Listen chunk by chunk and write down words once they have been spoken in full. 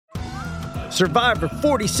Survivor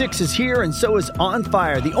 46 is here, and so is On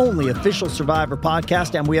Fire, the only official Survivor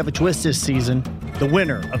podcast, and we have a twist this season. The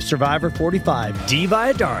winner of Survivor 45, Dee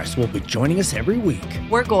Valladares, will be joining us every week.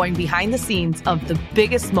 We're going behind the scenes of the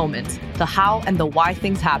biggest moments, the how and the why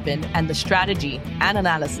things happen, and the strategy and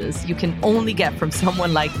analysis you can only get from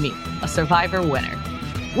someone like me, a Survivor winner.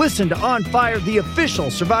 Listen to On Fire, the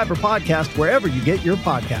official Survivor podcast, wherever you get your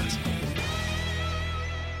podcast.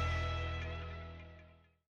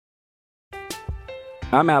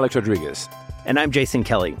 I'm Alex Rodriguez. And I'm Jason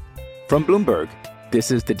Kelly. From Bloomberg,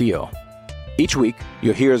 this is The Deal. Each week,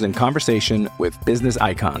 you'll hear us in conversation with business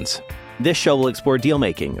icons. This show will explore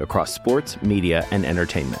deal-making across sports, media, and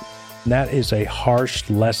entertainment. That is a harsh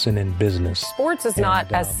lesson in business. Sports is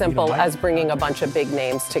not as simple as bringing a bunch of big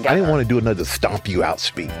names together. I didn't want to do another stomp you out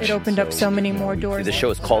speech. It opened up so many more doors. The show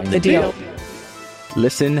is called The Deal.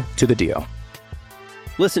 Listen to The Deal.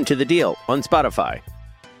 Listen to The Deal on Spotify.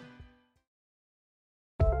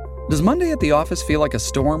 Does Monday at the office feel like a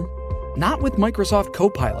storm? Not with Microsoft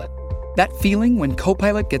Copilot. That feeling when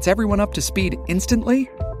Copilot gets everyone up to speed instantly?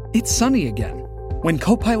 It's sunny again. When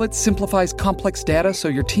Copilot simplifies complex data so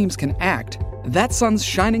your teams can act, that sun's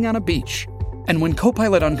shining on a beach. And when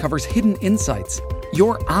Copilot uncovers hidden insights,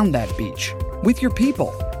 you're on that beach with your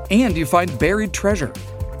people, and you find buried treasure.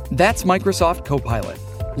 That's Microsoft Copilot.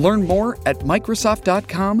 Learn more at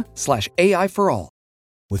Microsoft.com/AI for all.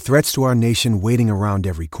 With threats to our nation waiting around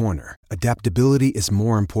every corner, adaptability is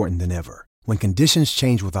more important than ever. When conditions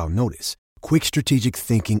change without notice, quick strategic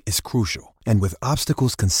thinking is crucial. And with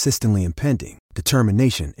obstacles consistently impending,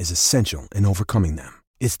 determination is essential in overcoming them.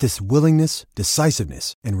 It's this willingness,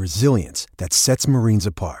 decisiveness, and resilience that sets Marines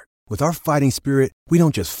apart. With our fighting spirit, we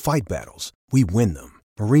don't just fight battles, we win them.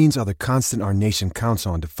 Marines are the constant our nation counts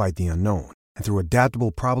on to fight the unknown. And through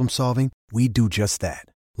adaptable problem solving, we do just that.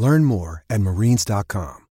 Learn more at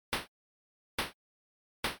Marines.com.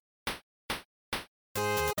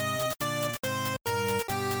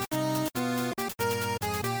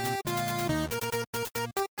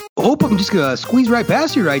 I'm just going to squeeze right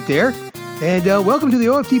past you right there. And welcome to the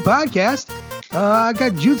OFT podcast. I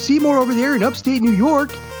got Jude Seymour over there in upstate New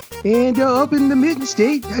York. And up in the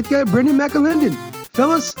mid-state, I got Brendan McAlinden.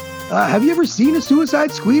 Fellas, have you ever seen a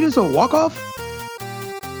suicide squeeze as a walk-off?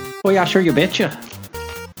 Oh, yeah, sure, you betcha.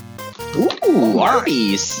 Ooh,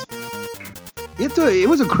 Arby's. It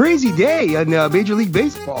was a crazy day in Major League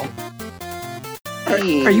Baseball.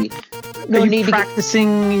 Hey. Are you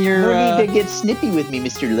practicing your... No need to get snippy with me,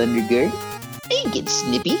 Mr. Lundegaard. I ain't get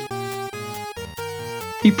snippy.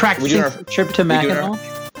 You practicing trip to Mackinac?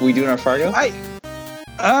 We doing our Fargo?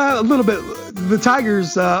 A little bit. The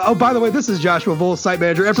Tigers... by the way, this is Joshua Volz, site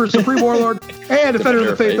manager, Emperor Supreme Warlord, and Defender of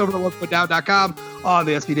the Faith over at OneFootDown.com on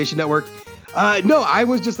the SB Nation Network. No, I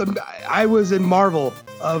was in marvel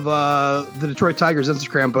of the Detroit Tigers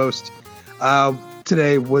Instagram post.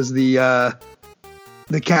 Today was the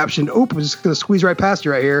caption. I'm just going to squeeze right past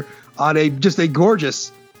you right here on a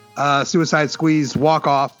gorgeous suicide squeeze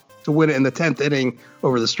walk-off to win it in the 10th inning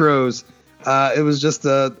over the Stros. It was just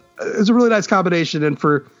it was a really nice combination. And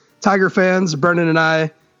for Tiger fans, Brendan and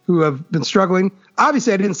I, who have been struggling,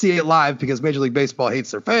 obviously I didn't see it live because Major League Baseball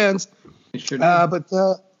hates their fans. Sure but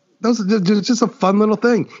those are just a fun little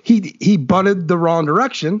thing. He bunted the wrong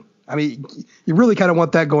direction. I mean, you really kind of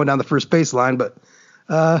want that going down the first baseline, but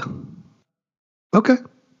okay.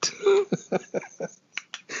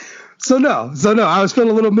 So no, I was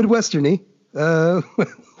feeling a little Midwestern-y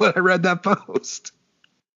when I read that post.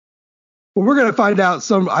 Well, we're going to find out.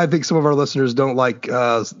 I think some of our listeners don't like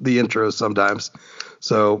the intros sometimes,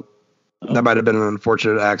 so that might have been an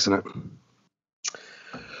unfortunate accident.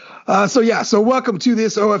 So welcome to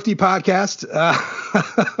this OFD podcast.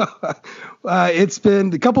 It's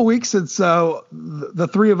been a couple weeks since the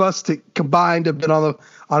three of us combined have been on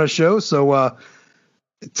a show. So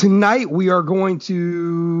tonight we are going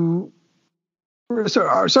to start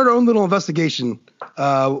our own little investigation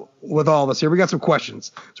with all of us here. We got some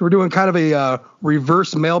questions. So we're doing kind of a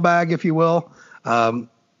reverse mailbag, if you will. I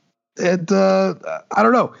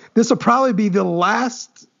don't know. This will probably be the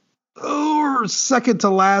last or second to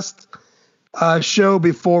last show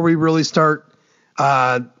before we really start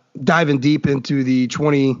diving deep into the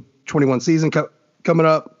 2021 season coming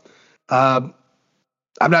up. I'm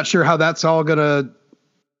not sure how that's all gonna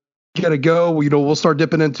go. We'll start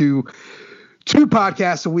dipping into 2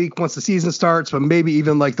 podcasts a week once the season starts, but maybe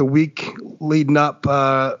even like the week leading up.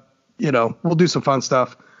 We'll do some fun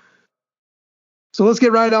stuff. So let's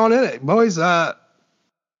get right on in it, boys.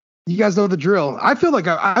 You guys know the drill. I feel like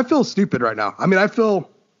I feel stupid right now. I mean, I feel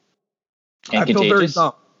very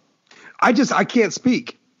dumb. I can't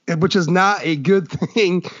speak. which is not a good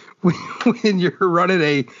thing when you're running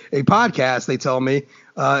a podcast, they tell me,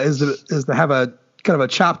 is to have a kind of a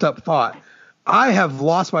chopped up thought. I have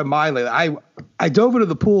lost my mind lately. I dove into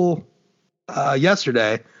the pool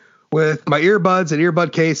yesterday with my earbuds and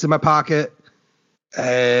earbud case in my pocket,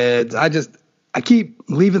 and I keep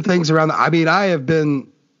leaving things around. I have been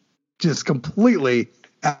just completely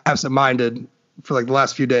absent-minded for like the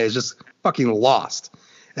last few days, just fucking lost.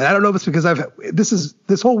 And I don't know if it's because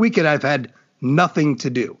this whole weekend I've had nothing to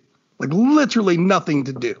do, like literally nothing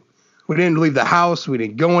to do. We didn't leave the house. We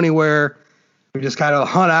didn't go anywhere. We just kind of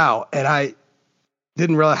hung out, and I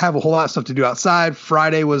didn't really have a whole lot of stuff to do outside.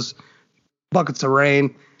 Friday was buckets of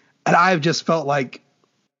rain, and I've just felt like,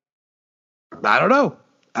 I don't know.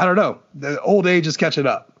 The old age is catching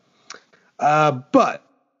up. But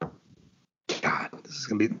God, this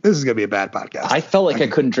is gonna be a bad podcast. I felt like I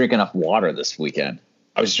couldn't drink enough water this weekend.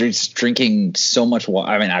 I was just drinking so much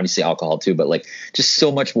water. I mean, obviously alcohol too, but like just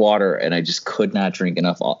so much water, and I just could not drink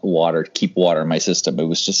enough water to keep water in my system. It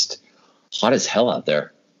was just hot as hell out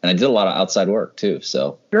there, and I did a lot of outside work too.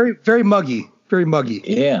 So very, very muggy, very muggy.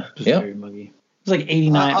 Yeah, very muggy. It was like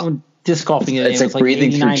 89. Disc golfing. It's like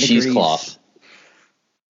breathing through cheesecloth.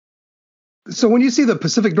 So when you see the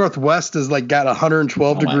Pacific Northwest is like got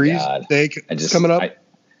 112 degrees coming up,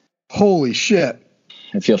 holy shit!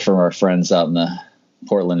 I feel for our friends out in the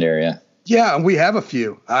Portland area. Yeah, and we have a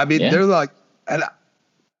few. I mean, they're like, and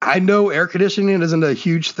I know air conditioning isn't a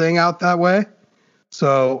huge thing out that way.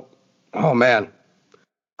 So, oh man,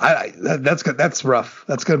 that's rough.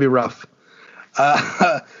 That's gonna be rough.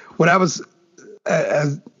 When I was,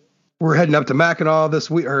 we're heading up to Mackinac this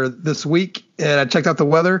week, and I checked out the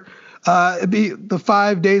weather. It'd be the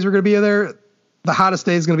 5 days we're going to be there. The hottest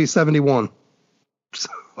day is going to be 71. So,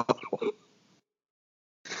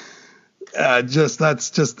 that's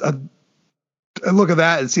just a look at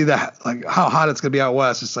that and see that, like how hot it's going to be out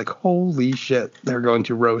west. It's like, holy shit, they're going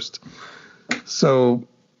to roast. So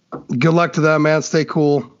good luck to them, man. Stay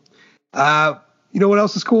cool. You know what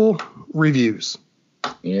else is cool? Reviews.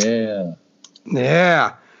 Yeah.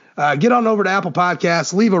 Get on over to Apple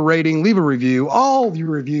Podcasts, leave a rating, leave a review. All the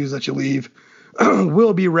reviews that you leave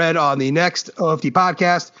will be read on the next OFD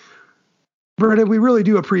podcast. Brendan, we really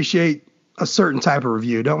do appreciate a certain type of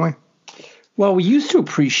review, don't we? Well, we used to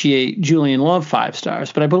appreciate Julian Love 5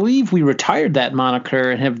 stars, but I believe we retired that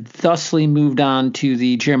moniker and have thusly moved on to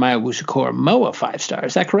the Jeremiah Wushikor Moa 5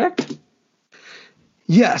 stars. Is that correct?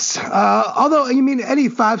 Yes. Although, I mean, any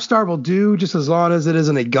 5-star will do just as long as it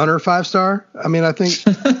isn't a Gunner 5-star. I mean, I think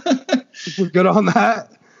we're good on that.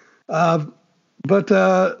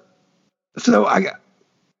 So I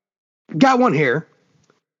got one here,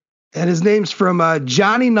 and his name's from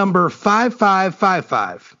Johnny number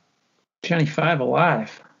 5555. Johnny 5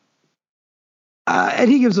 alive.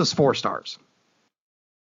 And he gives us 4 stars.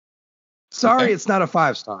 Sorry, It's not a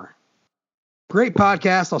 5-star. Great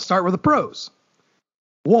podcast. I'll start with the pros.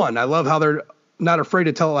 1, I love how they're not afraid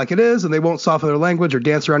to tell it like it is, and they won't soften their language or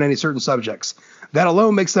dance around any certain subjects. That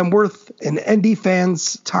alone makes them worth an ND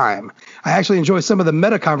fan's time. I actually enjoy some of the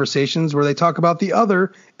meta conversations where they talk about the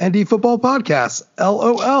other ND football podcasts.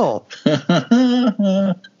 LOL.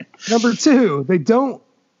 Number 2, they don't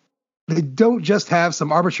just have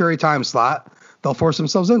some arbitrary time slot they'll force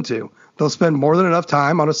themselves into. They'll spend more than enough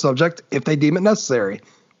time on a subject if they deem it necessary.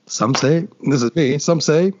 Some say, this is me, some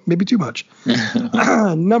say maybe too much.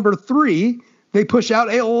 Number 3, they push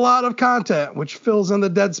out a lot of content, which fills in the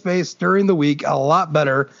dead space during the week a lot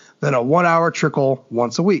better than a 1-hour trickle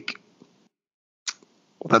once a week.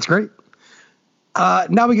 Well, that's great.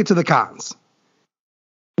 Now we get to the cons.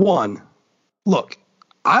 1, look,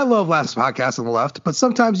 I love Last Podcast on the Left, but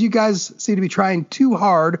sometimes you guys seem to be trying too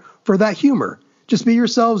hard for that humor. Just be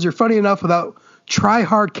yourselves. You're funny enough without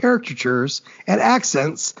try-hard caricatures and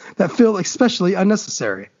accents that feel especially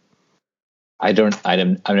unnecessary. I've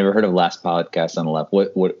never heard of Last Podcast on the Left.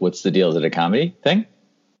 What's the deal? Is it a comedy thing?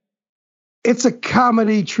 It's a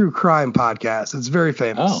comedy true crime podcast. It's very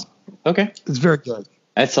famous. Oh, okay. It's very good.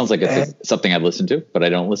 That sounds like something I've listened to, but I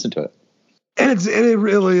don't listen to it. And it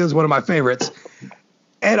really is one of my favorites.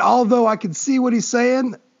 And although I can see what he's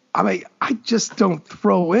saying, I mean, I just don't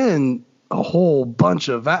throw in a whole bunch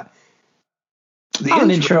of that.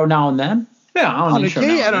 An intro now and then. Yeah,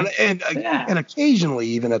 and occasionally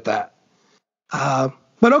even at that. But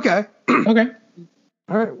okay. Okay.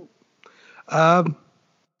 All right.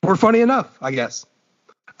 We're funny enough, I guess.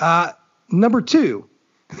 Number 2.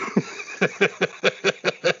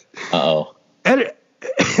 Uh-oh.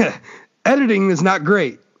 Editing is not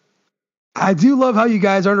great. I do love how you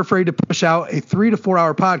guys aren't afraid to push out a 3 to 4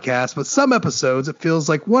 hour podcast, but some episodes it feels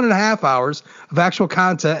like 1.5 hours of actual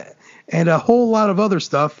content and a whole lot of other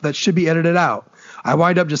stuff that should be edited out. I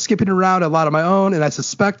wind up just skipping around a lot of my own, and I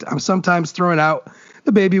suspect I'm sometimes throwing out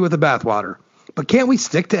the baby with the bathwater. But can't we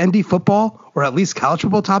stick to ND football or at least college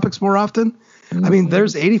football topics more often? I mean,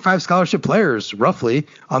 there's 85 scholarship players roughly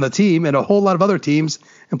on the team and a whole lot of other teams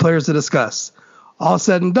and players to discuss. All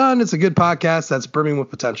said and done, it's a good podcast that's brimming with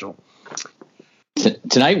potential.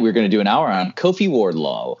 Tonight we're going to do an hour on Kofi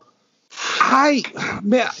Wardlow.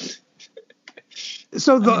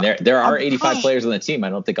 So there are 85 players on the team. I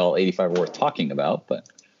don't think all 85 are worth talking about, but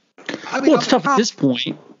it's tough at this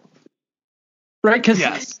point, right?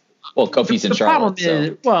 Because well, Kofi's in Charlotte.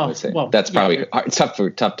 So that's probably hard. It's tough to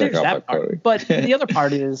talk about. But the other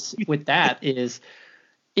part is with that is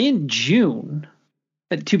in June.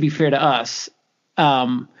 To be fair to us,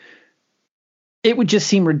 it would just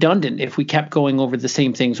seem redundant if we kept going over the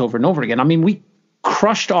same things over and over again. I mean, we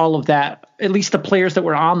crushed all of that. At least the players that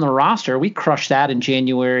were on the roster, we crushed that in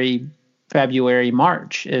January, February,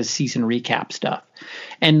 March as season recap stuff.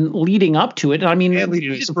 And leading up to it, I mean, we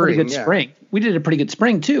did a pretty good spring. We did a pretty good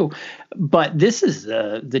spring too. But this is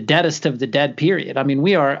the deadest of the dead period. I mean,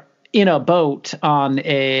 we are in a boat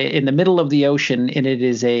in the middle of the ocean, and it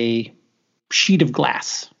is a sheet of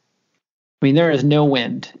glass. I mean, there is no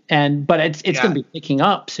wind, but it's going to be picking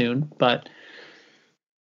up soon. But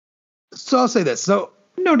so I'll say this. So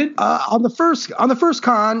noted on the first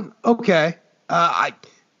con. Okay, I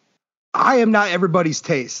am not everybody's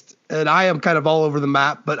taste, and I am kind of all over the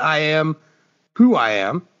map, but I am who I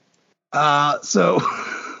am. So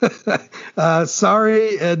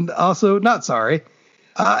sorry, and also not sorry.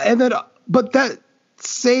 But that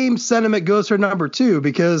same sentiment goes for number 2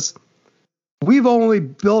 because we've only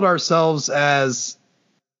built ourselves as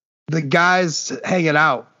the guys hanging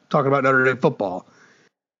out talking about Notre Dame football.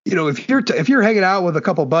 You know, if you're hanging out with a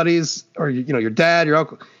couple buddies or your dad, your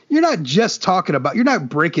uncle, you're not just you're not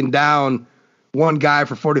breaking down one guy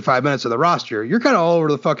for 45 minutes of the roster. You're kind of all over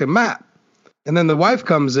the fucking map. And then the wife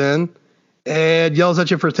comes in and yells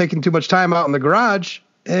at you for taking too much time out in the garage,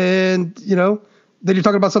 and then you're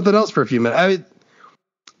talking about something else for a few minutes. I mean,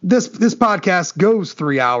 this podcast goes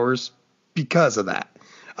 3 hours because of that.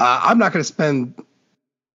 I'm not going to spend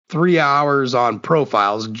 3 hours on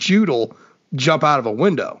profiles. Jude'll jump out of a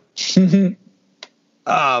window.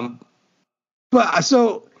 But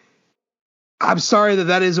so I'm sorry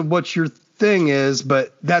that isn't what your thing is,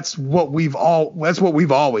 but that's what we've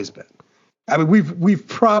always been. I mean, we've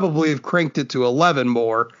probably have cranked it to 11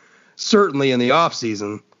 more, certainly in the off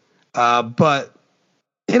season. But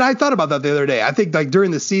I thought about that the other day. I think like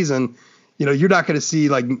during the season, you're not going to see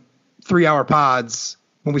like 3 hour pods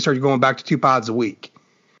when we start going back to 2 pods a week.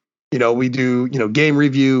 We do, game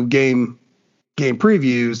review, game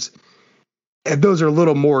previews, and those are a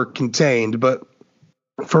little more contained. But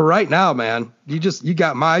for right now, man, you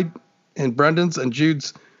got my and Brendan's and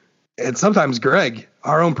Jude's and sometimes Greg,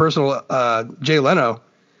 our own personal Jay Leno.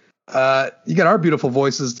 You got our beautiful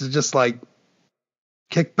voices to just like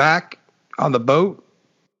kick back on the boat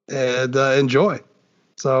and enjoy.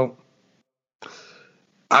 So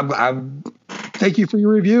I'm thank you for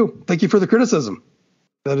your review. Thank you for the criticism.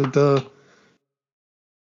 That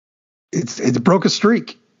it broke a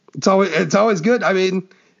streak. It's always good. I mean,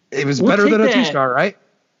 it was better than a 2-star, right?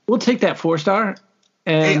 We'll take that 4-star.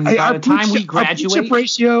 And by the time we graduate,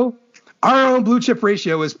 our own blue chip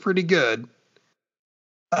ratio is pretty good.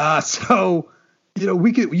 So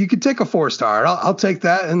you could take a 4-star. I'll take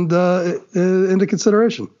that into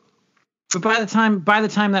consideration. But by the time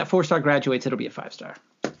that 4-star graduates, it'll be a 5-star.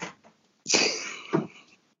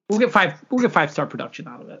 We'll get 5-star production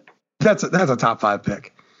out of it. That's a top 5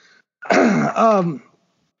 pick. All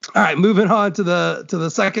right, moving on to the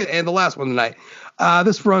second and the last one tonight.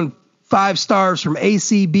 This run 5 stars from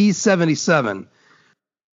ACB77.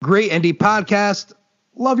 Great ND podcast.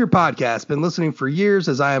 Love your podcast. Been listening for years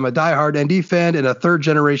as I am a diehard ND fan and a 3rd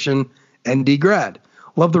generation ND grad.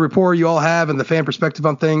 Love the rapport you all have and the fan perspective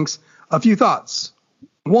on things. A few thoughts.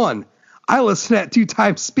 1, I listen at 2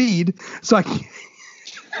 times speed so I can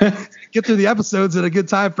get through the episodes in a good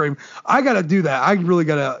time frame. I got to do that. I really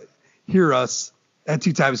got to hear us at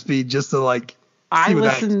 2 times speed just to like. I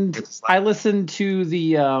listened to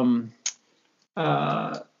the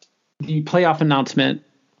playoff announcement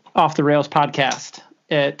off the Rails podcast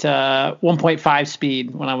at 1.5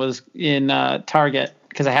 speed when I was in Target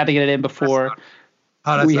because I had to get it in before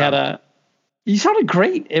we had a. You sounded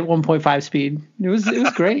great at 1.5 speed. It was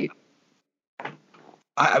great.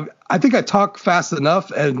 I think I talk fast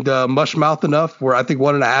enough and mush mouth enough where I think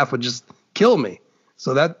 1.5 would just kill me.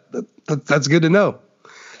 So that's good to know.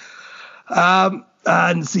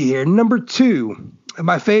 Let's see here. Number 2,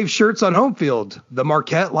 my fave shirts on home field. The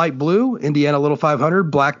Marquette light blue, Indiana Little 500,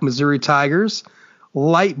 black Missouri Tigers,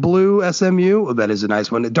 light blue SMU. Oh, that is a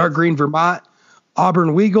nice one. Dark green Vermont,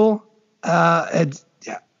 Auburn Weagle. And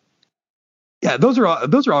yeah, those are all.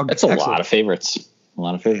 That's a lot of favorites.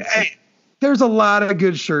 Hey, there's a lot of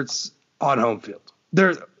good shirts on home field.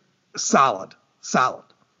 They're solid.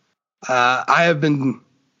 I've been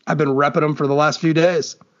repping them for the last few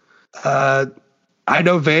days. I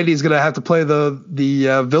know Vandy's going to have to play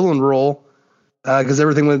the villain role because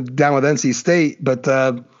everything went down with NC State. But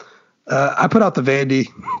I put out the Vandy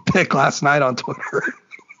pick last night on Twitter.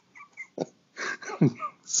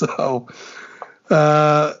 So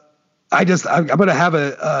I'm going to have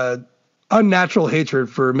a unnatural hatred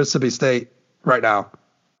for Mississippi State right now.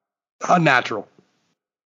 Unnatural.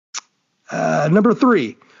 Number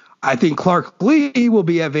 3, I think Clark Lee will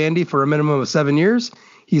be at Vandy for a minimum of 7 years.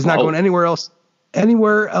 He's not going anywhere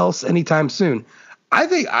else anytime soon. I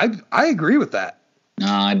think I agree with that. No,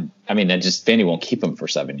 I mean, Vandy won't keep him for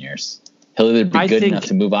 7 years. He'll either be good enough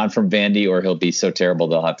to move on from Vandy, or he'll be so terrible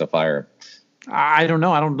they'll have to fire him. I don't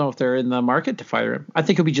know. I don't know if they're in the market to fire him. I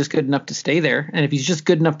think he'll be just good enough to stay there. And if he's just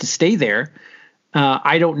good enough to stay there,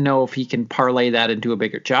 I don't know if he can parlay that into a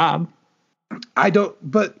bigger job.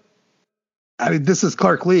 This is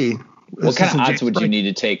Clark Lee. What kind of odds would you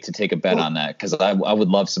need to take a bet on that? Because I would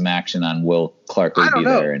love some action on will Clark Lee be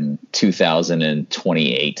there in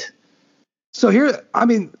 2028. So here,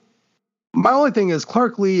 my only thing is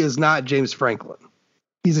Clark Lee is not James Franklin.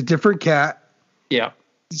 He's a different cat. Yeah.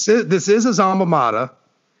 This is his alma mater.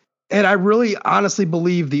 And I really honestly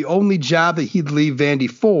believe the only job that he'd leave Vandy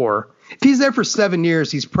for, if he's there for 7 years,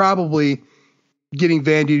 he's probably getting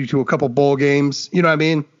Vandy to a couple bowl games. You know what I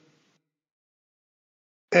mean?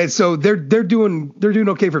 And so they're doing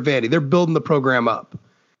okay for Vandy. They're building the program up.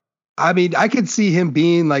 I could see him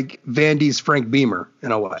being like Vandy's Frank Beamer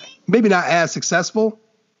in a way. Maybe not as successful,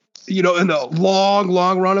 in the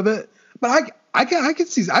long run of it. But I can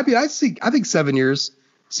see. I think 7 years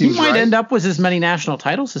seems he might right. end up with as many national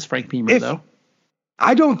titles as Frank Beamer, though.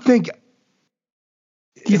 I don't think.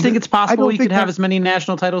 Do you think it's possible he could have as many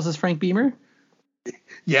national titles as Frank Beamer?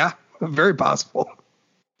 Yeah, very possible.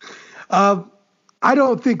 I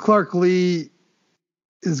don't think Clark Lee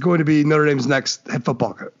is going to be Notre Dame's next head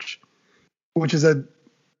football coach, which is a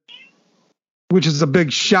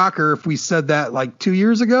big shocker if we said that like 2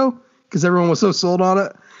 years ago, because everyone was so sold on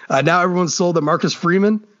it. Now everyone's sold that Marcus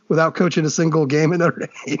Freeman, without coaching a single game at Notre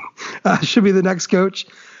Dame, should be the next coach.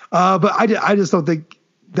 But I just don't think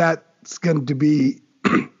that's going to be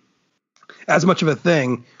as much of a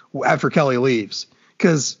thing after Kelly leaves,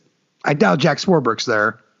 because I doubt Jack Swarbrick's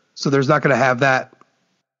there. So there's not going to have that.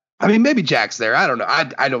 Maybe Jack's there. I don't know.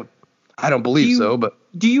 I don't believe so. But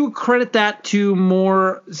do you credit that to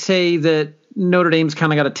more say that Notre Dame's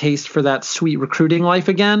kind of got a taste for that sweet recruiting life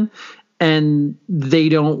again, and they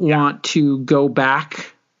don't want to go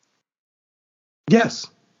back? Yes.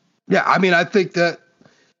 Yeah. I think that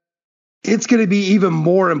it's going to be even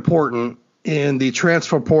more important in the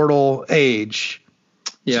transfer portal age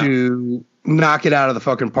to knock it out of the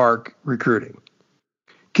fucking park recruiting.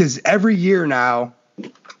 Because every year now,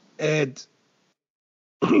 and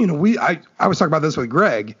I was talking about this with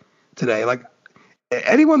Greg today. Like,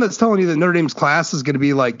 anyone that's telling you that Notre Dame's class is going to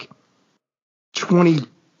be like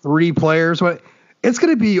 23 players, it's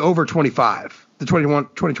going to be over 25. The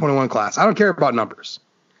 2021 class. I don't care about numbers.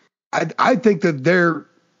 I think that they're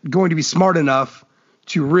going to be smart enough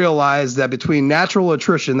to realize that between natural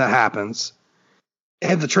attrition that happens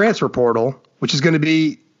and the transfer portal, which is going to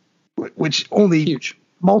be, which only huge.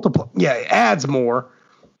 Adds more.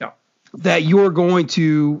 Yeah. That you're going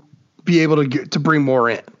to be able to bring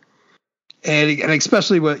more in, and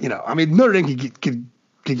especially with Notre Dame could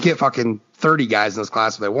get fucking 30 guys in this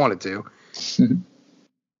class if they wanted to.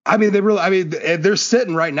 They're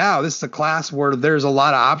sitting right now. This is a class where there's a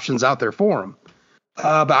lot of options out there for them.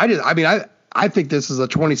 But I think this is a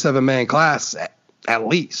 27-man class at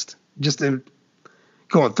least, just in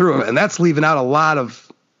going through it, and that's leaving out a lot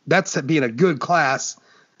of. That's being a good class.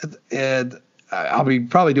 And I'll be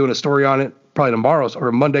probably doing a story on it probably tomorrow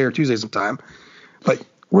or Monday or Tuesday sometime. But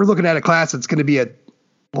we're looking at a class that's going to be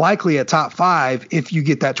likely a top 5 if you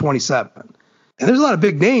get that 27. And there's a lot of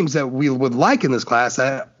big names that we would like in this class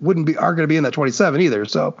that aren't going to be in that 27 either.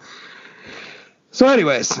 So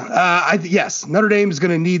anyways, yes, Notre Dame is going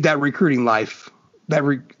to need that recruiting life,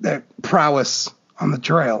 that prowess on the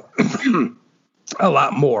trail a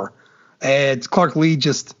lot more. And Clark Lee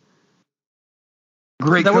just.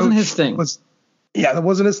 Great. That coach. wasn't his thing. Yeah, that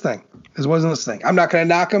wasn't his thing. This wasn't his thing. I'm not going to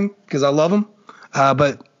knock him because I love him,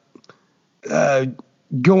 but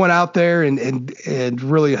going out there and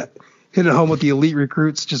really hitting home with the elite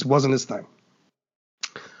recruits just wasn't his thing.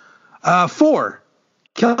 4,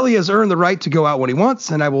 Kelly has earned the right to go out when he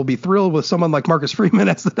wants, and I will be thrilled with someone like Marcus Freeman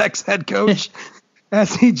as the next head coach,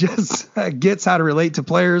 as he just gets how to relate to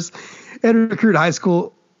players and recruit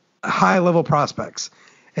high-level prospects.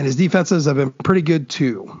 And his defenses have been pretty good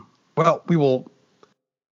too. Well, we'll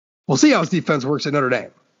see how his defense works at Notre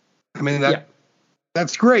Dame. I mean,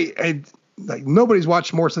 that's great. Like, nobody's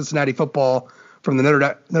watched more Cincinnati football from the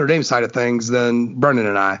Notre Dame side of things than Brendan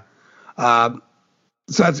and I.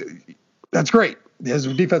 So that's great. His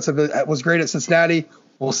defense was great at Cincinnati.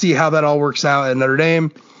 We'll see how that all works out at Notre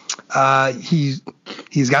Dame.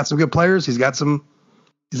 He's got some good players. He's got some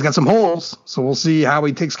holes. So we'll see how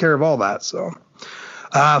he takes care of all that. So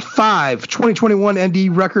 5, 2021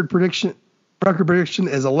 ND record prediction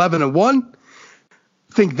is 11-1.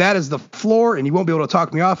 Think that is the floor, and you won't be able to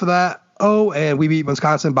talk me off of that. Oh, and we beat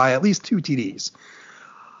Wisconsin by at least 2 TDs.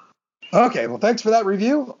 Okay, well, thanks for that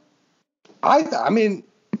review. I mean,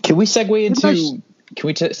 can we segue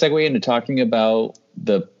into talking about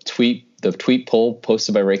the tweet poll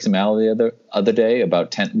posted by Rakes and Mal the other day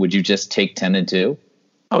about 10? Would you just take 10-2?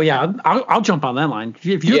 Oh yeah, I'll jump on that line.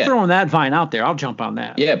 If you're throwing that vine out there, I'll jump on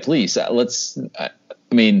that. Yeah, please.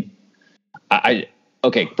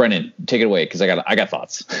 Okay, Brendan, take it away because I got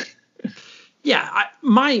thoughts. Yeah,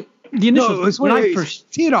 the initial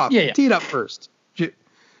tee it off. Yeah. Tee it up first.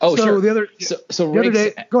 Oh, so sure. The other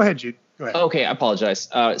day, go ahead, Jude. Go ahead. Okay, I apologize.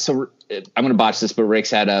 So I'm going to botch this, but Rakes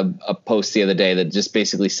had a post the other day that just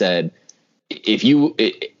basically said, if you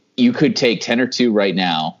could take 10 or 2 right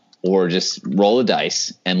now, or just roll the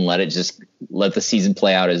dice and let the season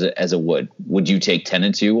play out as it would. Would you take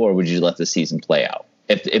 10-2, or would you let the season play out?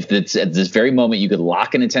 If it's at this very moment you could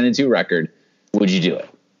lock in a 10-2 record, would you do it?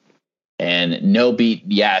 And no beat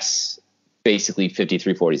yes, basically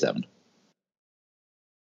 53-47.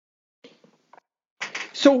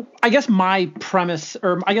 So I guess my premise,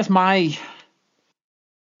 or I guess the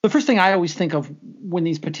first thing I always think of when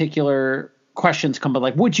these particular questions come, but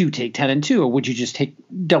like, would you take 10-2, or would you just take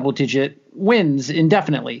double-digit wins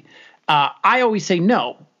indefinitely? I always say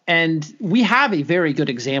no, and we have a very good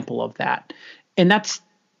example of that, and that's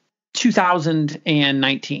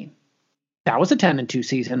 2019. That was a 10-2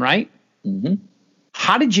 season, right? Mm-hmm.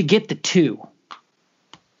 How did you get the 2?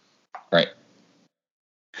 Right.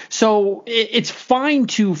 So it's fine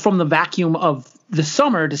to, from the vacuum of the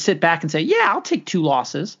summer, to sit back and say, yeah, I'll take 2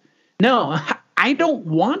 losses. No, I don't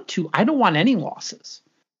want to. I don't want any losses.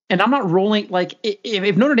 And I'm not rolling, like,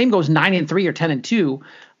 if Notre Dame goes 9-3 or 10-2,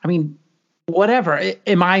 I mean, whatever.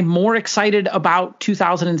 Am I more excited about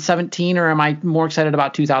 2017, or am I more excited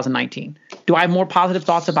about 2019? Do I have more positive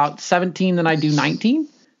thoughts about 17 than I do 19?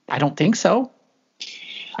 I don't think so.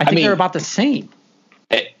 I think they're about the same.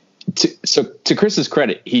 So to Chris's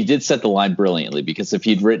credit, he did set the line brilliantly, because if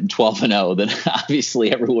he'd written 12-0, then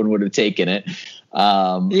obviously everyone would have taken it.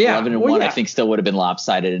 11-1, I think, still would have been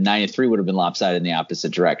lopsided, and 9-3 would have been lopsided in the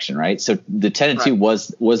opposite direction, right? So the 10-2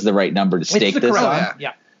 was the right number to stake this on.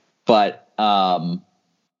 Yeah. But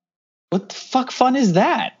what the fuck fun is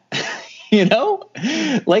that? You know,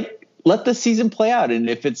 like, let the season play out, and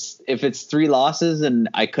if it's 3 losses and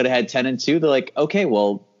I could have had 10-2, they're like, okay,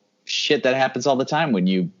 well, shit, that happens all the time when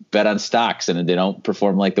you bet on stocks and they don't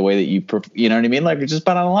perform like the way that you know what I mean? Like, we just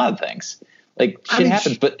bet on a lot of things. Like, shit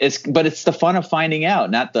happens, but it's the fun of finding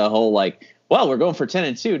out, not the whole like, well, we're going for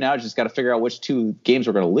 10-2. Now I just got to figure out which 2 games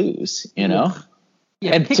we're going to lose, you know?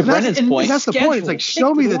 Yeah, and to Brendan's point, that's the point. It's like,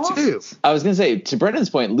 show me the 2. I was going to say, to Brendan's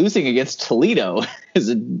point, losing against Toledo is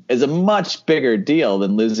a much bigger deal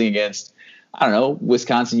than losing against, I don't know,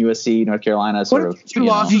 Wisconsin, USC, North Carolina, sort of. Do you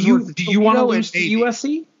want to lose to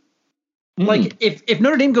USC? Like, if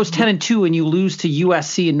Notre Dame goes 10-2 and you lose to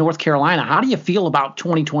USC and North Carolina, how do you feel about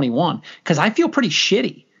 2021? Because I feel pretty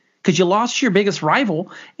shitty, because you lost to your biggest rival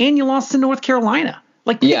and you lost to North Carolina.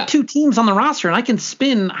 Like, pick 2 teams on the roster, and I can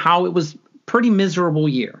spin how it was pretty miserable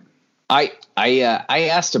year. I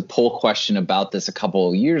asked a poll question about this a couple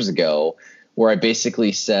of years ago, where I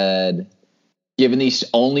basically said, given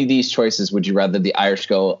these choices, would you rather the Irish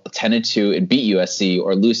go 10-2 and beat USC,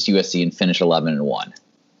 or lose to USC and finish 11-1?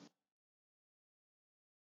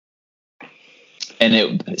 And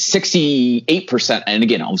it 68%, and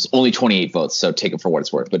again, it was only 28 votes, so take it for what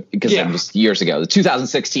it's worth. But because that was years ago,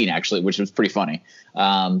 2016 actually, which was pretty funny.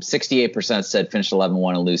 68% said finish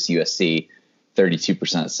 11-1 and lose to USC.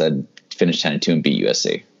 32% said finish 10-2 and beat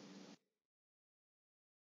USC.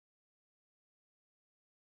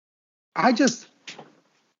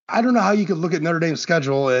 I don't know how you could look at Notre Dame's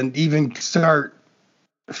schedule and even start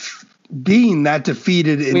being that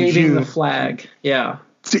defeated in waving June. The flag. Yeah.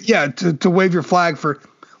 To wave your flag for,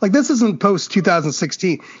 like, this isn't post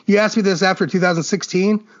 2016. You asked me this after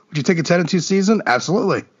 2016, would you take a 10-2 season?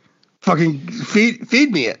 Absolutely. Fucking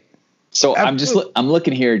feed me it. So I'm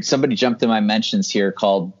looking here. Somebody jumped in my mentions here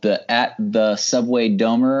called the Subway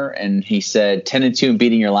Domer, and he said 10-2 and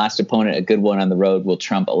beating your last opponent, a good one on the road, will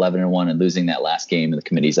trump 11-1 and losing that last game in the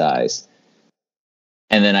committee's eyes.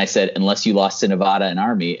 And then I said, unless you lost to Nevada and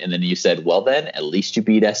Army, and then you said, well then, at least you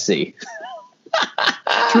beat SC.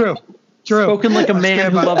 True. Spoken like a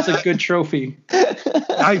man who loves a good trophy.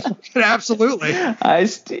 Absolutely.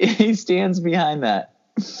 He stands behind that.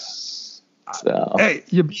 So hey,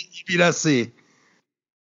 you beat SC.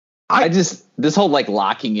 This whole like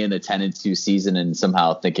locking in a 10-2 season and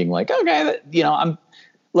somehow thinking like, okay,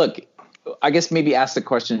 I guess maybe ask the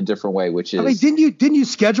question a different way, which is, didn't you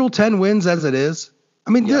schedule 10 wins as it is?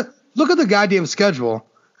 Look at the goddamn schedule,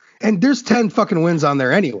 and there's 10 fucking wins on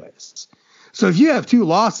there anyways. So if you have 2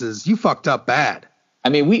 losses, you fucked up bad. I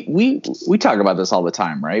mean, we talk about this all the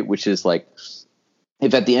time, right? Which is like,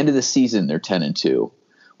 if at the end of the season they're 10-2,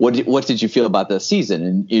 what did you feel about the season?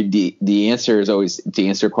 And the answer is always to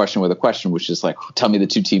answer a question with a question, which is like, tell me the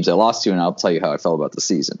 2 teams I lost to, and I'll tell you how I felt about the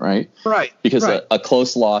season, right? Right. Because a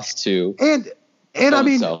close loss to and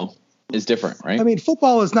is different, right? I mean,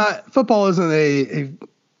 football isn't a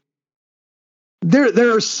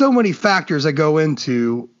there are so many factors that go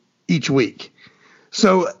into each week.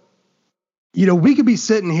 So, we could be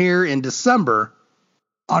sitting here in December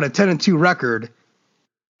on a 10-2 record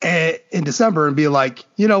in December and be like,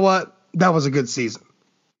 you know what? That was a good season.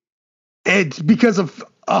 And because of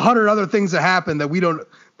 100 other things that happened that we don't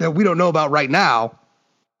know about right now,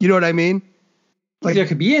 you know what I mean? Like, there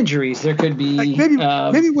could be injuries. There could be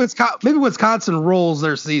maybe Wisconsin rolls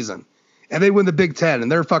their season and they win the Big Ten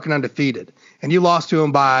and they're fucking undefeated, and you lost to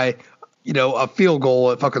them by a field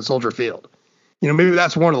goal at fucking Soldier Field. Maybe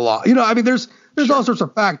that's one of the law. There's all sorts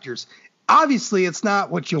of factors. Obviously, it's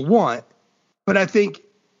not what you want, but I think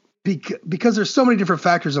because there's so many different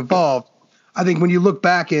factors involved, I think when you look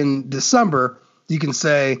back in December, you can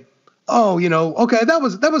say, oh, okay, that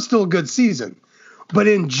was still a good season. But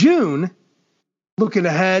in June, looking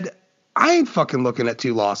ahead, I ain't fucking looking at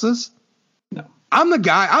 2 losses. No. I'm the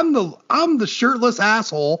guy. I'm the shirtless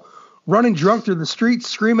asshole running drunk through the streets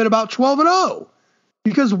screaming about 12-0.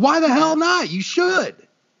 Because why the hell not? You should.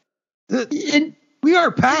 We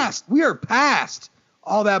are past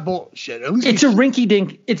all that bullshit. At least it's a rinky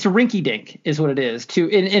dink. It's a rinky dink is what it is too.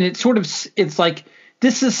 And it's like,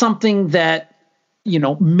 this is something that,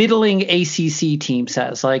 middling ACC team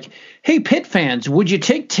says, like, hey, Pitt fans, would you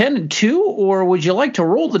take 10-2 or would you like to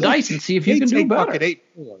roll the dice and see if you can do better?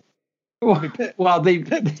 8-4. Well,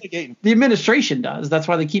 the administration does. That's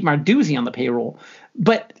why they keep Marduzzi on the payroll.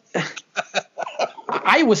 But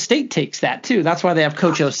Iowa State takes that too. That's why they have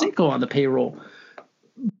Coach Osinko on the payroll.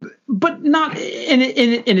 But not, and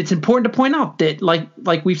it's important to point out that,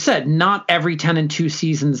 like we've said, not every 10-2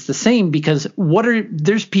 season is the same, because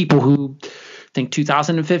there's people who think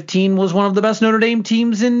 2015 was one of the best Notre Dame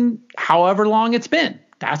teams in however long it's been.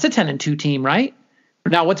 That's a 10-2 team, right?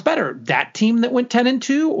 Now, what's better, that team that went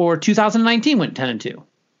 10-2 or 2019 went 10-2?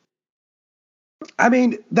 I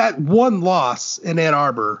mean, that one loss in Ann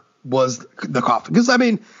Arbor was the coffin. Because,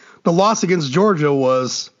 the loss against Georgia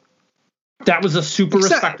was... That was a super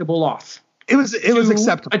respectable loss. It was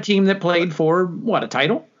acceptable. A team that played for, what, a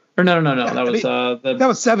title? Or no. Yeah, that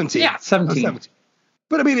was 17. Yeah, 17.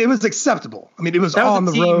 But, it was acceptable. It was on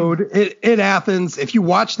the road in Athens. If you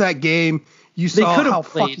watched that game, you saw how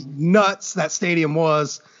fucking nuts that stadium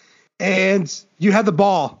was. And you had the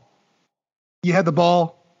ball.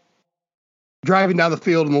 Driving down the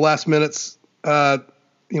field in the last minutes, to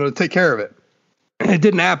take care of it. And it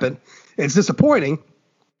didn't happen. It's disappointing.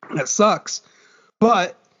 That sucks.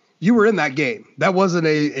 But you were in that game. That wasn't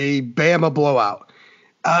a Bama blowout.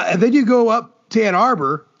 And then you go up to Ann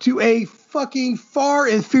Arbor to a fucking far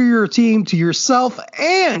inferior team to yourself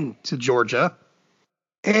and to Georgia.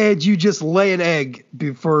 And you just lay an egg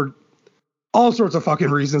for all sorts of fucking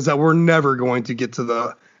reasons that we're never going to get to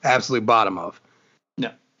the absolute bottom of.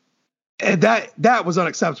 No. And that was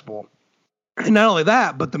unacceptable. And not only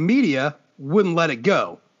that, but the media wouldn't let it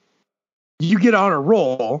go. You get on a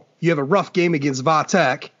roll, you have a rough game against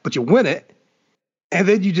Vatek, but you win it, and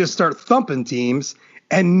then you just start thumping teams,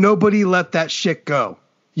 and nobody let that shit go.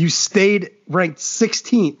 You stayed ranked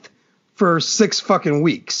 16th for 6 fucking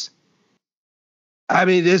weeks.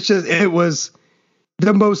 It was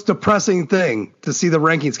the most depressing thing to see the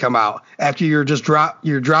rankings come out after you're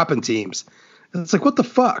dropping teams. It's like, what the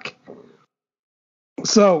fuck?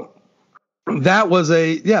 So that was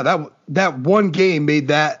that one game made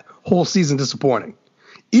that whole season disappointing.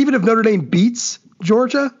 Even if Notre Dame beats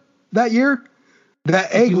Georgia that year,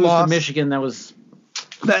 that egg loss to Michigan,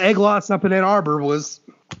 the egg loss up in Ann Arbor was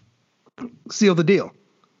sealed the deal.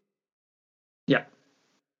 Yeah.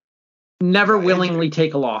 Never willingly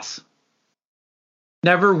take a loss.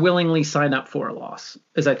 Never willingly sign up for a loss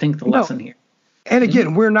is, I think, the lesson here. And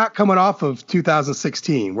again, we're not coming off of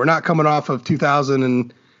 2016. We're not coming off of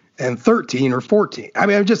 2013 or 14. I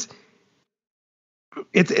mean,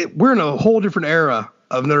 we're in a whole different era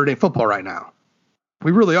of Notre Dame football right now.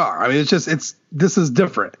 We really are. I mean, this is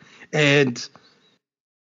different. And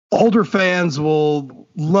older fans will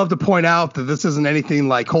love to point out that this isn't anything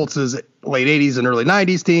like Holtz's late 80s and early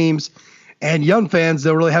 90s teams. And young fans,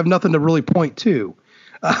 they'll really have nothing to really point to.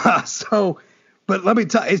 But let me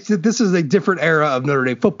tell you, this is a different era of Notre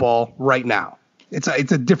Dame football right now. It's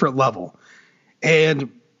a different level.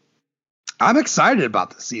 And I'm excited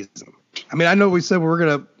about this season. I mean, I know we said we're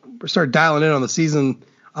going to start dialing in on the season,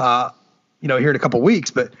 here in a couple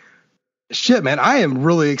weeks, but shit, man, I am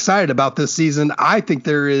really excited about this season. I think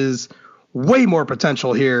there is way more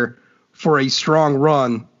potential here for a strong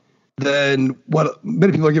run than what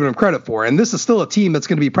many people are giving them credit for. And this is still a team that's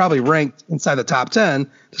going to be probably ranked inside the top 10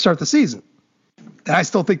 to start the season. And I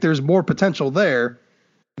still think there's more potential there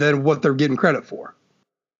than what they're getting credit for.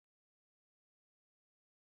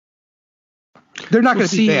 They're not going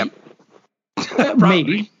to be Bama.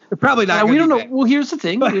 Maybe. They're probably not. We don't know. Well, here's the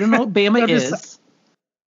thing. We don't know what Bama is.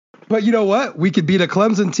 But you know what? We could beat a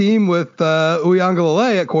Clemson team with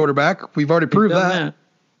Uiagalelei at quarterback. We've already proved that.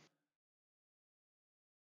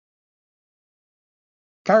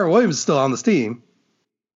 Kyron Williams is still on this team.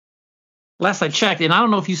 Last I checked, and I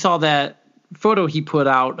don't know if you saw that photo he put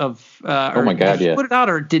out of. Oh my God! Yeah. Put it out,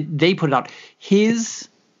 or did they put it out? His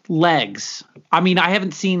legs. I mean, I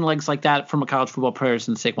haven't seen legs like that from a college football player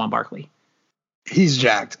since Saquon Barkley. He's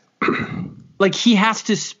jacked. Like he has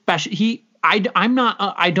to I'm not.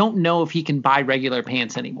 I don't know if he can buy regular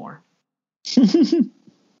pants anymore.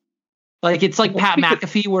 Like it's like Pat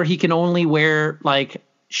McAfee, where he can only wear like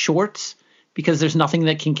shorts because there's nothing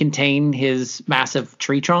that can contain his massive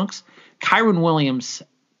tree trunks. Kyron Williams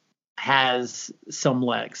has some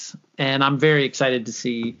legs, and I'm very excited to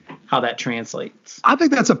see how that translates. I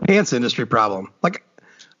think that's a pants industry problem. Like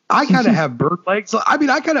I kind of have bird legs. So,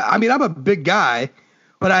 I'm a big guy,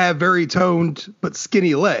 but I have very toned but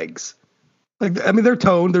skinny legs. Like, I mean, they're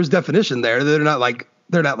toned. There's definition there. They're not like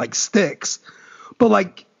sticks, but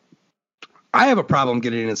like I have a problem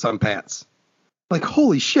getting in some pants. Like,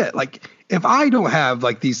 holy shit. Like if I don't have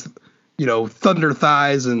like these, thunder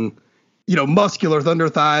thighs and, muscular thunder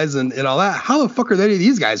thighs and all that, how the fuck are any of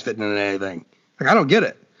these guys fitting in anything? Like, I don't get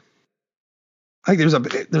it. I think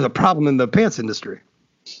there's a problem in the pants industry.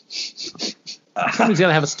 Somebody's got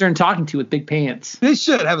to have a stern talking to with big pants. They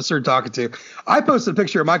should have a stern talking to. I posted a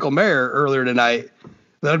picture of Michael Mayer earlier tonight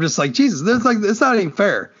that I'm just like, Jesus, it's not even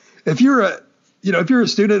fair. If you're a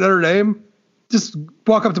student at Notre Dame, just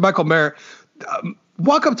walk up to Michael Mayer.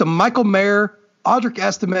 Audric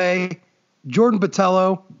Estime, Jordan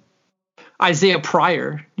Botelho, Isaiah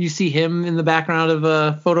Pryor. You see him in the background of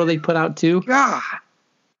a photo they put out too. God.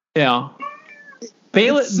 Yeah.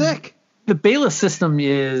 Bayless, sick. The Bayless system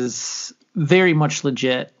is very much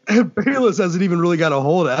legit. And Bayless hasn't even really got a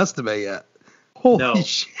hold of Estime yet. Holy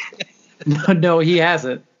shit. No, he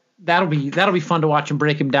hasn't. That'll be fun to watch him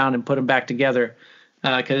break him down and put him back together.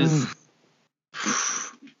 Because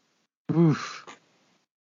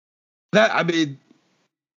that, I mean,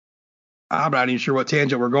 I'm not even sure what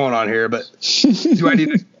tangent we're going on here, but do I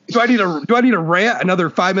need a rant, another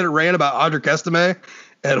 5-minute rant about Audric Estime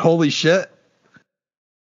and holy shit?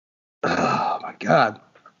 Oh my God.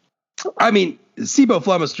 I mean, Sibo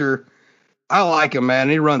Flemister, I like him, man.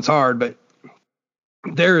 He runs hard, but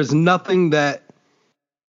there is nothing that,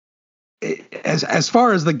 as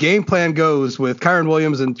far as the game plan goes with Kyron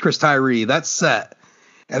Williams and Chris Tyree, that's set.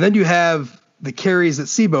 And then you have the carries that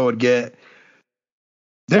Sibo would get.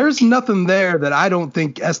 There's nothing there that I don't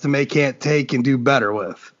think Estime can't take and do better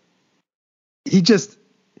with. He's just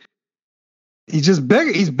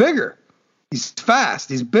bigger. He's bigger. He's fast.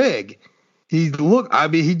 He's big. I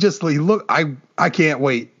can't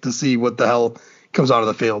wait to see what the hell comes out of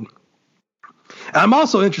the field. And I'm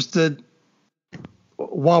also interested,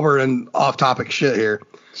 while we're in off-topic shit here.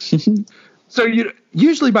 So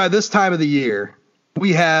usually by this time of the year,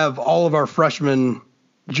 we have all of our freshman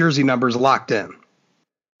jersey numbers locked in.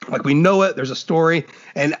 Like, we know it. There's a story.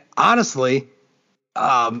 And honestly,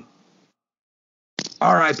 RIP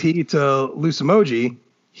to Loose Emoji.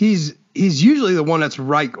 he's usually the one that's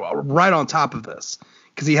right on top of this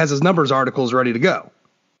because he has his numbers articles ready to go.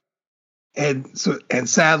 And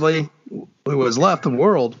sadly, Lou has left the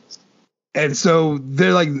world. And so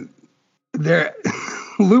Lou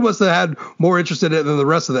must have had more interest in it than the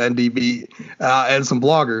rest of the NDB and some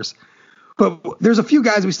bloggers. But there's a few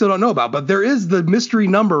guys we still don't know about. But there is the mystery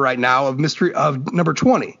number right now of number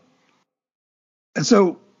 20. And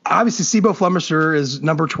so obviously Cibo Flemister is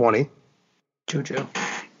number 20. JoJo.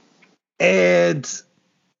 And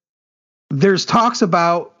there's talks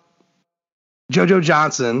about JoJo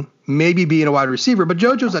Johnson maybe being a wide receiver, but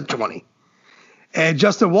JoJo's at 20. And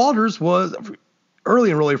Justin Walters was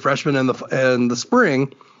early freshman in the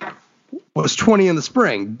spring, was 20 in the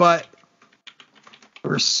spring. But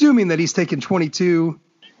we're assuming that he's taken 22,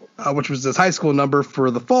 which was his high school number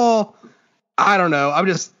for the fall. I don't know.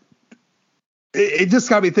 It just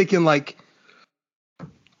got me thinking, like,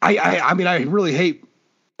 I mean, I really hate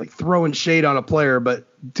like throwing shade on a player, but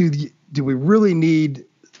do we really need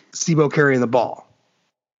Cibo carrying the ball?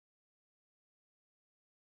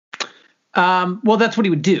 Well, that's what he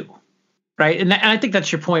would do, right? And I think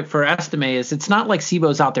that's your point for Estime is it's not like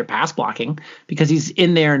Cibo's out there pass blocking because he's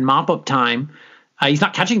in there in mop-up time. He's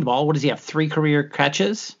not catching the ball. What does he have? 3 career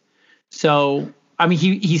catches? So, I mean,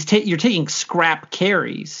 you're taking scrap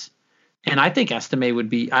carries, and I think Estime would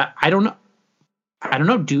be. I don't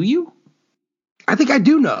know. Do you? I think I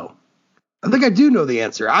do know. I think I do know the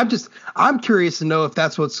answer. I'm curious to know if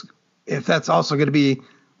that's also going to be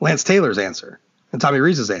Lance Taylor's answer and Tommy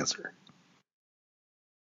Rees's answer.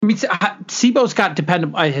 I mean, Cibo's got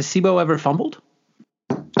dependent. Has Cibo ever fumbled?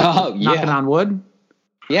 Oh, yeah. Knocking on wood.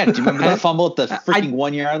 Yeah. Do you remember that fumble at the freaking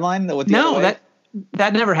 1 yard line?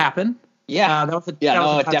 That never happened. Yeah. It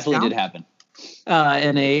definitely did happen.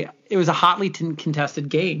 It was a hotly contested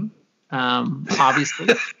game.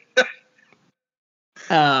 Obviously.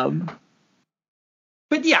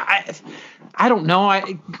 But yeah, I don't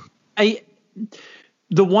know.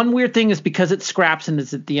 The one weird thing is because it scraps and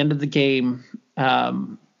it's at the end of the game.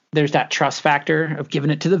 There's that trust factor of giving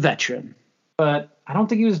it to the veteran, but I don't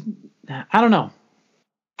think he was. I don't know.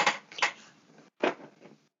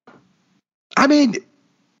 I mean,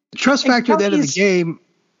 trust factor at the end of the game.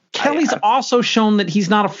 Kelly's also shown that he's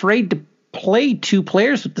not afraid to play 2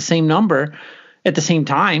 players with the same number at the same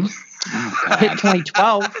time. Hit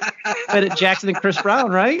 2012, but at Jackson and Chris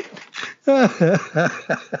Brown, right?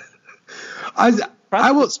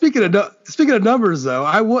 I will. Speaking of numbers, though,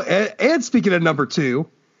 and speaking of number 2,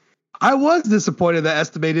 I was disappointed that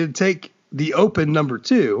Estime didn't take the open number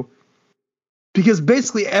 2 because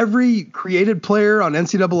basically every created player on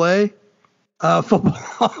NCAA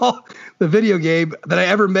football, the video game that I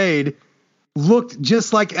ever made, looked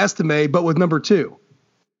just like Estime, but with number 2.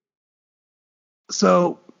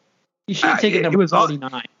 So you should have taken number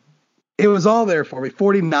 49. It was all there for me.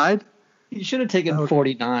 49. You should have taken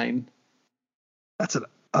 49. That's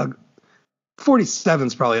 47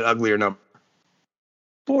 is probably an uglier number.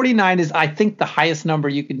 49 is, I think, the highest number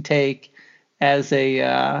you can take as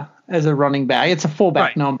a running back. It's a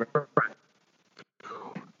fullback number. Right.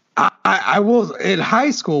 I will. In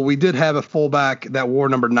high school, we did have a fullback that wore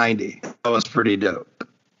number 90. That was pretty dope.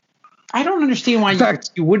 I don't understand why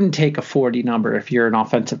you wouldn't take a 40 number if you're an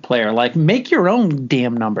offensive player. Like, make your own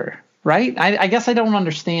damn number, right? I guess I don't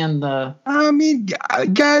understand the. I mean,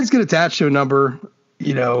 guys get attached to a number,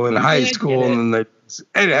 in high school, and then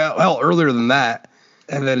hell earlier than that,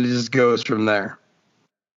 and then it just goes from there.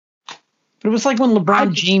 But it was like when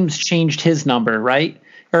LeBron James changed his number, right?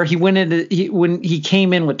 Or when he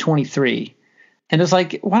came in with 23, and it's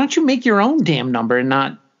like, why don't you make your own damn number and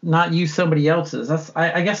not use somebody else's?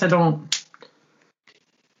 I guess I don't.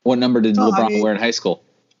 What number did LeBron wear in high school?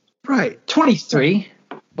 Right, 23.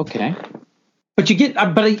 Okay, but you get,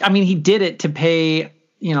 but I mean, he did it to pay,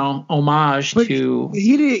 homage to.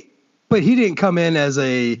 He didn't come in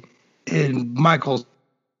in Michael's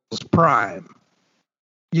prime.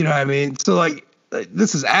 You know what I mean? So like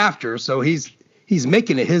this is after, so he's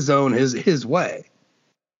making it his own, his way.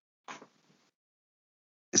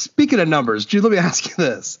 Speaking of numbers, Jude, let me ask you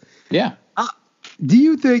this. Yeah. Do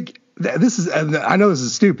you think that this is, I know this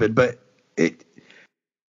is stupid, but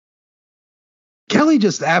Kelly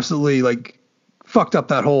just absolutely fucked up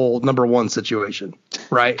that whole number 1 situation,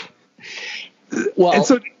 right? Well,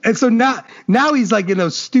 and so now he's in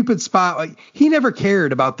a stupid spot. He never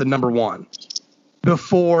cared about the number 1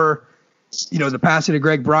 before, the passing of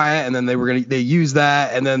Greg Bryant, and then they used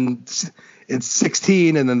that, and then it's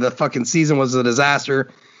 16, and then the fucking season was a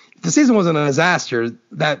disaster. If the season wasn't a disaster,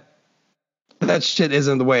 that shit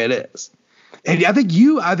isn't the way it is. And I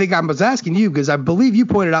think I was asking you because I believe you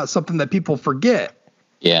pointed out something that people forget.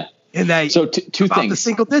 Yeah. In that, so two things. The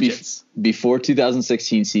single digits. Before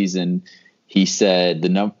 2016 season, he said the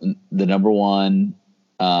number one.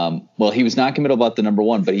 Well, he was not committal about the number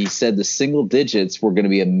one, but he said the single digits were going to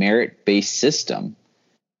be a merit-based system.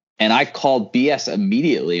 And I called BS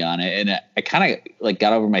immediately on it, and I kind of like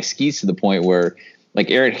got over my skis to the point where,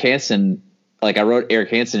 like, Eric Hansen, like I wrote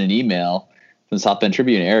Eric Hansen an email from the South Bend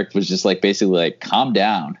Tribune. Eric was just like basically like, calm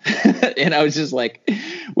down. And I was just like,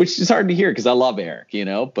 which is hard to hear because I love Eric,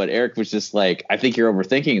 but Eric was just like, I think you're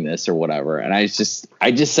overthinking this or whatever. And I just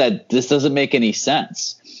said, this doesn't make any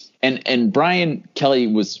sense. And Brian Kelly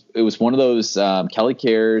it was one of those Kelly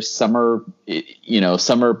Cares summer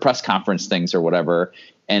press conference things or whatever.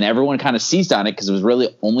 And everyone kind of seized on it because it was really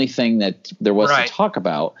the only thing that there was to talk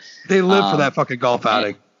about. They live for that fucking golf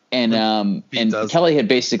outing. And Kelly had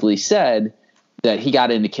basically said that he got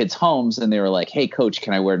into kids' homes and they were like, "Hey, coach,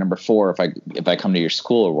 can I wear number 4 if I come to your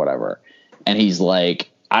school or whatever?" And he's like,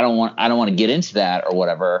 I don't want to get into that or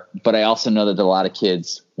whatever, but I also know that a lot of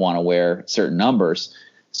kids want to wear certain numbers,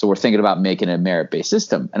 so we're thinking about making a merit-based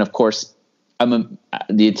system. And of course,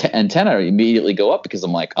 the antenna immediately go up because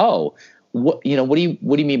I'm like, oh, what do you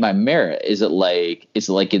mean by merit? Is it like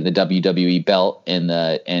in the WWE belt in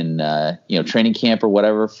training camp or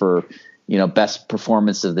whatever for best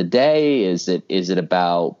performance of the day? Is it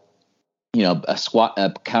about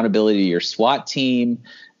accountability to your SWAT team?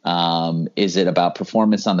 Is it about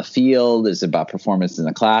performance on the field? Is it about performance in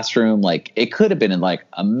the classroom? Like, it could have been in like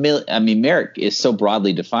merit is so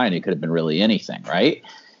broadly defined, it could have been really anything, right?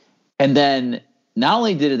 And then not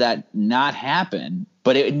only did that not happen,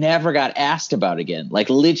 but it never got asked about again. Like,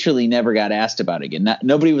 literally never got asked about again.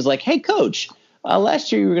 Nobody was like, "Hey, coach,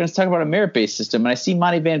 last year you were going to talk about a merit-based system, and I see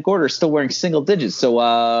Monty Van Gorder still wearing single digits.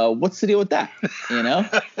 So what's the deal with that?"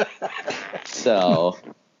 So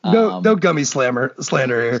no gummy slander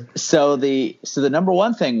here. So the number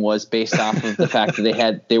one thing was based off of the fact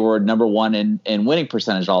that they were number one in winning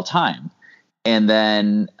percentage all time. And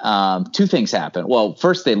then two things happened. Well,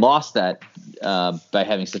 first they lost that by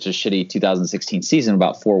having such a shitty 2016 season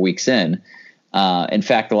about 4 weeks in. In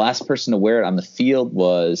fact, the last person to wear it on the field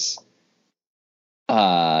was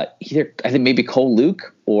either I think maybe Cole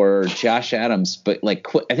Luke or Josh Adams, but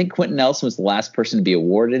I think Quentin Nelson was the last person to be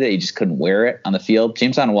awarded it. He just couldn't wear it on the field.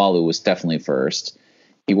 James Onwualu was definitely first.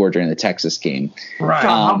 He wore during the Texas game. Right.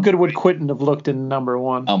 How good would Quentin have looked in number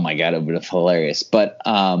one? Oh my God, it would have been hilarious. But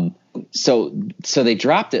so they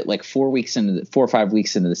dropped it like 4 or 5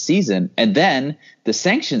 weeks into the season, and then the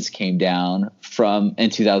sanctions came down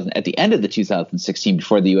at the end of the 2016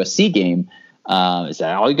 before the USC game. Is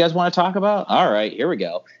that all you guys want to talk about? All right, here we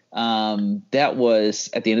go. That was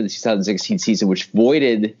at the end of the 2016 season, which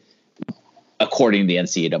voided, according to the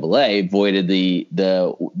NCAA, voided the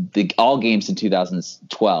all games in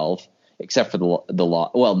 2012 except for the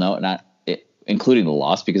law. Well, no, not including the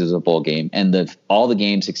loss because it was a bowl game, and all the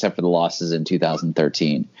games except for the losses in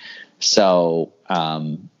 2013. So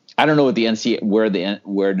I don't know what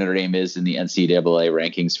where Notre Dame is in the NCAA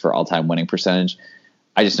rankings for all-time winning percentage.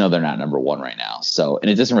 I just know they're not number one right now. So,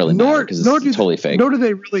 and it doesn't really matter because it's totally fake. Nor do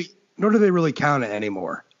they really count it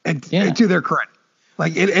anymore. And to their credit,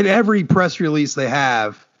 like in every press release they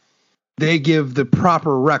have, they give the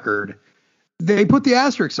proper record. They put the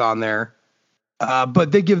asterisks on there,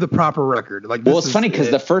 but they give the proper record. Like, well, it's funny because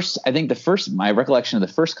my recollection of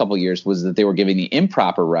the first couple of years was that they were giving the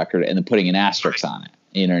improper record and then putting an asterisk on it.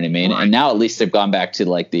 You know what I mean? Right. And now at least they've gone back to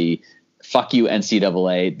like the fuck you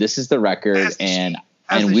NCAA. This is the record, and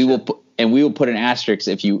we will put an asterisk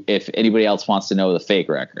if anybody else wants to know the fake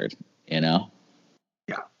record.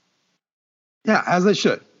 Yeah, as they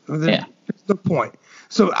should. That's the point.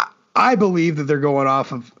 So I believe that they're going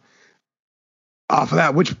off of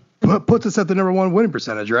that, which puts us at the number one winning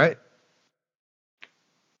percentage, right?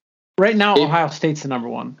 Right now, Ohio State's the number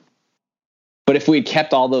one. But if we had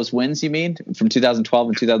kept all those wins, you mean, from 2012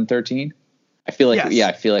 and 2013, I feel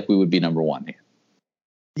like we would be number one.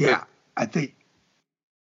 Yeah, I think,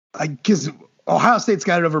 because Ohio State's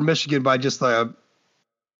got it over Michigan by just a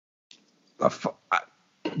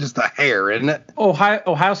hair, isn't it?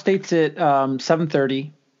 Ohio State's at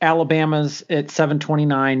 730. Alabama's at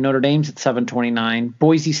 729. Notre Dame's at 729.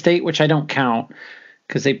 Boise State, which I don't count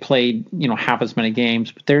because they played half as many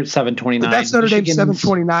games, but they're at 729. But that's Notre Dame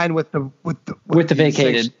 729 with the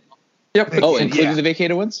vacated. Yep. Oh, including the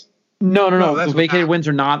vacated ones? No. The vacated wins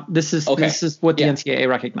are not. This is what the NCAA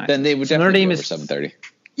recognized. Then they would definitely Notre Dame is 730.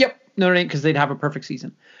 Yep, Notre Dame, because they'd have a perfect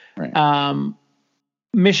season. Right.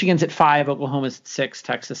 Michigan's at 5, Oklahoma's at 6,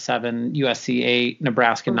 Texas 7, USC 8,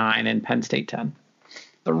 Nebraska 9, and Penn State 10.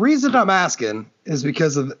 The reason I'm asking is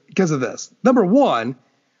because of this. Number one,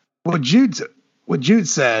 would you what Jude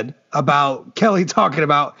said about Kelly talking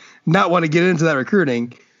about not wanting to get into that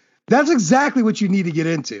recruiting, that's exactly what you need to get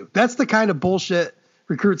into. That's the kind of bullshit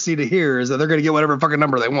recruits need to hear, is that they're going to get whatever fucking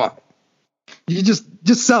number they want. You just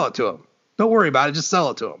sell it to them. Don't worry about it. Just sell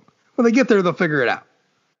it to them. When they get there, they'll figure it out.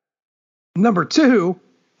 Number two,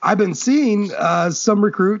 I've been seeing some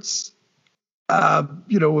recruits,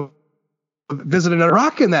 visiting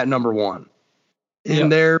Iraq in that number one in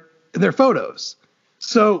their photos.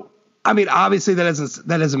 So, I mean, obviously that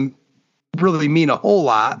doesn't really mean a whole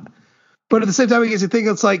lot, but at the same time, it gets you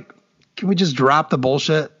thinking, it's like, can we just drop the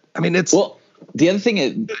bullshit? I mean, the other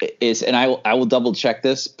thing is, and I will double check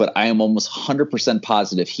this, but I am almost 100%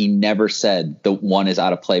 positive he never said the one is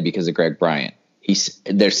out of play because of Greg Bryant.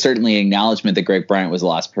 There's certainly an acknowledgement that Greg Bryant was the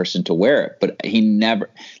last person to wear it, but he never,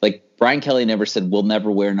 like Brian Kelly never said we'll never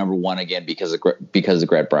wear number one again because of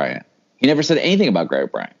Greg Bryant. He never said anything about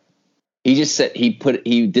Greg Bryant. He just said he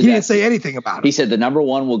didn't say anything about it. He said the number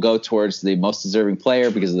one will go towards the most deserving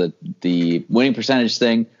player because of the winning percentage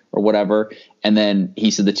thing or whatever. And then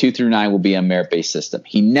he said the 2 through 9 will be a merit-based system.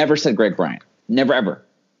 He never said Greg Bryant. Never, ever.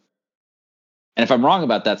 And if I'm wrong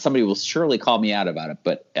about that, somebody will surely call me out about it.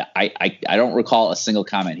 But I don't recall a single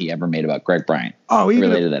comment he ever made about Greg Bryant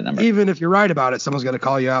related to that number. Even if you're right about it, someone's going to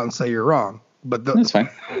call you out and say you're wrong. But that's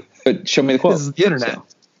fine. But show me the quote. This is the internet.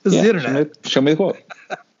 This is the internet. Show me the quote.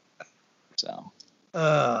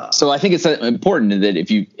 So I think it's important that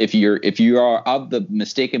if you are of the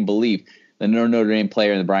mistaken belief that no Notre Dame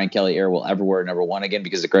player in the Brian Kelly era will ever wear number one again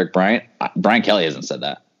because of Greg Bryant, Brian Kelly hasn't said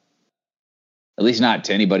that. At least not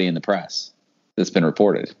to anybody in the press that's been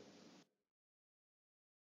reported.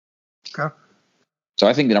 Okay. So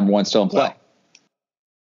I think the number one's still in play.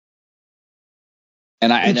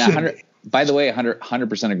 Well, by the way,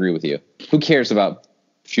 100% agree with you. Who cares about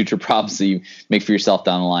future problems that you make for yourself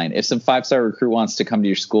down the line? If some 5-star recruit wants to come to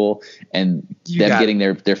your school and them getting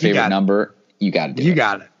their favorite number, you got to do it. You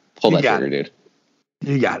got it. Pull that trigger, dude.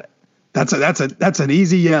 You got it. That's an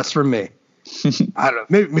easy yes from me. I don't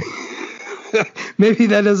know. Maybe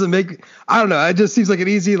that doesn't make. I don't know. It just seems like an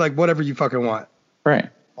easy, like whatever you fucking want. Right.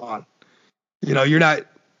 On. You're not.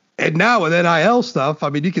 And now with NIL stuff, I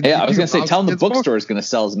mean, you can. Yeah, I was gonna say, tell them the bookstore is gonna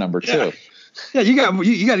sell his number too. Yeah, you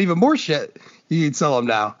got even more shit. You can sell them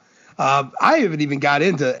now. I haven't even got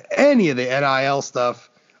into any of the NIL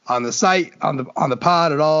stuff on the site, on the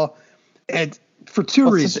pod at all, and for two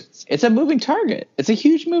reasons. It's a moving target. It's a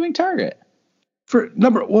huge moving target.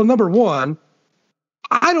 Number one,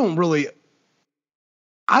 I don't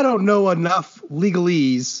know enough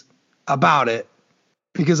legalese about it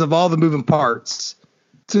because of all the moving parts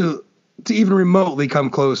to even remotely come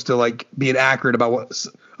close to like being accurate about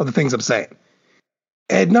of the things I'm saying.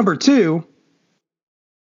 And number two,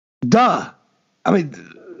 I mean,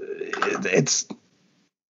 this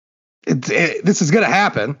is going to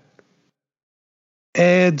happen.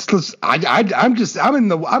 And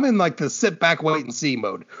I'm in like the sit back, wait and see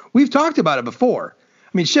mode. We've talked about it before. I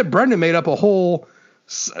mean, shit, Brendan made up a whole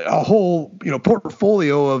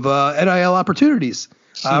portfolio of NIL opportunities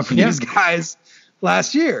for these guys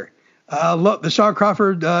last year. The Sean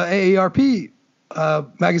Crawford AARP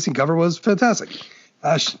magazine cover was fantastic.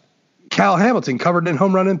 Cal Hamilton covered in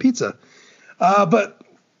Home Run and Pizza. But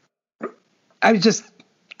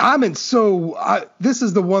this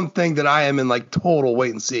is the one thing that I am in like total wait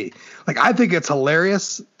and see. Like, I think it's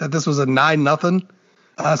hilarious that this was a 9-0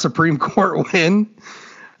 Supreme Court win.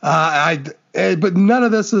 But none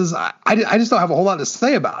of this is, I just don't have a whole lot to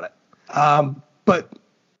say about it. But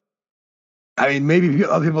I mean, maybe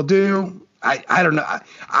other people do. I don't know.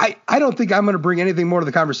 I don't think I'm going to bring anything more to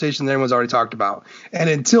the conversation than anyone's already talked about. And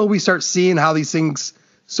until we start seeing how these things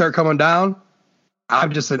start coming down,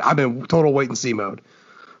 I'm in total wait and see mode.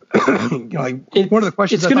 One of the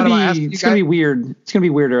questions it's going to be weird. It's going to be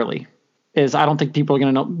weird early. I don't think people are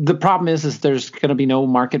going to know. The problem is there's going to be no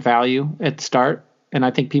market value at the start, and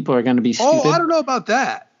I think people are going to be stupid. Oh, I don't know about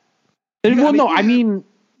that.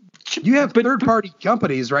 You have third-party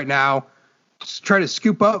companies right now trying to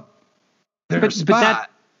scoop up their spot.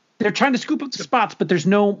 They're trying to scoop up the spots, but there's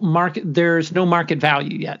no market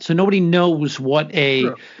value yet, so nobody knows what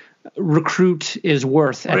a recruit is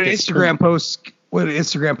worth. What an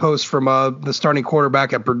Instagram post from the starting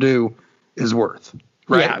quarterback at Purdue is worth.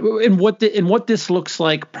 Right. Yeah, and what this looks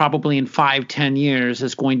like probably in 5-10 years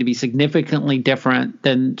is going to be significantly different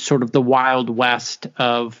than sort of the Wild West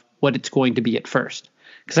of what it's going to be at first.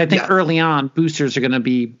 Because I think early on, boosters are going to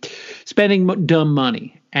be spending dumb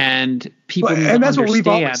money, and people need to understand. What we've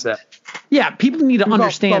always said. Yeah, people need to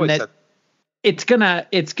understand that it's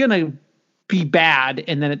gonna be bad,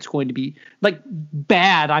 and then it's going to be like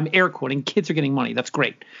bad. I'm air quoting. Kids are getting money. That's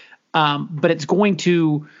great. But it's going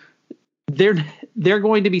to they're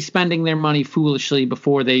going to be spending their money foolishly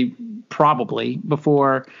before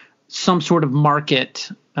some sort of market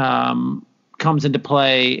comes into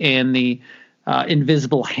play and the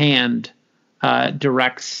invisible hand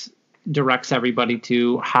directs everybody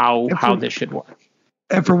to how this should work.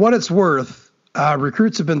 And for what it's worth,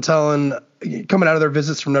 recruits have been coming out of their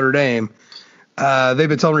visits from Notre Dame, they've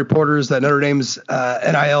been telling reporters that Notre Dame's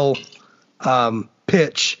NIL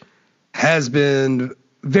pitch has been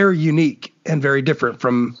very unique and very different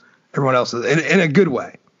from everyone else's in a good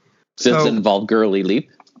way. Does it involve Gurley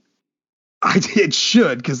Leap? It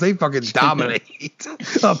should, because they fucking dominate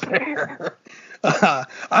up there. I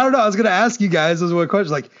don't know. I was going to ask you guys as one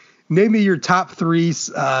question, like, name me your top 3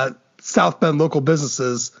 South Bend local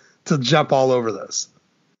businesses to jump all over this.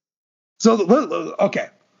 So, okay,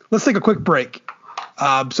 let's take a quick break so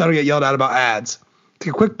I don't get yelled at about ads.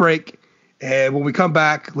 Take a quick break, and when we come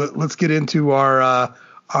back, let's get into our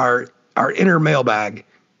inner mailbag.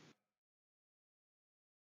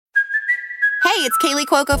 Hey, it's Kaylee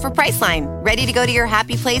Cuoco for Priceline. Ready to go to your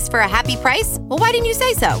happy place for a happy price? Well, why didn't you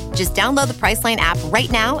say so? Just download the Priceline app right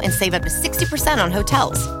now and save up to 60% on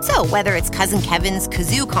hotels. So whether it's Cousin Kevin's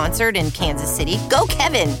Kazoo Concert in Kansas City, go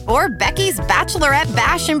Kevin, or Becky's Bachelorette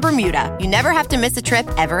Bash in Bermuda, you never have to miss a trip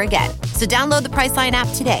ever again. So download the Priceline app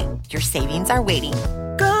today. Your savings are waiting.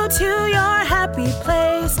 Go to your happy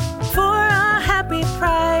place for a happy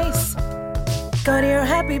price. Go to your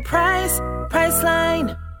happy price,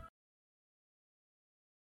 Priceline.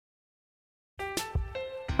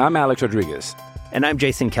 I'm Alex Rodriguez. And I'm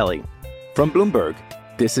Jason Kelly. From Bloomberg,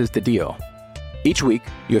 this is The Deal. Each week,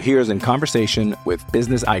 you'll hear us in conversation with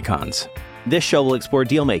business icons. This show will explore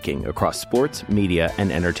deal-making across sports, media,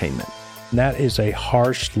 and entertainment. That is a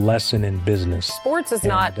harsh lesson in business. Sports is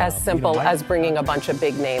not as simple as bringing a bunch of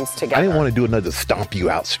big names together. I didn't want to do another stomp you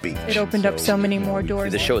out speech. It opened up so many more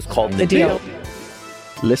doors. The show is called The Deal.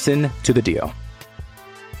 Listen to The Deal.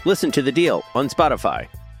 Listen to The Deal on Spotify.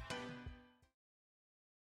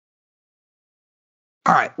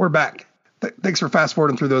 All right, we're back. Thanks for fast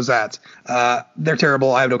forwarding through those ads. They're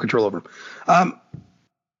terrible. I have no control over them.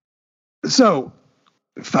 So,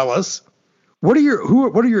 fellas, what are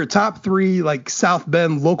your top 3 like South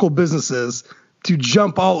Bend local businesses to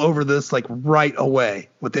jump all over this like right away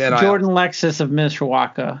with the NIL? Jordan Lexus of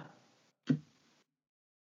Mishawaka.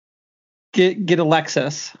 Get a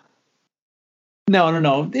Lexus.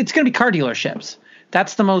 No. It's going to be car dealerships.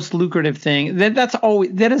 That's the most lucrative thing.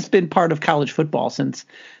 That has been part of college football since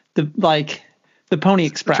the Pony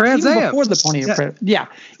Express. Trans Am. Before the Pony Express. Yeah,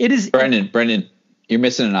 it is. Brendan, you're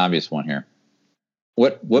missing an obvious one here.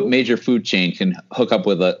 What major food chain can hook up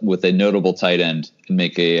with a notable tight end and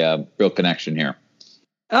make a real connection here?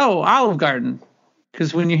 Oh, Olive Garden.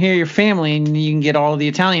 Because when you hear your family, you can get all of the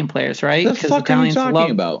Italian players, right? The fuck Italians are you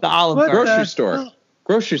talking about? The Olive Garden.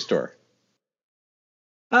 Grocery store.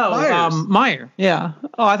 Oh, Meijer. Yeah.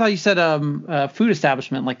 Oh, I thought you said food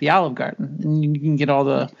establishment like the Olive Garden, and you can get all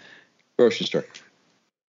the grocery store.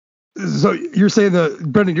 So you're saying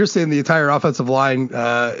Brendan, the entire offensive line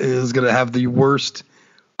is going to have the worst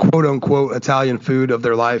quote unquote Italian food of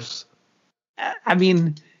their lives? I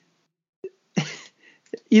mean,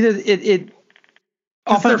 either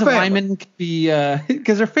offensive linemen could be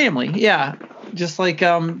because they're family. Yeah. Just like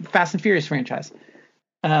Fast and Furious franchise.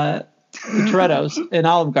 The Toretto's and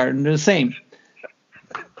Olive Garden are the same.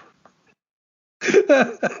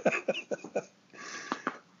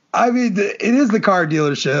 I mean, it is the car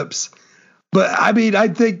dealerships, but I mean, I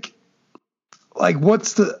think like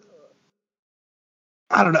what's the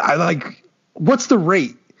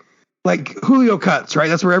rate? Like Julio Cuts, right?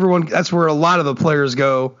 That's where a lot of the players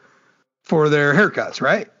go for their haircuts,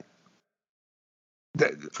 right?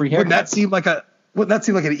 Free haircuts. Wouldn't that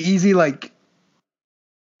seem like an easy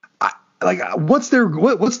what's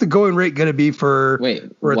the going rate going to be for? Wait,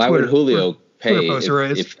 why would Julio pay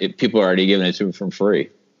if people are already giving it to him for free?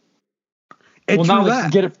 Now they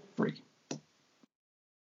can get it for free.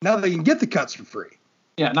 Now they can get the cuts for free.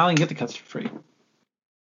 Yeah, now they can get the cuts for free.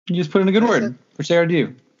 You just put in a good word, which they already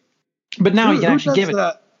do. But now you can actually give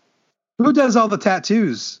it. Who does all the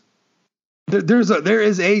tattoos? There is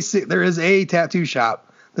a tattoo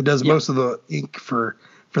shop that does most of the ink for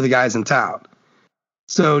the guys in town.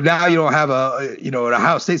 So now you don't have an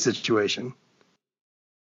Ohio State situation,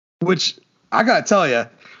 which I gotta tell you,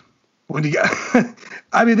 when you got,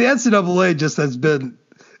 I mean, the NCAA just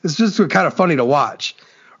it's just kind of funny to watch,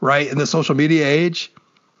 right? In the social media age,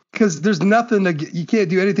 because there's nothing you can't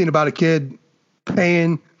do anything about a kid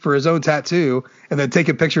paying for his own tattoo and then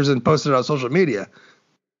taking pictures and posting it on social media.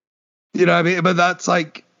 You know what I mean? But that's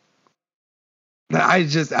like, I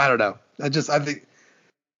don't know. I think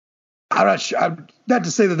I'm not sure. I'm not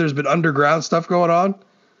to say that there's been underground stuff going on,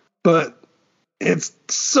 but it's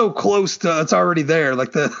so close to it's already there.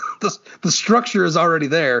 Like the structure is already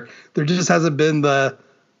there. There just hasn't been the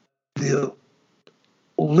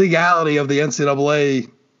legality of the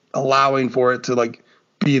NCAA allowing for it to like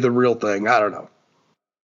be the real thing. I don't know.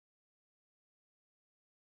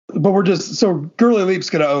 But we're just so Gurley Leap's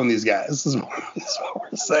going to own these guys. This is what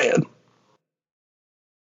we're saying.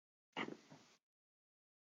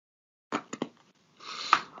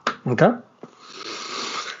 Okay.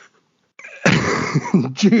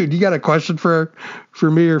 Jude, you got a question for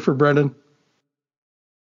me or for Brendan?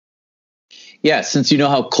 Yeah, since you know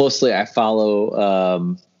how closely I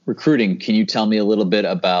follow recruiting, can you tell me a little bit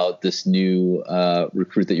about this new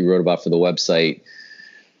recruit that you wrote about for the website?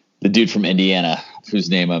 The dude from Indiana,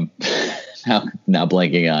 whose name I'm now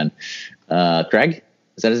blanking on. Craig?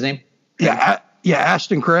 Is that his name? Yeah,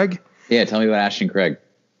 Ashton Craig. Yeah, tell me about Ashton Craig.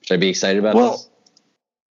 Should I be excited about this?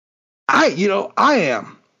 I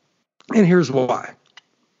am. And here's why.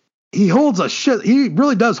 He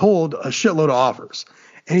really does hold a shitload of offers.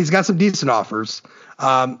 And he's got some decent offers.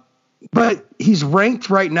 But he's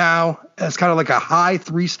ranked right now as kind of like a high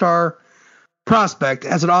 3-star prospect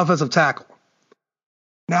as an offensive tackle.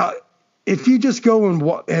 Now, if you just go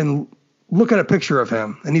and look at a picture of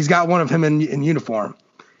him, and he's got one of him in uniform,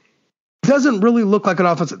 doesn't really look like an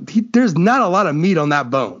offensive. There's not a lot of meat on that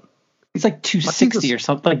bone. He's like 260 or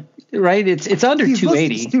something, right? It's under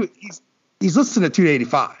 280. He's listed at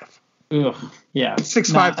 285. Ugh, yeah.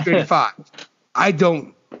 6'5", 285. I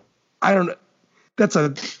don't. That's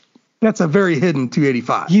a very hidden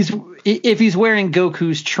 285. If he's wearing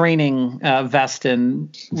Goku's training vest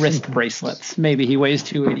and wrist bracelets, maybe he weighs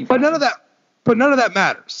 285. But none of that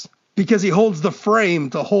matters because he holds the frame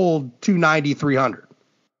to hold 290, 300.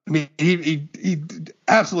 I mean, he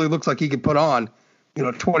absolutely looks like he could put on,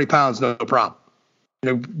 20 pounds, no problem.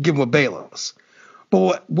 Give him a Balos.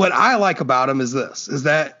 But what I like about him is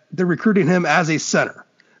that they're recruiting him as a center.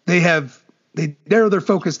 They narrow their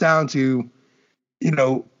focus down to,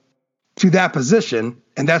 to that position,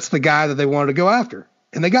 and that's the guy that they wanted to go after,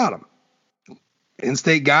 and they got him.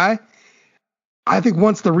 In-state guy. I think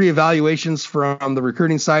once the reevaluations from the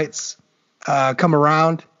recruiting sites come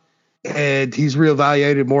around, and he's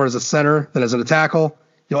reevaluated more as a center than as a tackle,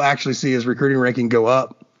 you'll actually see his recruiting ranking go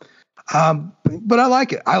up. But I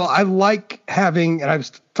like it. I like having, and I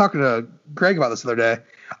was talking to Greg about this the other day,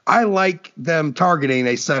 I like them targeting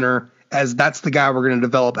a center as that's the guy we're going to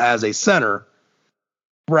develop as a center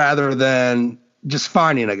rather than just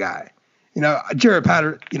finding a guy. Jared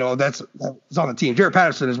Patterson, that's on the team. Jared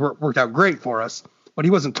Patterson has worked out great for us, but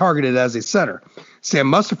he wasn't targeted as a center. Sam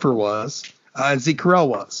Mustipher was, and Zeke Correll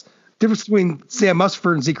was. Difference between Sam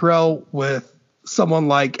Mustipher and Zeke Correll with someone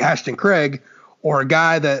like Ashton Craig or a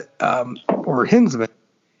guy that, or Hinsman,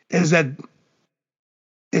 is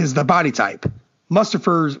the body type.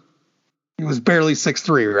 Mustipher, he was barely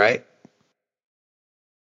 6'3", right?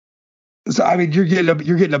 So I mean, you're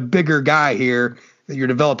getting a bigger guy here that you're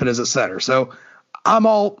developing as a center. So I'm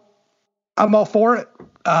all for it.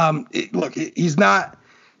 Look, he's not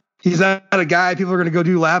a guy people are going to go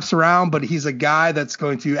do laps around, but he's a guy that's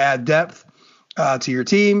going to add depth to your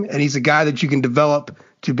team, and he's a guy that you can develop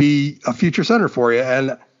to be a future center for you.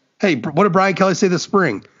 And hey, what did Brian Kelly say this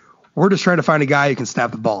spring? We're just trying to find a guy who can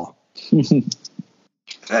snap the ball.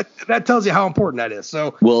 That tells you how important that is.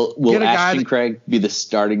 So will Ashton Craig be the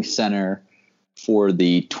starting center for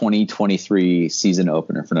the 2023 season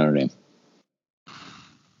opener for Notre Dame?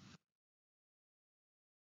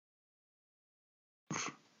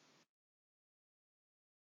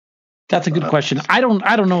 That's a good question. I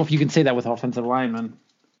don't know if you can say that with offensive linemen.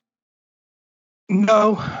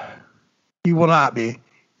 No, he will not be.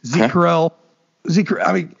 Zeke Correll.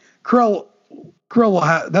 Correll will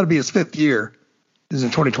have, that'll be his 5th year. Is in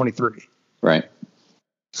 2023. Right.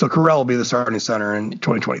 So Correll will be the starting center in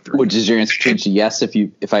 2023. Which is your answer change to yes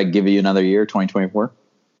if I give you another year, 2024?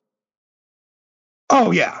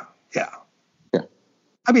 Oh yeah.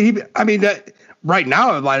 I mean that right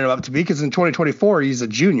now I'm lining him up to be because in 2024 he's a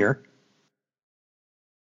junior,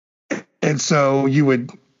 and so you would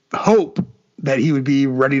hope that he would be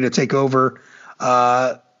ready to take over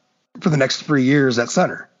for the next 3 years at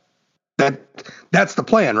center. That's the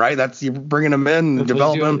plan, right? That's you bringing him in and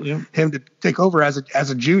developing him to take over as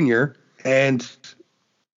a junior and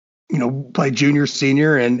play junior,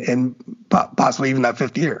 senior, and possibly even that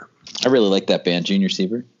 5th year. I really like that band, Junior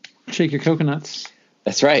Seabird. Shake your coconuts.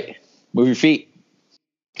 That's right. Move your feet.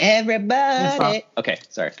 Everybody. Okay,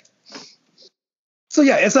 sorry. So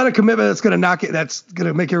yeah, it's not a commitment that's going to knock it. That's going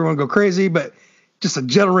to make everyone go crazy, but just a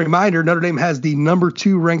general reminder, Notre Dame has the number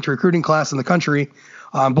 2 ranked recruiting class in the country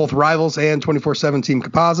on both Rivals and 24/7 Team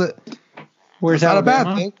Composite. Where's That's Alabama?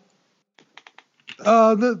 not a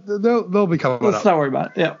bad thing. They'll be coming Let's up. not worry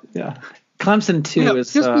about it. Yeah. Clemson, too,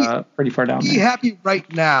 is pretty far down Be there. happy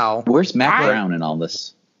right now. Where's Matt Brown in all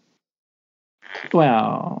this?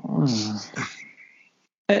 Well,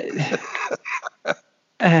 you're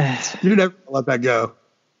never gonna let that go.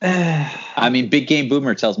 I mean, Big Game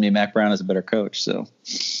Boomer tells me Mac Brown is a better coach. So,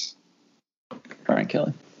 Brian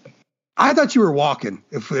Kelly. I thought you were walking.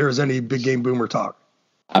 If there was any Big Game Boomer talk,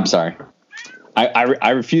 I'm sorry.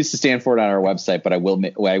 I refuse to stand for it on our website, but I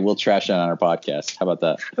will trash it on our podcast. How about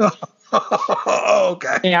that?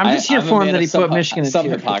 Okay. Yeah, I'm just here for him that he put Michigan in some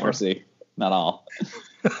tier hypocrisy, not all.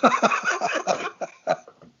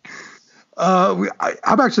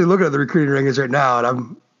 I'm actually looking at the recruiting rankings right now, and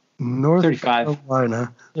I'm North 35.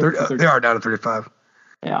 Carolina. They are down to 35.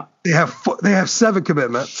 Yeah. They have 7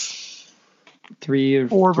 commitments.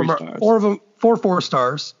 4 of them are 4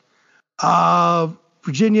 4-stars.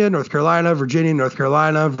 Virginia, North Carolina,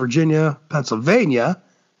 Virginia, Pennsylvania,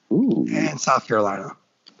 and South Carolina.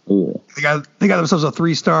 Ooh. They got themselves a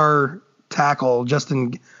 3-star tackle,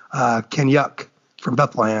 Justin Kenyuk from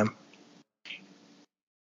Bethlehem.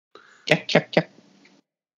 Yeah.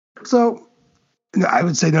 So I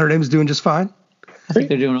would say Notre Dame is doing just fine. I think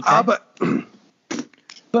they're doing okay.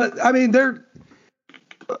 But I mean,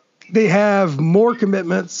 they have more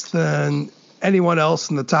commitments than anyone else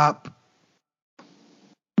in the top.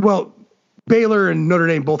 Well, Baylor and Notre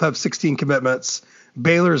Dame both have 16 commitments.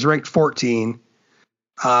 Baylor is ranked 14.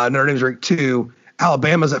 Notre Dame's ranked 2.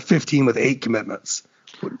 Alabama's at 15 with 8 commitments.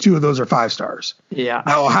 2 of those are 5-stars. Yeah.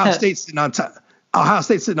 Now Ohio State's sitting on top.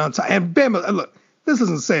 And Bama. Look, this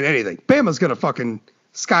isn't saying anything. Bama's gonna fucking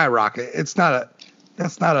skyrocket. That's not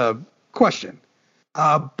a question.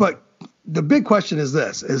 But the big question is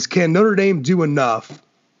this: can Notre Dame do enough?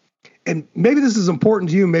 And maybe this is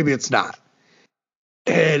important to you, maybe it's not.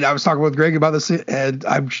 And I was talking with Greg about this, and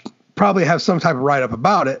I probably have some type of write-up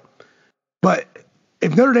about it. But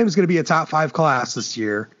if Notre Dame is going to be a top 5 class this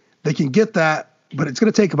year, they can get that, but it's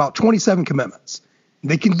going to take about 27 commitments.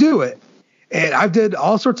 They can do it. And I did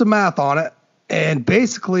all sorts of math on it. And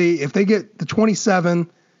basically, if they get the 27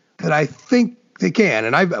 that I think they can,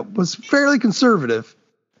 and I was fairly conservative,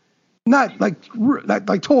 not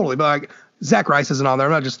totally, but like Zach Rice isn't on there.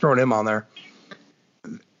 I'm not just throwing him on there.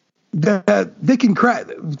 That they can crack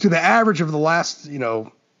to the average of the last,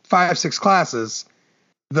 5-6 classes,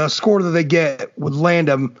 the score that they get would land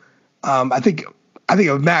them. I think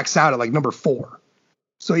it would max out at like number 4.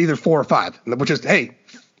 So either 4 or 5, which is, hey,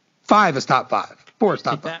 5 is top 5, 4 is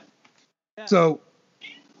top 5. Yeah. So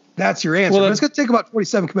that's your answer. Well, but it's going to take about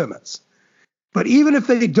 27 commitments. But even if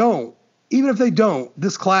they don't,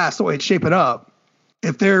 this class, the way it's shaping up,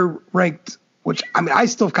 if they're ranked, which I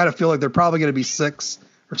still kind of feel like they're probably going to be 6th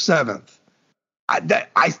or 7th.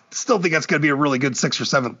 I still think that's going to be a really good 6th or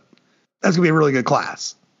 7th. That's going to be a really good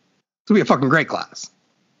class. It's going to be a fucking great class.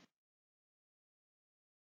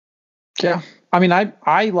 Yeah. I mean, I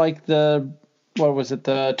like the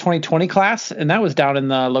 2020 class, and that was down in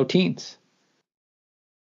the low teens.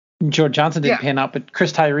 George Johnson didn't pan out, but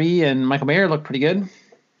Chris Tyree and Michael Mayer looked pretty good.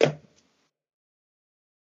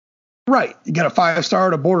 Right. You got a 5-star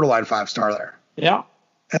and a borderline 5-star there. Yeah.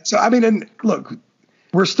 And so, and look,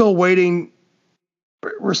 we're still waiting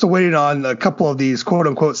on a couple of these quote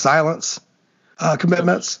unquote silence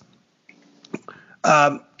commitments.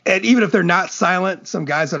 And even if they're not silent, some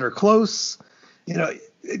guys that are close,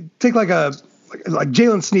 take like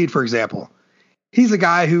Jalen Sneed, for example. He's a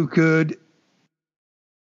guy who could,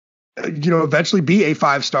 eventually be a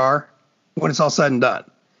 5-star when it's all said and done.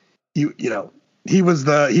 He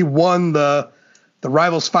won the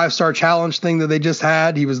Rivals 5-star challenge thing that they just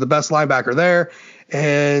had. He was the best linebacker there.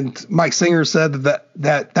 And Mike Singer said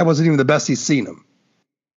that wasn't even the best he's seen him.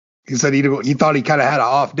 He said he thought he kind of had an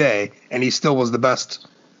off day, and he still was the best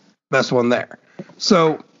one there.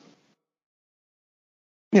 So,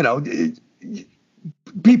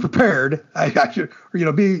 be prepared.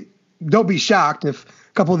 Don't be shocked if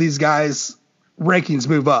a couple of these guys' rankings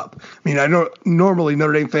move up. I mean, I know normally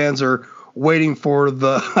Notre Dame fans are waiting for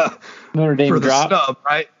the Notre Dame drop, snub,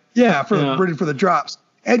 right? Yeah, waiting for the drops.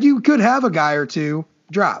 And you could have a guy or two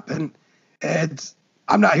drop. And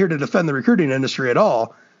I'm not here to defend the recruiting industry at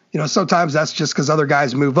all. Sometimes that's just because other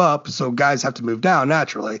guys move up, so guys have to move down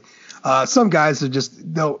naturally. Some guys that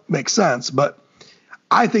just don't make sense. But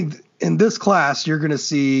I think in this class, you're going to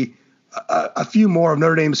see a few more of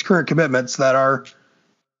Notre Dame's current commitments that are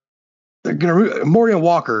Morian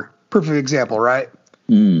Walker, perfect example, right?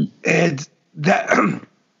 And that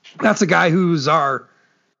That's a guy who's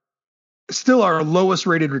still our lowest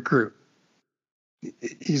rated recruit.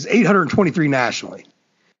 He's 823 nationally.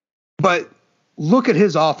 But look at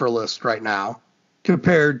his offer list right now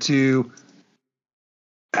compared to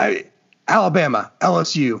Alabama,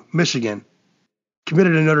 LSU, Michigan,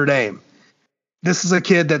 committed to Notre Dame. This is a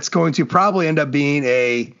kid that's going to probably end up being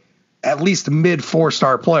at least mid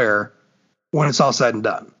 4-star player when it's all said and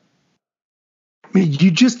done. I mean,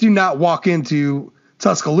 you just do not walk into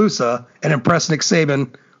Tuscaloosa and impress Nick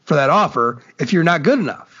Saban for that offer if you're not good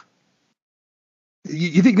enough.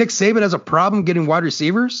 You think Nick Saban has a problem getting wide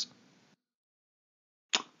receivers?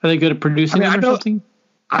 Are they good at producing them or something?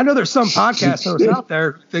 I know there's some podcasters out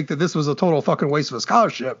there who think that this was a total fucking waste of a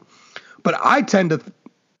scholarship, but I tend to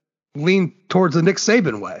lean towards the Nick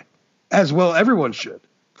Saban way, as well everyone should.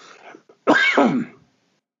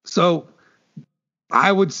 So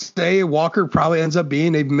I would say Walker probably ends up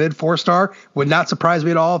being a mid 4-star. Would not surprise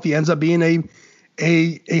me at all if he ends up being a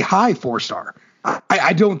high 4-star.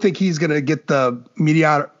 I don't think he's going to get the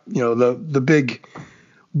media, the big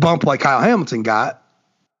bump like Kyle Hamilton got.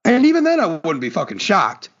 And even then, I wouldn't be fucking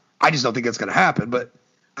shocked. I just don't think that's going to happen. But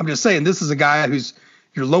I'm just saying, this is a guy who's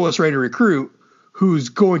your lowest rated recruit who's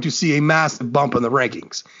going to see a massive bump in the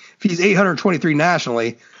rankings. If he's 823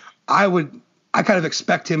 nationally, I kind of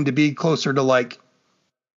expect him to be closer to like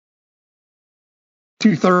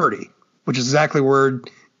 230, which is exactly where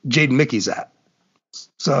Jaden Mickey's at.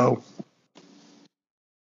 So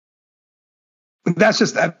that's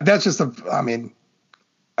just a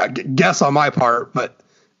guess on my part, but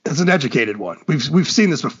it's an educated one. We've seen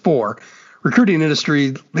this before. Recruiting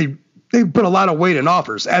industry, they put a lot of weight in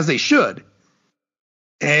offers, as they should.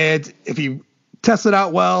 And if you test it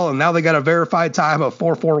out well, and now they got a verified time of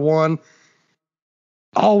 4.41,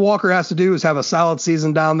 all Walker has to do is have a solid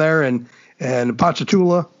season down there and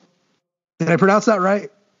Ponchatoula. Did I pronounce that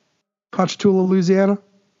right? Ponchatoula, Louisiana?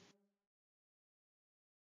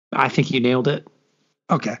 I think you nailed it.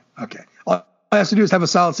 Okay. All he has to do is have a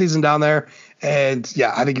solid season down there. And,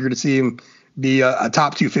 yeah, I think you're going to see him be a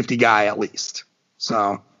top 250 guy at least.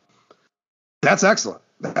 So that's excellent.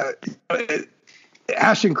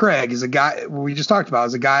 Ashton Craig is a guy we just talked about.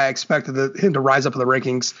 Is a guy I expected him to rise up in the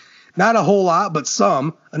rankings. Not a whole lot, but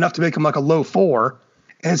some, enough to make him like a low 4.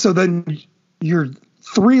 And so then your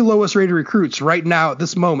 3 lowest rated recruits right now at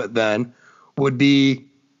this moment then would be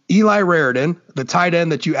Eli Raridan, the tight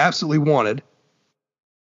end that you absolutely wanted,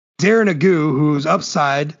 Darren Agu, whose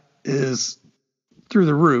upside is through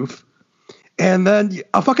the roof, and then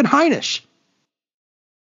a fucking Heinisch.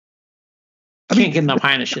 Can't get enough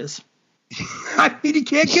Heinisches. I mean, you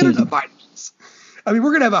can't get enough Heinisches. I mean,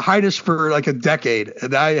 we're going to have a Heinisch for like a decade,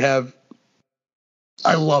 and I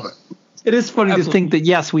love it. It is funny to think that,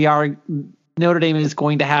 yes, Notre Dame is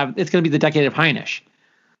going to it's going to be the decade of Heinisch.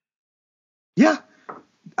 Yeah.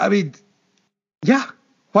 I mean, yeah.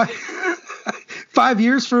 Why? 5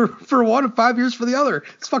 years for one and 5 years for the other.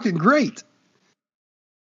 It's fucking great.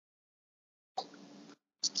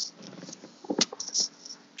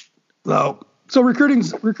 So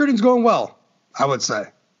recruiting's going well, I would say.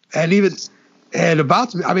 We're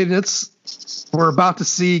about to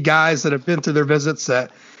see guys that have been through their visits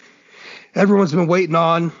that everyone's been waiting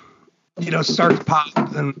on, start to pop,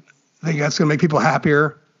 and I think that's going to make people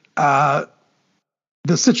happier.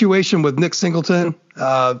 The situation with Nick Singleton,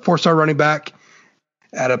 4-star running back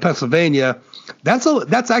out of Pennsylvania, that's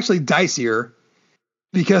actually dicier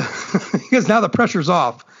because now the pressure's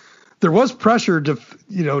off. There was pressure to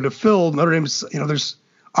fill Notre Dame's, there's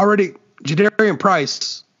already Jadarian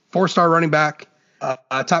Price, 4-star running back,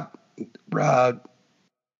 top ranked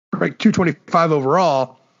 225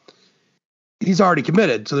 overall. He's already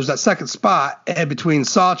committed. So there's that second spot, and between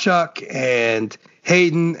Sawchuk and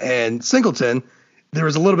Hayden and Singleton, there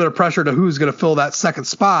was a little bit of pressure to who's going to fill that second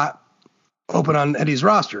spot open on Eddie's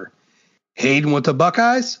roster. Hayden went to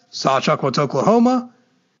Buckeyes. Sawchuk went to Oklahoma.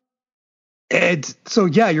 And so,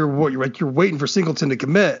 yeah, you're waiting for Singleton to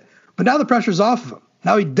commit, but now the pressure's off of him.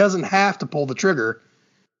 Now he doesn't have to pull the trigger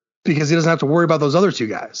because he doesn't have to worry about those other 2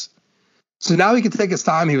 guys. So now he can take his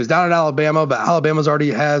time. He was down in Alabama, but Alabama's already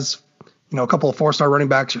has, a couple of 4-star running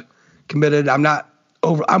backs committed. I'm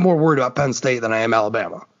more worried about Penn State than I am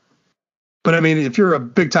Alabama. But I mean, if you're a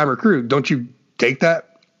big time recruit, don't you take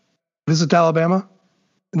that visit to Alabama?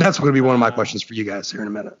 And that's going to be one of my questions for you guys here in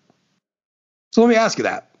a minute. So let me ask you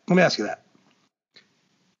that.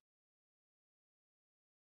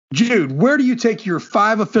 Jude, where do you take your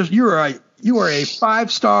 5 official? You are a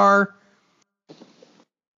 5-star.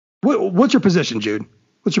 What's your position, Jude?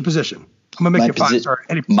 What's your position? I'm gonna make you a 5-star.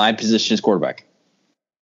 My position is quarterback.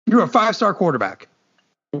 You're a 5-star quarterback.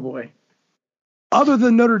 Oh boy. other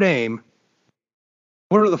than Notre Dame,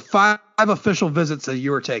 what are the 5 official visits that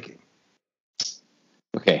you are taking?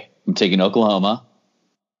 Okay, I'm taking Oklahoma.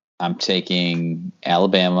 I'm taking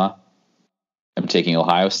Alabama. I'm taking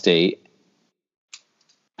Ohio State.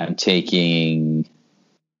 I'm taking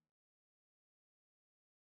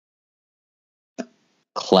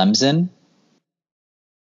Clemson.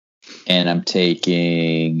 And I'm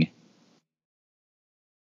taking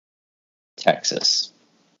Texas.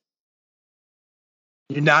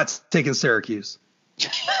 You're not taking Syracuse.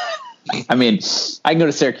 I mean, I can go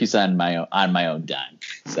to Syracuse on my own dime.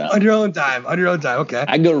 So on your own dime. Okay.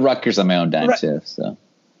 I can go to Rutgers on my own dime too. So,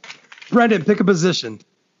 Brendan, pick a position.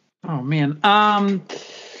 Oh man.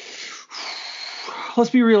 Let's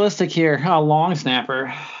be realistic here. Long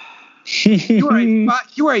snapper. You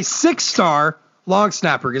are a 6-star long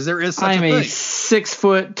snapper because there is such a thing. I'm a 6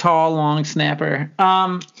 foot tall long snapper.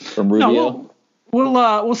 From Rubio. No,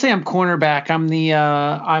 we'll say I'm cornerback. I'm the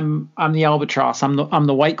albatross. I'm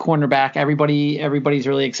the white cornerback. Everybody's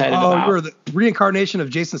really excited about. You're the reincarnation of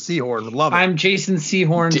Jason Sehorn. Love it. I'm Jason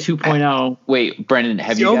Sehorn 2.0. Wait, Brendan,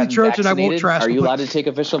 have you gotten Trojan vaccinated? I won't trash. Are you allowed to take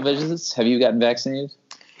official visits? Have you gotten vaccinated?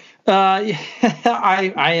 I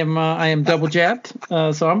am double jabbed.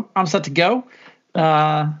 So I'm set to go.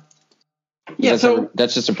 That's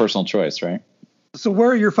just a personal choice, right? So where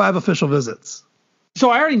are your 5 official visits? So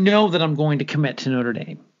I already know that I'm going to commit to Notre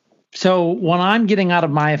Dame. So what I'm getting out of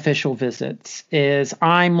my official visits is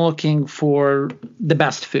I'm looking for the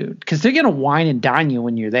best food because they're going to wine and dine you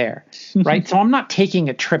when you're there, right? So I'm not taking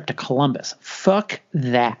a trip to Columbus. Fuck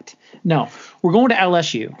that. No, we're going to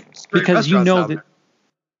LSU because you know that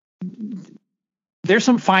there's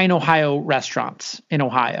some fine Ohio restaurants in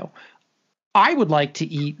Ohio. I would like to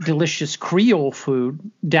eat delicious Creole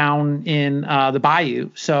food down in the Bayou.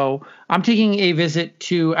 So I'm taking a visit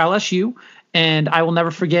to LSU, and I will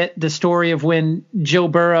never forget the story of when Joe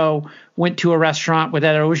Burrow went to a restaurant with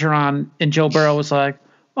Ed Orgeron, and Joe Burrow was like,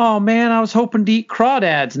 "Oh man, I was hoping to eat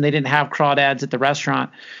crawdads," and they didn't have crawdads at the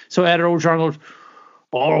restaurant. So Ed Orgeron goes,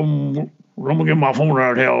 "Oh, let me get my phone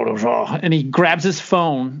out here," and he grabs his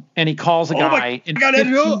phone and he calls a guy. And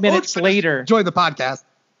 15 minutes later, join the podcast.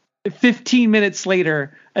 15 minutes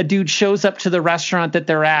later, a dude shows up to the restaurant that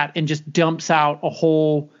they're at and just dumps out a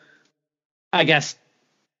whole, I guess,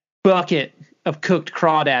 bucket of cooked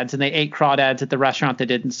crawdads, and they ate crawdads at the restaurant that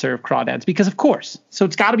didn't serve crawdads because, of course. So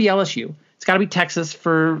it's got to be LSU. It's got to be Texas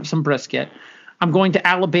for some brisket. I'm going to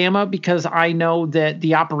Alabama because I know that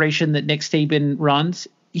the operation that Nick Saban runs,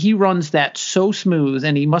 he runs that so smooth,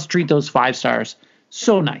 and he must treat those 5 stars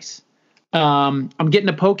so nice. I'm getting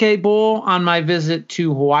a poke bowl on my visit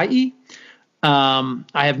to Hawaii. I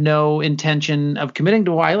have no intention of committing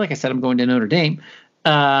to Hawaii. Like I said, I'm going to Notre Dame.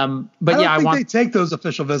 I think they take those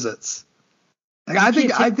official visits. Like, I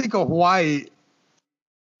think Hawaii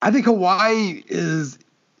is,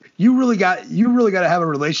 you really got to have a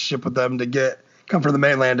relationship with them to come from the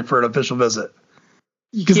mainland for an official visit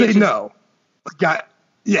because they know.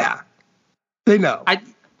 They know.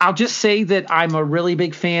 I'll just say that I'm a really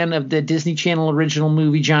big fan of the Disney Channel original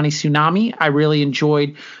movie Johnny Tsunami. I really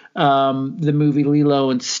enjoyed the movie Lilo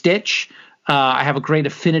and Stitch. I have a great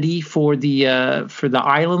affinity for the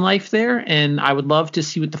island life there, and I would love to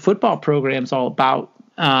see what the football program's all about.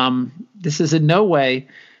 This is in no way,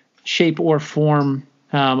 shape, or form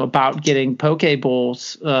about getting poke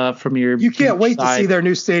bowls from your. You can't wait to see their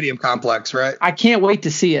new stadium complex, right? I can't wait to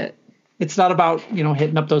see it. It's not about,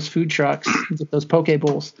 hitting up those food trucks and get those poke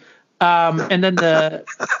bowls. And then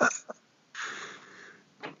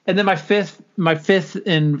my fifth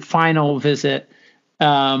and final visit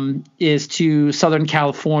is to Southern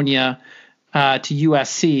California, to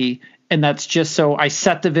USC. And that's just so I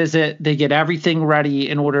set the visit. They get everything ready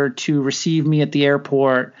in order to receive me at the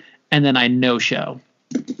airport. And then I no-show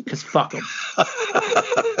because fuck them.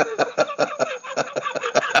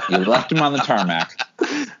 You left him on the tarmac.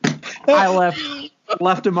 I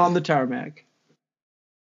left him on the tarmac.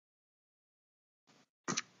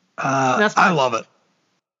 I love it.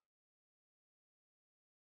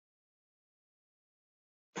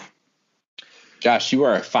 Josh, you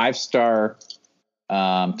are a 5-star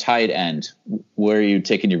tight end. Where are you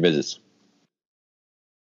taking your visits?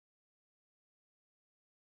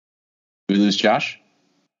 Did we lose Josh?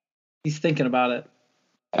 He's thinking about it.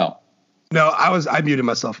 Oh. No, I muted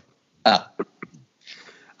myself. Oh.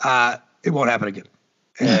 It won't happen again.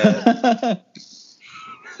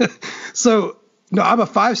 So, no, I'm a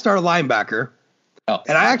 5-star linebacker. Oh.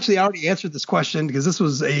 And I actually already answered this question because this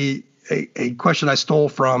was a question I stole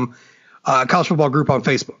from College Football Group on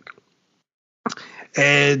Facebook.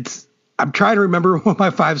 And I'm trying to remember what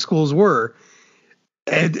my 5 schools were.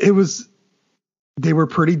 And it was they were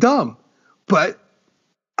pretty dumb. But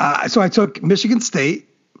so I took Michigan State,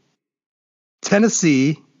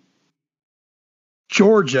 Tennessee,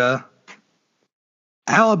 Georgia,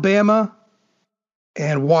 Alabama,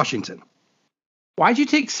 and Washington. Why'd you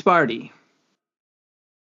take Sparty?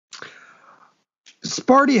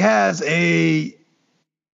 Sparty has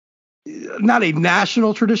not a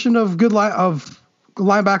national tradition of good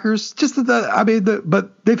linebackers. Just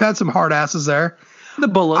but they've had some hard asses there. The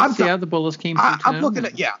Bullets, the Bullets came. I'm looking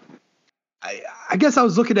at I guess I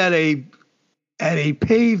was looking at a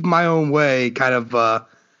pave my own way kind of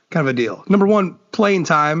a deal. Number one, playing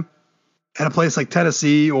time at a place like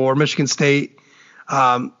Tennessee or Michigan State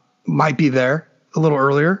might be there a little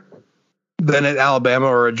earlier than at Alabama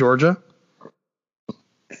or at Georgia.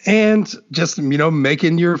 And just,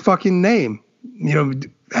 making your fucking name,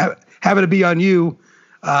 having to be on you,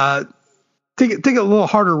 take a little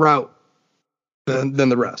harder route than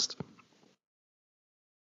the rest.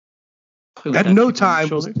 At no time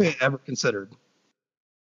was Pitt ever considered.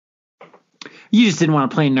 You just didn't want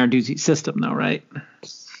to play in Narduzzi's system, though, right?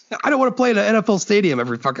 I don't want to play in an NFL stadium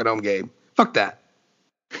every fucking home game. Fuck that.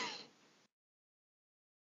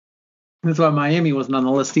 That's why Miami wasn't on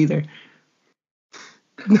the list either.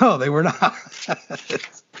 No, they were not. All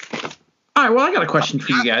right. Well, I got a question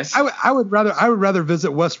for you guys. I would rather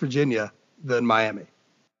visit West Virginia than Miami.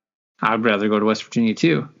 I'd rather go to West Virginia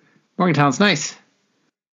too. Morgantown's nice.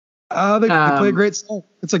 They play a great song.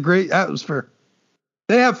 It's a great atmosphere.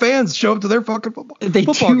 They have fans show up to their fucking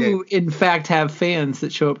football game. In fact, have fans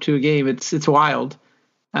that show up to a game. It's wild.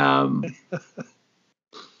 And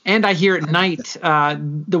I hear at night,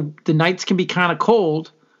 the nights can be kind of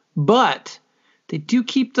cold, but they do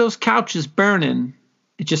keep those couches burning.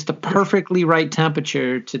 It's just the perfectly right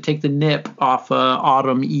temperature to take the nip off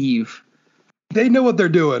autumn eve. They know what they're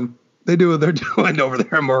doing. They do what they're doing over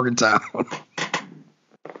there in Morgantown.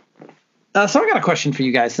 So I got a question for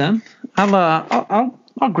you guys then.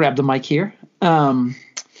 I'll grab the mic here.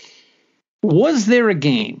 Was there a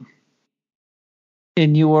game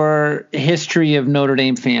in your history of Notre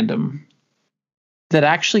Dame fandom that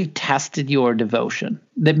actually tested your devotion,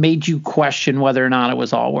 that made you question whether or not it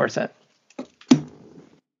was all worth it?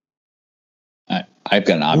 I've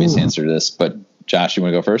got an obvious answer to this, but Josh, you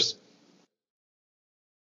want to go first?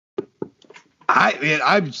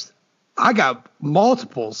 I got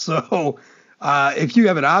multiple, so if you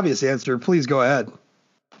have an obvious answer, please go ahead.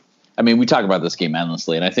 I mean, we talk about this game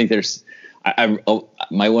endlessly, and I think there's one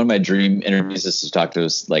of my dream interviews is to talk to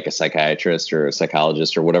like a psychiatrist or a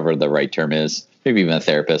psychologist or whatever the right term is, maybe even a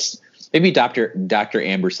therapist. Maybe Dr.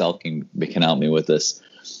 Amber Selk can help me with this.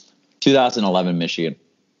 2011 Michigan,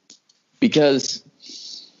 because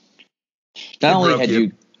not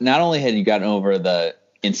only had you gotten over the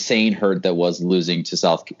insane hurt that was losing to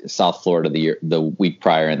South Florida the week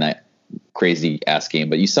prior in that crazy ass game,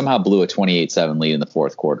 but you somehow blew a 28-7 lead in the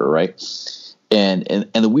fourth quarter, right? And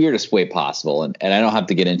the weirdest way possible. And I don't have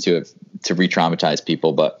to get into it to re-traumatize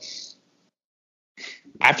people, but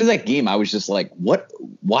after that game, I was just like,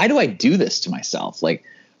 why do I do this to myself? Like,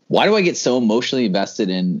 why do I get so emotionally invested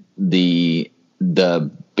in the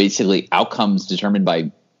basically outcomes determined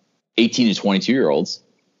by 18 to 22 year olds?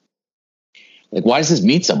 Like, why does this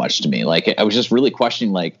mean so much to me? Like, I was just really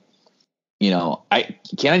questioning, like, can't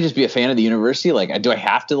I just be a fan of the university? Like, do I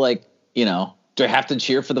have to do I have to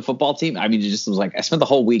cheer for the football team? I mean, it just was like, I spent the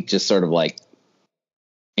whole week just sort of like,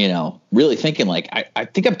 really thinking like, I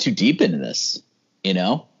think I'm too deep into this,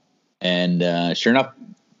 and sure enough,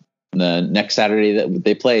 the next Saturday that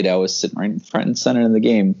they played, I was sitting right in front and center in the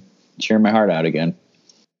game, cheering my heart out again.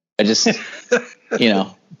 I just,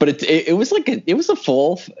 but it was like it was a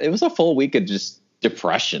full week of just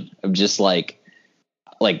depression, of just like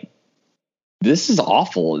this is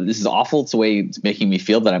awful. This is awful. It's the way it's making me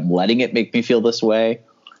feel, that I'm letting it make me feel this way.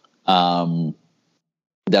 That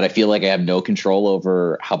I feel like I have no control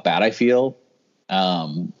over how bad I feel.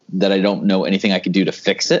 That I don't know anything I could do to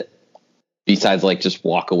fix it besides like just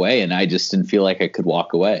walk away. And I just didn't feel like I could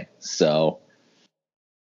walk away. So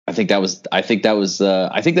I think that was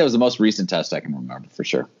the most recent test I can remember for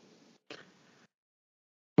sure.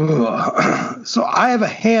 So I have a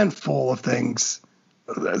handful of things.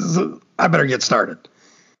 I better get started.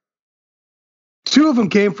 Two of them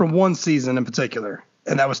came from one season in particular,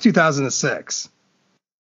 and that was 2006.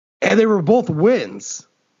 And they were both wins.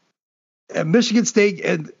 And Michigan State,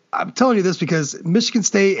 and I'm telling you this because Michigan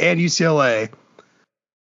State and UCLA,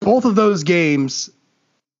 both of those games,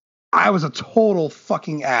 I was a total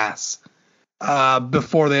fucking ass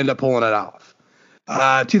before they ended up pulling it off.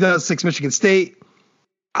 2006 Michigan State,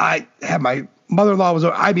 I had my mother-in-law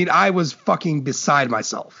I was fucking beside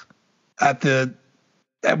myself at the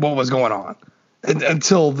at what was going on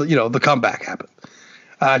until the comeback happened.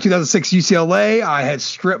 2006 UCLA, I had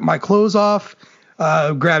stripped my clothes off,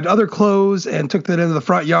 grabbed other clothes, and took that into the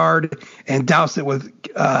front yard and doused it with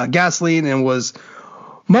gasoline, and was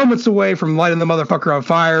moments away from lighting the motherfucker on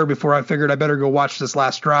fire before I figured I better go watch this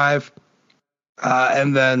last drive.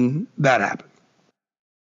 And then that happened.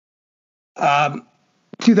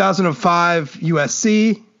 2005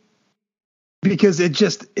 USC, because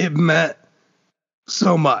it meant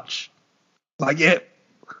so much. I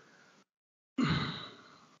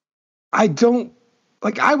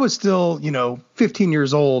was still, 15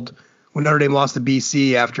 years old when Notre Dame lost to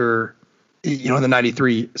BC after, in the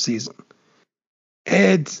 93 season.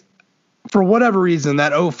 And for whatever reason,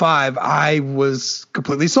 that 05, I was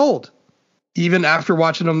completely sold, even after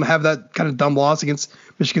watching them have that kind of dumb loss against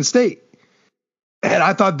Michigan State. And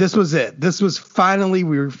I thought this was it. This was finally,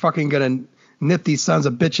 we were fucking going to nip these sons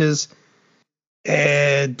of bitches.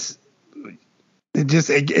 And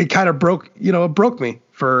it kind of broke, it broke me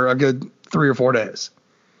for a good 3 or 4 days.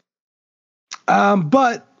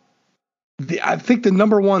 But I think the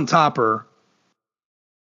number one topper,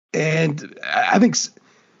 and I think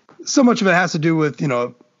so much of it has to do with,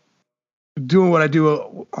 doing what I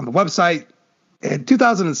do on the website. In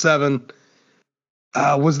 2007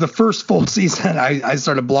 was the first full season I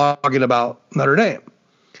started blogging about Notre Dame.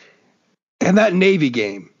 And that Navy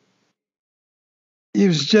game, it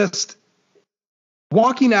was just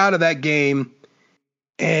walking out of that game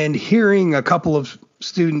and hearing a couple of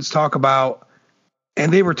students talk about,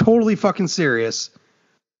 and they were totally fucking serious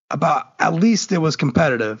about, at least it was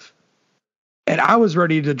competitive. And I was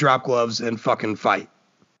ready to drop gloves and fucking fight.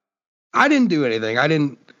 I didn't do anything. I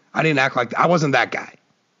didn't act like I wasn't that guy.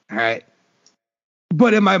 All right.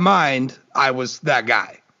 But in my mind, I was that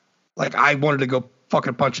guy. Like, I wanted to go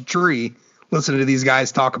fucking punch a tree listening to these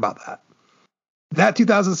guys talk about that. That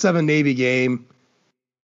 2007 Navy game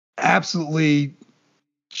absolutely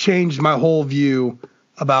changed my whole view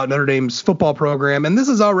about Notre Dame's football program. And this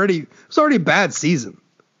is already a bad season.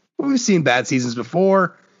 We've seen bad seasons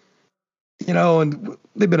before, and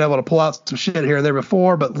they've been able to pull out some shit here and there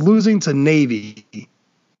before, but losing to Navy,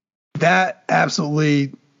 that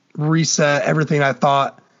absolutely reset everything I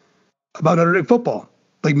thought about Notre Dame football.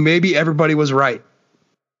 Like, maybe everybody was right.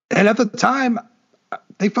 And at the time,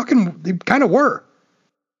 they kind of were.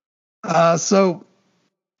 So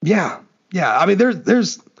yeah. I mean,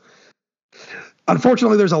 there's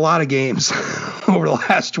unfortunately, there's a lot of games over the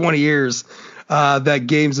last 20 years that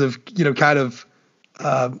games have, kind of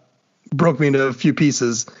broke me into a few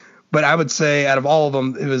pieces. But I would say out of all of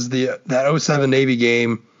them, it was that 07 Navy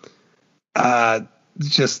game,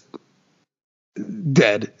 just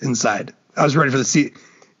dead inside. I was ready for the season.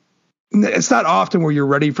 It's not often where you're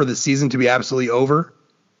ready for the season to be absolutely over.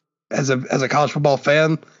 As a college football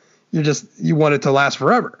fan, you want it to last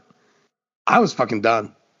forever. I was fucking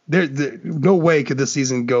done. There no way could this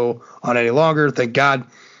season go on any longer. Thank God.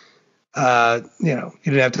 You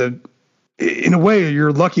didn't have to. In a way,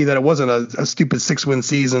 you're lucky that it wasn't a stupid 6-win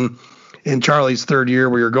season in Charlie's third year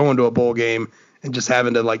where you're going to a bowl game and just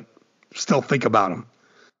having to still think about him.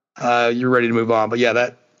 You're ready to move on. But yeah,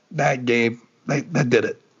 that game, that did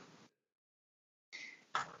it.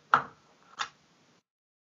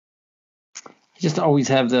 You just always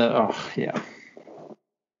have yeah.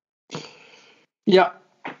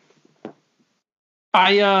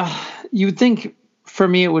 You would think for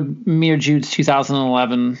me it would mirror Jude's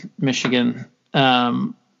 2011 Michigan.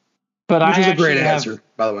 But which is a great answer,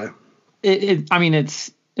 by the way.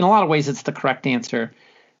 It's in a lot of ways it's the correct answer.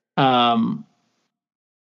 But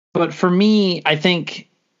for me, I think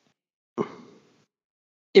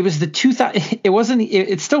it was the 2000. It wasn't.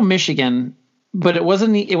 It's still Michigan, but it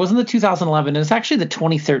wasn't the 2011. It was actually the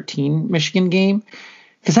 2013 Michigan game,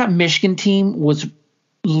 because that Michigan team was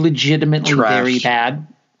legitimately very bad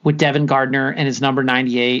with Devin Gardner and his number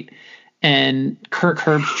 98, and Kirk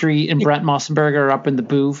Herbstreit and Brent Mussenberger are up in the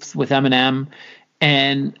booth with Eminem,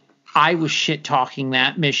 and I was shit talking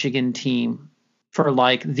that Michigan team for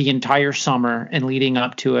the entire summer and leading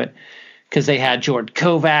up to it, because they had Jordan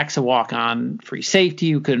Kovacs, a walk-on free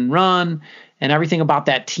safety who couldn't run, and everything about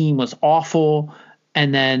that team was awful.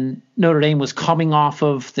 And then Notre Dame was coming off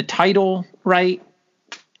of the title, right?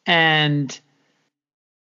 And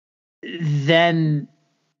then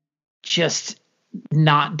just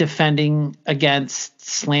not defending against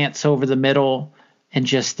slants over the middle, and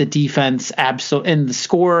just the defense and the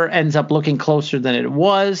score ends up looking closer than it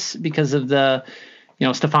was because of the,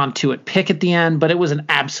 Stephon Tuitt pick at the end. But it was an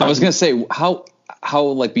absolute. I was going to say how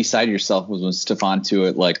beside yourself was when Stephon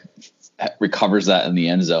Tuitt recovers that in the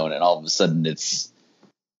end zone, and all of a sudden it's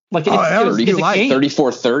Like that was New Life.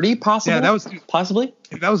 34-30 possibly? Yeah, that was possibly.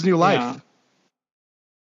 That was New Life. Yeah.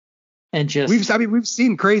 And just we've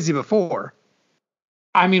seen crazy before.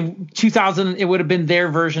 I mean, 2000, it would have been their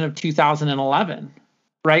version of 2011,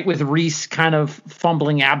 right? With Reese kind of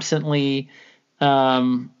fumbling absently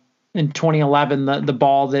in 2011, the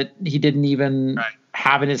ball that he didn't even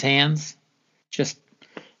have in his hands. Just,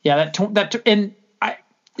 yeah, and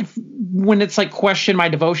when it's like question my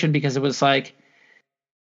devotion, because it was like,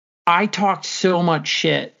 I talked so much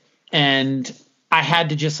shit and I had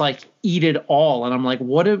to just like eat it all. And I'm like,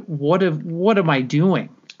 what am I doing?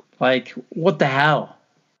 Like, what the hell?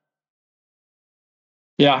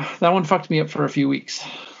 Yeah, that one fucked me up for a few weeks.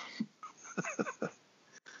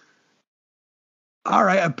 All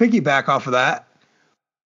right, I piggyback off of that.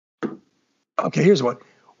 Okay, here's one.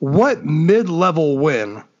 What mid-level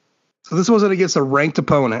win? So this wasn't against a ranked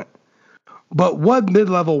opponent, but what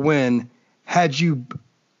mid-level win had you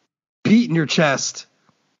beaten your chest,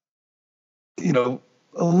 a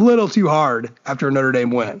little too hard after a Notre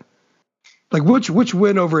Dame win? Like which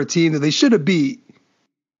win over a team that they should have beat?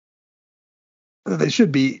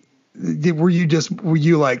 Were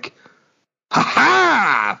you like, ha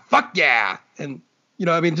ha, fuck yeah, and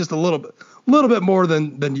just a little bit more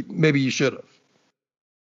than maybe you should have.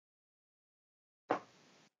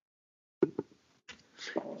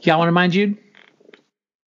 Got one in mind, Jude?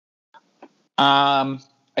 I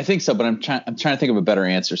think so, but I'm trying to think of a better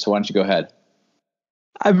answer. So why don't you go ahead?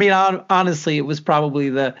 I mean, honestly, it was probably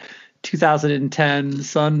the 2010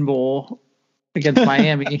 Sun Bowl against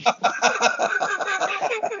Miami.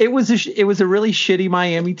 It was a really shitty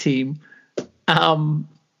Miami team,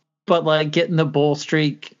 but like getting the bull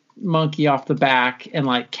streak monkey off the back and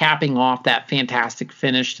like capping off that fantastic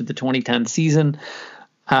finish to the 2010 season.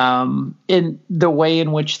 In the way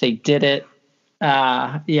in which they did it,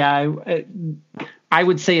 I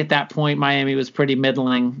would say at that point Miami was pretty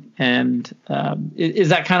middling. And is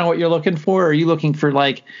that kind of what you're looking for? Or are you looking for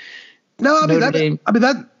like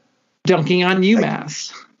that dunking on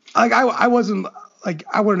UMass? Like I wasn't like,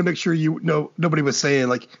 I wanted to make sure nobody was saying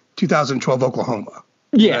like 2012 Oklahoma.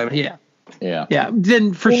 Yeah, yeah.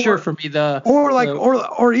 Then for sure for me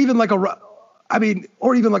or even like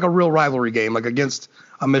a real rivalry game like against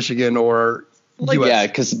a Michigan or like US. Yeah,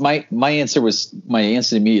 because my answer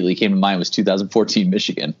immediately came to mind was 2014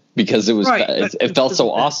 Michigan because it was it felt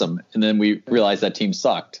so awesome, and then we realized that team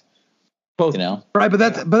sucked. Both, right? But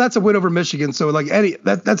that's a win over Michigan, so like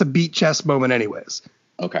that's a beat chest moment, anyways.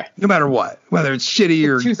 Okay, no matter what, whether it's shitty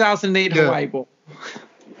or 2008 Hawaii Bowl.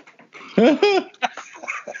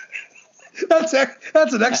 That's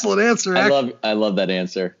an excellent answer. I love that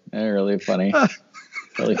answer. Really funny,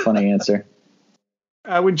 really funny answer.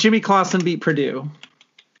 When Jimmy Clausen beat Purdue,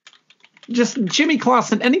 just Jimmy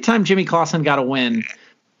Clausen. Anytime Jimmy Clausen got a win,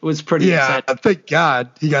 it was pretty exciting. Thank God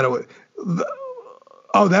he got a win.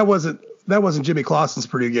 Oh, that wasn't Jimmy Clausen's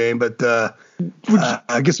Purdue game, but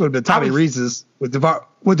I guess it would have been Tommy Rees's with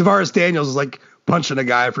DeVaris Daniels is like punching a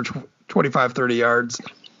guy for 25, 30 yards.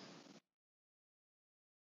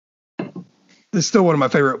 It's still one of my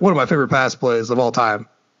favorite pass plays of all time.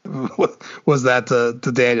 Was that to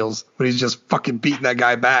Daniels when he's just fucking beating that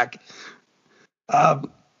guy back.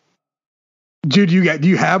 Jude, do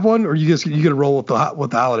you have one, or you gonna roll with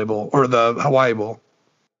the Holiday Bowl or the Hawaii Bowl?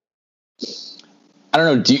 I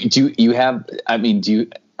don't know. Do you have? I mean,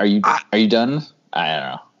 are you done? I don't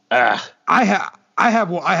know. I have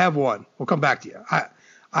one. We'll come back to you. I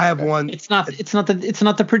have one. It's not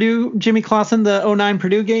the Purdue Jimmy Clausen, the 2009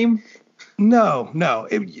 Purdue game. No.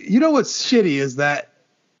 You know what's shitty is that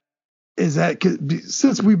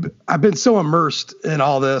since I've been so immersed in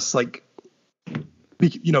all this, like,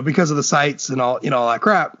 because of the sites and all that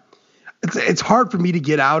crap, it's hard for me to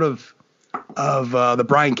get out of the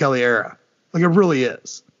Brian Kelly era. Like, it really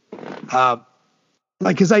is.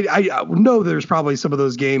 Because I know there's probably some of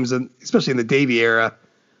those games, and especially in the Davey era,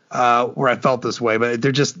 where I felt this way, but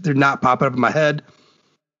they're not popping up in my head.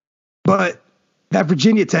 But that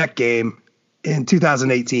Virginia Tech game in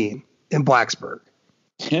 2018 in Blacksburg,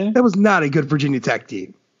 that was not a good Virginia Tech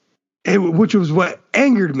team, which was what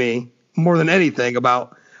angered me more than anything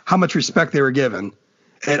about how much respect they were given.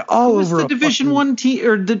 And all over the Division I team,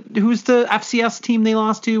 or who's the FCS team they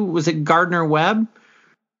lost to? Was it Gardner Webb?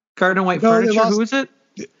 Gardner White Furniture? Who was it?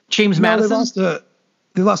 James Madison?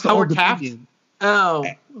 They lost to Howard Old Taft? Dominion. Oh.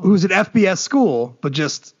 Who was an FBS school, but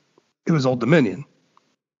it was Old Dominion.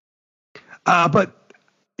 But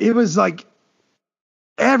it was like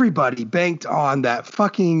everybody banked on that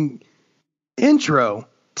fucking intro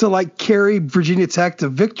to like carry Virginia Tech to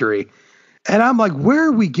victory. And I'm like, where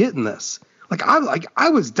are we getting this? I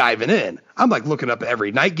was diving in. I'm like looking up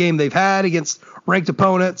every night game they've had against ranked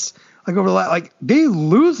opponents. Like over the like they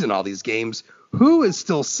losing all these games. Who is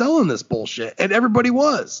still selling this bullshit? And everybody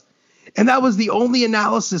was. And that was the only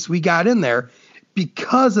analysis we got in there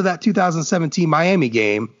because of that 2017 Miami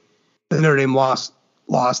game that Notre Dame lost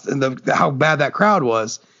and how bad that crowd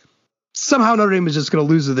was. Somehow Notre Dame was just going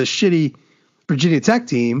to lose to this shitty Virginia Tech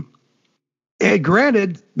team. And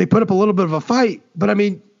granted, they put up a little bit of a fight, but I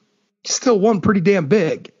mean, still won pretty damn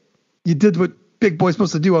big. You did what big boy's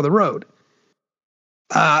supposed to do on the road.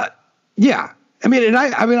 Yeah. I mean,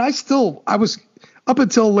 I was up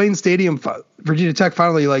until Lane Stadium, Virginia Tech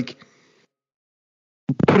finally like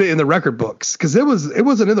put it in the record books, because it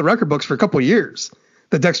wasn't in the record books for a couple of years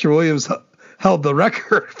that Dexter Williams held the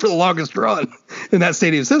record for the longest run in that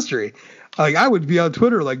stadium's history. Like I would be on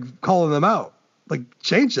Twitter like calling them out, like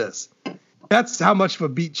change this. That's how much of a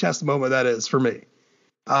beat chest moment that is for me.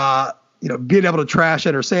 Being able to trash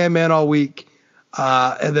Enter Sandman all week,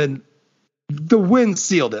 and then the win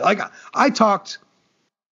sealed it. Like I'll talk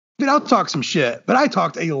some shit, but I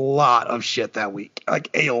talked a lot of shit that week, like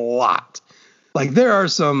a lot. Like there are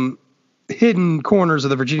some hidden corners of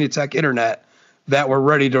the Virginia Tech internet that were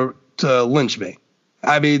ready to lynch me.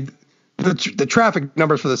 I mean, the traffic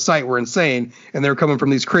numbers for the site were insane, and they were coming from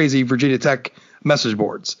these crazy Virginia Tech message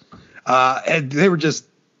boards. And they were just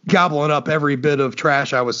gobbling up every bit of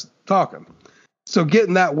trash I was talking. So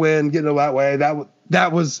getting that win, getting it that way,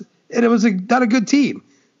 that was, and it was not a good team.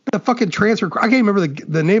 The fucking transfer, I can't remember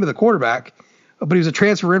the name of the quarterback, but he was a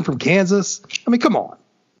transfer in from Kansas. I mean, come on.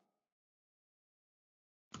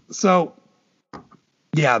 So,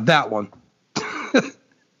 yeah, that one.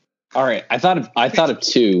 All right, I thought of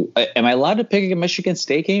two. Am I allowed to pick a Michigan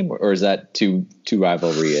State game, or is that too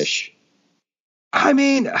rivalry-ish? I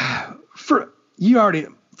mean, for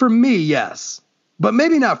me, yes, but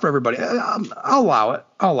maybe not for everybody. I'll allow it.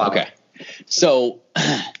 Okay. So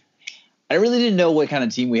I really didn't know what kind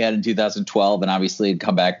of team we had in 2012, and obviously had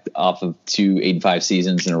come back off of 2 8-5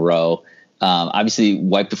 seasons in a row. Obviously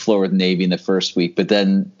wiped the floor with Navy in the first week, but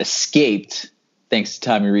then escaped thanks to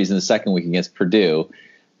Tommy Rees in the second week against Purdue.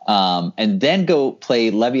 And then go play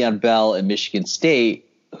Le'Veon Bell in Michigan State,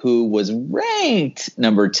 who was ranked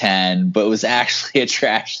number 10, but was actually a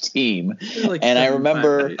trash team. Like, and I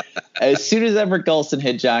remember as soon as Everett Golson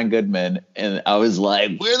hit John Goodman, and I was like,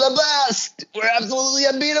 we're the best. We're absolutely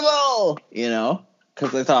unbeatable,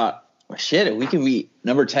 because I thought, well, shit, if we can beat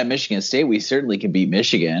number 10 Michigan State, we certainly can beat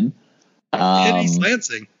Michigan. And East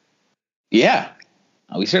Lansing. Yeah,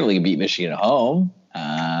 we certainly can beat Michigan at home.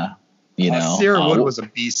 Sierra Wood was a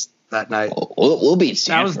beast that night. We'll beat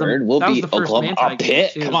Stanford. We'll beat Oklahoma.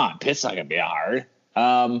 Pitt. Come on, Pitt's not gonna be hard.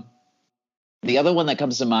 The other one that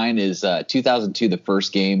comes to mind is 2002, the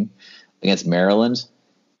first game against Maryland,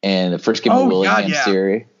 and the first game of Willingham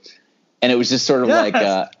Series. And it was just sort of like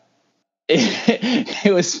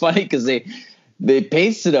it was funny because they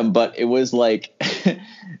pasted them, but it was like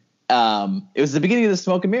it was the beginning of the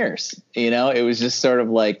smoke and mirrors. It was just sort of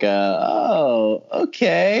like,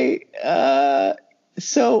 okay.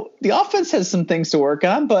 So the offense has some things to work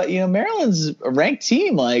on, but Maryland's a ranked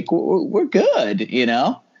team. Like we're good.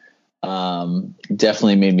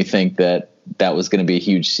 Definitely made me think that was going to be a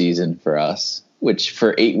huge season for us, which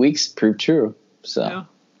for 8 weeks proved true. So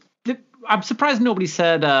I'm surprised nobody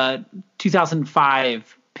said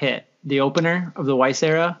 2005 Pitt, the opener of the Weiss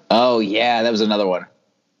era. Oh yeah, that was another one.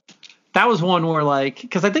 That was one where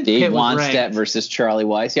because I think Dave Pitt was Wannstedt ranked versus Charlie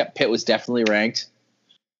Weiss. Yep, Pitt was definitely ranked.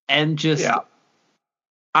 And just,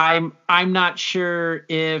 I'm not sure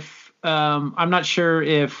if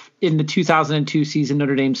in the 2002 season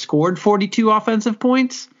Notre Dame scored 42 offensive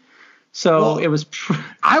points. So it was.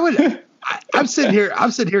 I'm sitting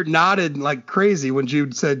here nodding like crazy when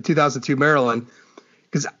Jude said 2002 Maryland,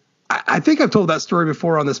 because I think I've told that story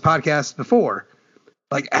before on this podcast before.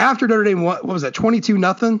 Like after Notre Dame, what was that?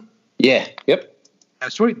 22-0. Yeah. Yep.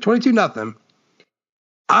 That's 22-0.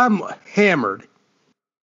 I'm hammered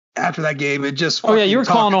after that game. It just. Oh yeah, you were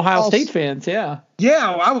calling Ohio State fans. Yeah.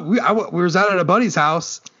 Yeah, we was out at a buddy's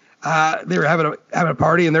house. They were having a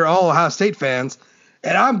party, and they're all Ohio State fans,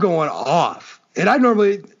 and I'm going off. And I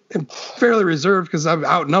normally am fairly reserved because I'm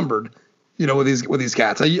outnumbered, with these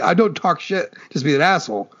cats. I don't talk shit, just be an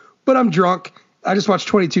asshole. But I'm drunk. I just watched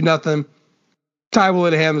 22-0. Ty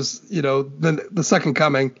Willingham's, the second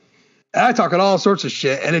coming. And I talk all sorts of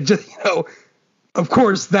shit. And it just, of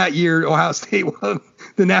course, that year, Ohio State won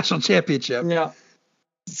the national championship. Yeah.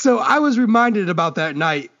 So I was reminded about that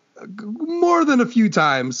night more than a few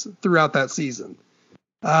times throughout that season.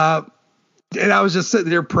 And I was just sitting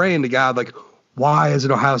there praying to God, like, why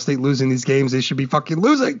isn't Ohio State losing these games they should be fucking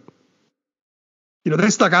losing? They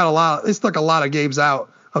stuck a lot of games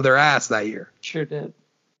out of their ass that year. Sure did.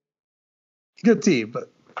 Good team, but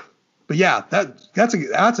yeah, that's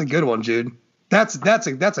a good one, Jude. That's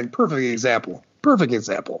a perfect example. Perfect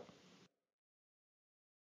example.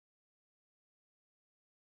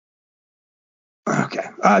 Okay,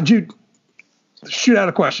 Jude, shoot out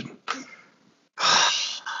a question.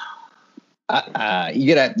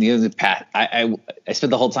 You gotta Pat. I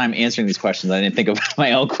spent the whole time answering these questions. I didn't think about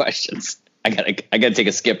my own questions. I gotta take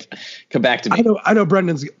a skip. Come back to me. I know.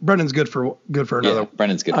 Brendan's good for another. Yeah,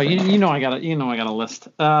 Brendan's good. Oh, I got a list.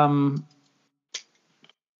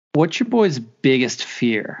 What's your boy's biggest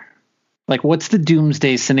fear? Like, what's the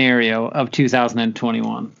doomsday scenario of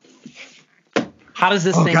 2021? How does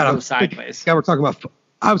this thing go sideways? Yeah,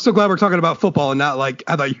 I'm so glad we're talking about football and not like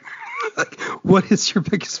I thought you. Like, what is your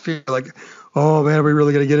biggest fear? Like, oh man, are we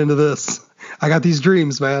really gonna get into this? I got these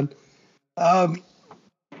dreams, man.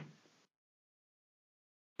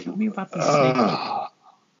 Tell me about this.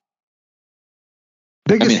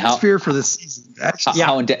 Biggest fear for this season.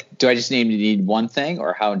 How in depth do I just need one thing,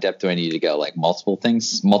 or how in depth do I need to go? Like multiple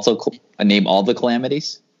things, name all the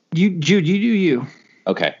calamities. Jude, you do you.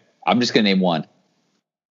 Okay, I'm just gonna name one.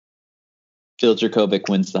 Phil Jurkovec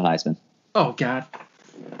wins the Heisman. Oh God.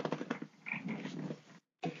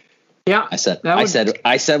 Yeah, I said what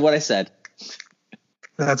I said.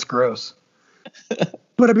 That's gross.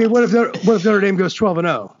 But I mean, what if Notre Dame goes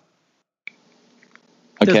 12-0?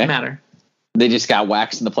 Okay. Doesn't matter. They just got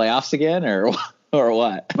waxed in the playoffs again, or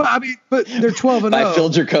what? But they're 12-0 by Phil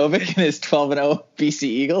Jurkovec and his 12-0 BC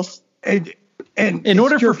Eagles. And in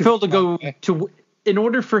order for Phil in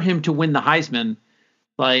order for him to win the Heisman,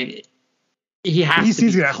 like he has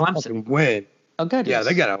to beat Clemson. Win. Oh, good. Yeah,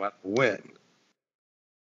 they gotta win.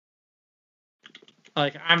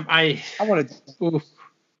 Like I want to.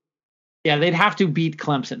 Yeah, they'd have to beat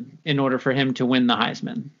Clemson in order for him to win the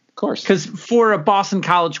Heisman. Of course. Because for a Boston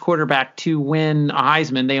College quarterback to win a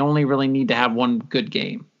Heisman, they only really need to have one good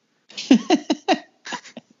game.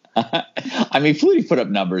 I mean, Flutie put up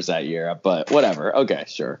numbers that year, but whatever. Okay,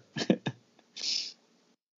 sure.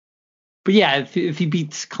 But yeah, if he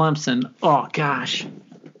beats Clemson, oh gosh,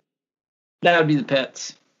 that would be the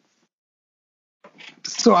pits.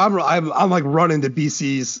 So I'm like running to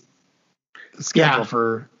BC's schedule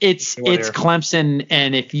for it's Clemson,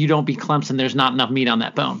 and if you don't beat Clemson, there's not enough meat on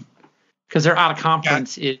that bone because they're out of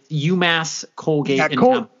conference. It's UMass, Colgate, and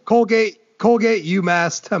Temple. Colgate,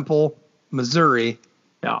 UMass, Temple, Missouri,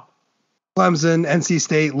 Clemson, NC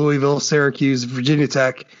State, Louisville, Syracuse, Virginia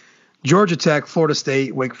Tech, Georgia Tech, Florida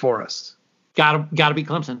State, Wake Forest. Gotta beat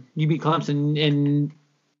Clemson. You beat Clemson in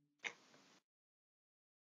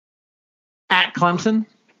at Clemson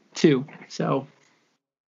too. So,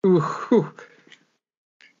 ooh.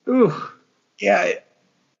 Yeah.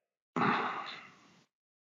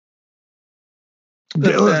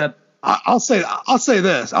 I'll say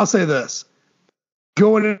this.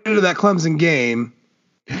 Going into that Clemson game,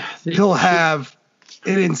 he'll have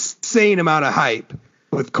an insane amount of hype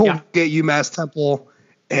with Colgate, UMass, Temple,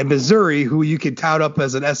 and Missouri, who you could tout up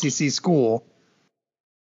as an SEC school.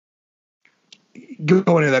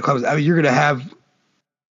 Going into that Clemson, I mean, you're gonna have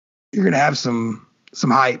some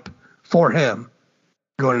hype for him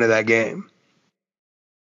going into that game.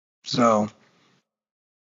 So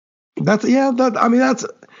I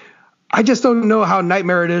just don't know how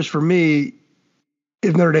nightmare it is for me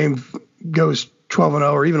if Notre Dame goes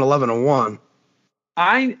 12-0 or even 11-1.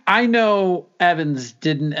 I know Evans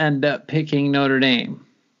didn't end up picking Notre Dame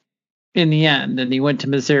in the end, and he went to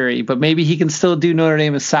Missouri, but maybe he can still do Notre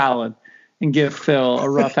Dame a solid and give Phil a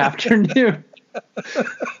rough afternoon.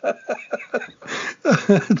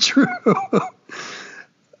 True.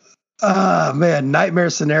 Man, nightmare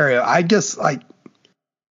scenario. I guess like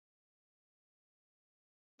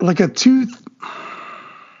a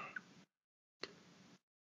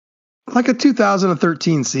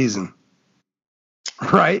 2013 season,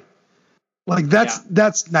 right? Like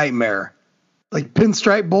that's nightmare. Like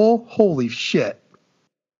Pinstripe Bowl, holy shit.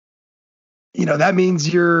 You know, that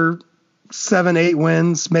means you're 7-8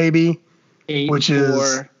 wins maybe, 8-4. Which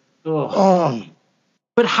is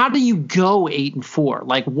But how do you go 8-4?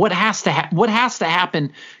 Like what has to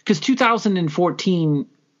happen? Because 2014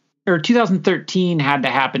 or 2013 had to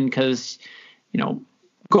happen because, you know,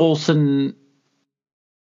 Golson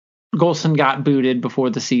got booted before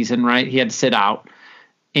the season, right? He had to sit out.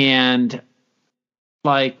 And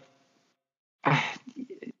like,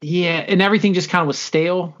 and everything just kind of was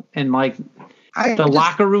stale. And like the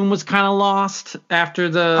locker room was kind of lost after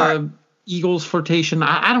the Eagles flirtation.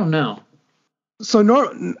 I don't know. So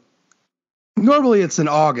normally it's in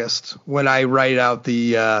August when I write out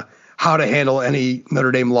the how to handle any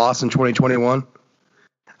Notre Dame loss in 2021,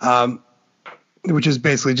 which is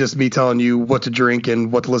basically just me telling you what to drink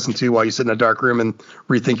and what to listen to while you sit in a dark room and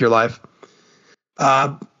rethink your life.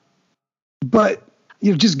 But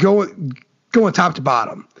just going top to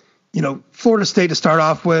bottom, Florida State to start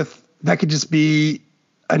off with, that could just be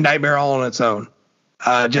a nightmare all on its own.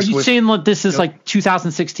 Are you saying that this is like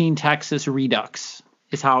 2016 Texas Redux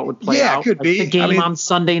is how it would play out? Yeah, it could be. The game on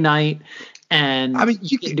Sunday night, and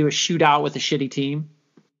you can do a shootout with a shitty team.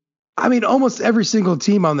 Almost every single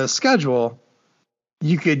team on this schedule,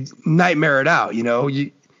 you could nightmare it out.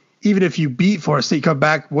 Even if you beat Florida State, come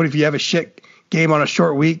back. What if you have a shit game on a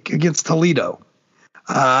short week against Toledo?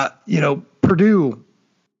 Purdue,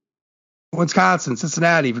 Wisconsin,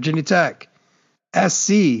 Cincinnati, Virginia Tech,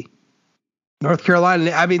 SC, North Carolina.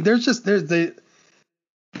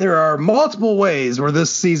 There are multiple ways where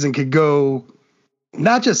this season could go,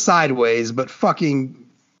 not just sideways, but fucking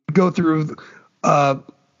go through a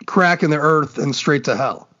crack in the earth and straight to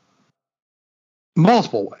hell.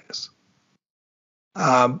 Multiple ways.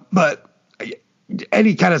 But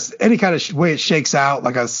any kind of way it shakes out,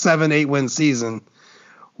 like a 7-8 win season,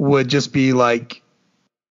 would just be like,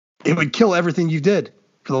 it would kill everything you did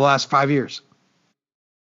for the last 5 years.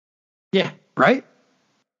 Yeah. Right?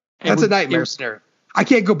 That's a nightmare scenario. I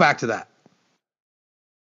can't go back to that.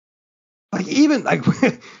 Even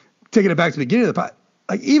taking it back to the beginning of the pod,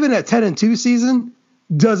 even at 10-2 season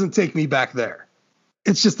doesn't take me back there.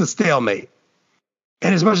 It's just a stalemate.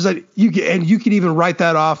 And as much as you could even write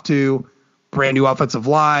that off to brand new offensive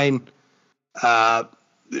line, a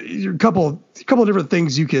couple of different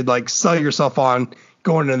things you could sell yourself on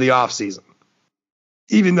going into the off season.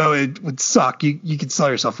 Even though it would suck, you could sell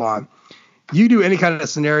yourself on. You do any kind of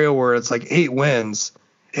scenario where it's 8 wins,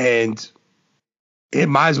 and it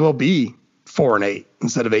might as well be 4-8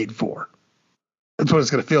 instead of 8-4. That's what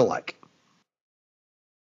it's going to feel like.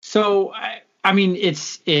 So,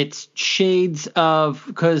 it's shades of,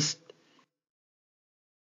 because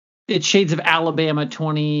it's shades of Alabama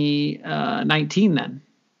 2019 then.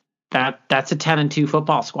 That's a 10-2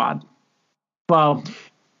 football squad. Well,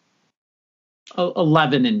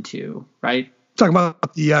 11-2, right? Talking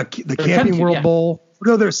about the Camping World Bowl.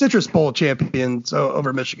 No, they're Citrus Bowl champions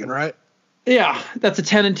over Michigan, right? Yeah, that's a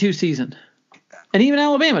 10-2 season. And even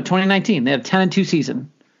Alabama 2019, they had a 10-2 season.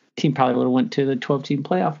 Team probably would have went to the 12-team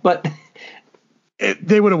playoff, but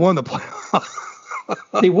they would have won the playoff.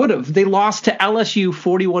 They would have. They lost to LSU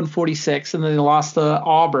 41-46, and then they lost to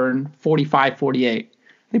Auburn 45-48.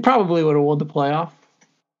 They probably would have won the playoff.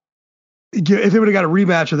 If they would have got a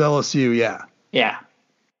rematch with LSU, yeah. Yeah.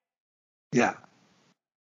 Yeah.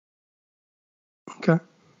 Okay.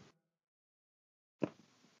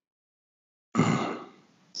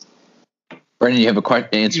 Brendan, you have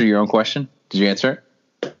answer your own question? Did you answer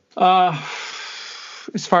it?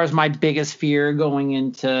 As far as my biggest fear going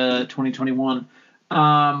into 2021,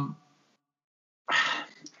 I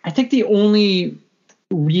think the only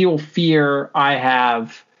real fear I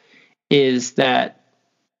have is that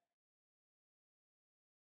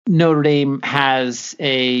Notre Dame has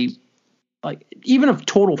even a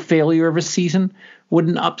total failure of a season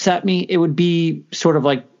wouldn't upset me. It would be sort of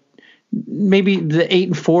maybe the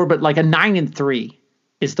 8-4, but a 9-3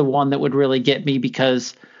 is the one that would really get me,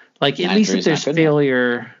 because at least if there's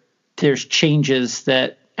failure, there's changes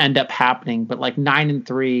that end up happening. But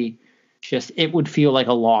 9-3, it would feel like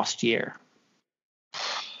a lost year.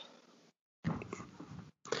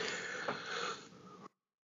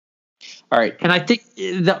 All right. And I think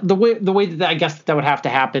the way that I guess that would have to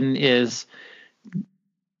happen is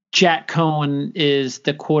Jack Cohen is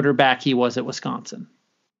the quarterback he was at Wisconsin.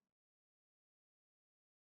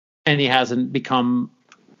 And he hasn't become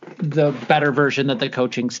the better version of the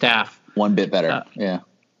coaching staff. One bit better. Yeah.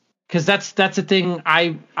 Because that's the thing.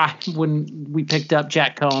 I when we picked up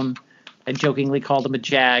Jack Cohen, I jokingly called him a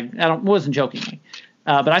Jag. Wasn't jokingly,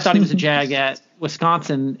 but I thought he was a Jag at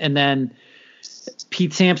Wisconsin. And then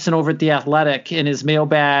Pete Sampson over at The Athletic in his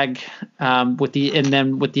mailbag with the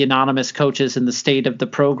anonymous coaches in the state of the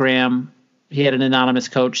program, he had an anonymous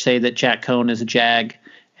coach say that Jack Cohen is a Jag.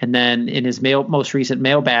 And then in his most recent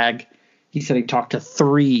mailbag, he said he talked to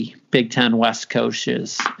 3 Big Ten West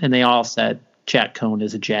coaches, and they all said Jack Cohen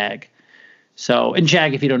is a Jag. So, and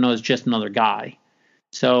Jag, if you don't know, is just another guy.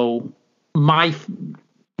 So my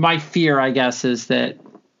fear, I guess, is that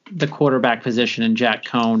the quarterback position in Jack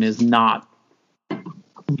Cohen is not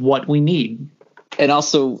what we need. And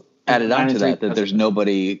also added on to that there's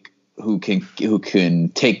nobody who can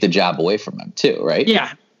take the job away from him too, right?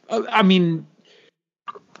 Yeah.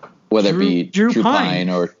 Whether it be Drew Pine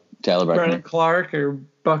or Tyler Buckner. Brennan Clark or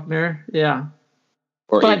Buckner, yeah.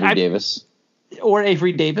 Or Avery Davis. Or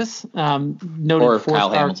Avery Davis, noted or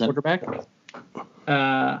fourth-star quarterback.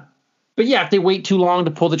 But yeah, if they wait too long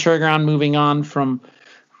to pull the trigger on moving on from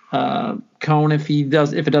Cone, if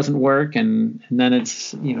it doesn't work, and then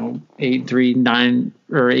it's 8-3, 9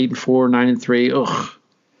 or 8-4, 9-3. Ugh.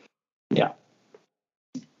 Yeah.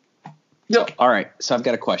 Yep. All right. So I've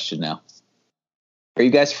got a question now. Are you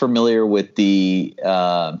guys familiar with the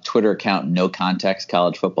Twitter account No Context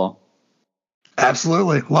College Football?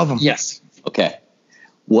 Absolutely. Love them. Yes. Okay.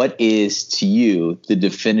 What is to you the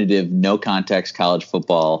definitive No Context College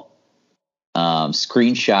Football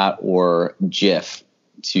screenshot or GIF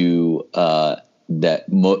to that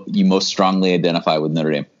you most strongly identify with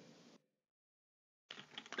Notre Dame?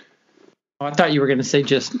 Oh, I thought you were going to say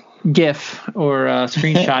just GIF or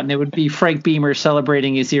screenshot, and it would be Frank Beamer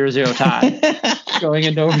celebrating a 0-0 tie going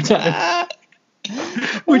into overtime,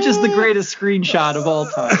 which is the greatest screenshot of all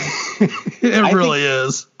time. It really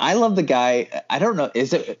is. I love the guy. I don't know.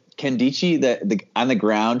 Is it Kendichi the on the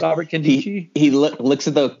ground? Robert Kendichi. He looks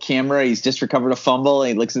at the camera. He's just recovered a fumble.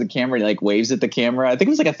 And he looks at the camera. And he like waves at the camera. I think it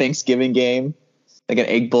was like a Thanksgiving game, like an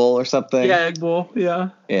Egg Bowl or something. Yeah, Egg Bowl. Yeah.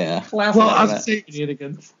 Yeah. Well, I was saying,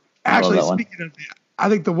 actually, speaking of, I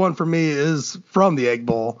think the one for me is from the Egg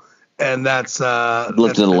Bowl, and that's lift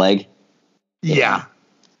of the leg. Yeah.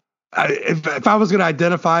 If I was going to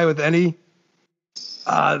identify with any,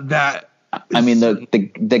 that. I mean,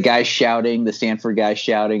 the guy shouting, the Stanford guy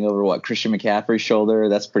shouting over Christian McCaffrey's shoulder.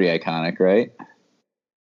 That's pretty iconic, right?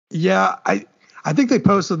 Yeah, I think they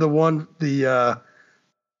posted the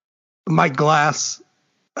Mike Glass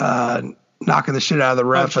knocking the shit out of the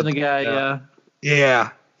ref. The guy,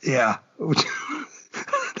 yeah.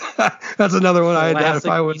 That's another one I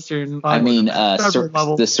identify with. I mean,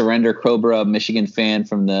 the Surrender Cobra Michigan fan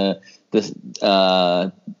from the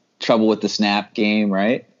Trouble with the Snap game,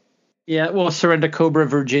 right? Yeah, well, Surrender Cobra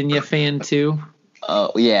Virginia fan too.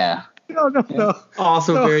 Oh yeah. No.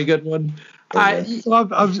 Also a very good one. So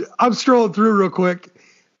I'm strolling through real quick,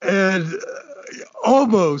 and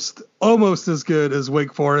almost as good as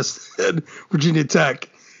Wake Forest and Virginia Tech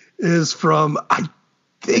is from, I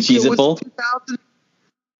think it was 2000.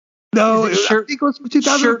 No, I think it was from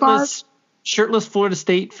 2005. Shirtless Florida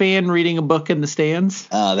State fan reading a book in the stands.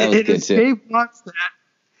 That was good too. Dave wants that.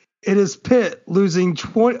 It is Pitt losing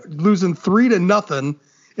 3-0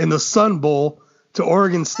 in the Sun Bowl to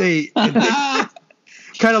Oregon State, and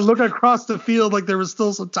kind of looking across the field like there was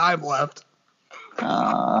still some time left.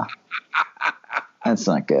 That's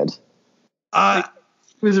not good.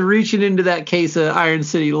 Was reaching into that case of Iron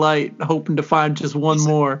City Light, hoping to find just one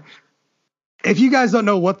more. If you guys don't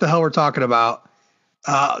know what the hell we're talking about,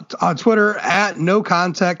 on Twitter at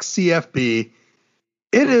NoContextCFB.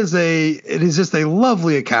 It is just a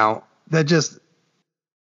lovely account that just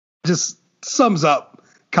sums up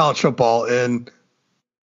college football in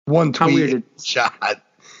one tweet shot.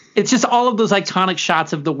 It's just all of those iconic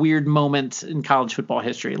shots of the weird moments in college football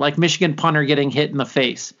history, like Michigan punter getting hit in the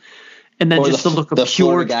face, and then just the look of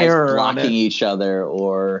pure terror on it. Blocking each other,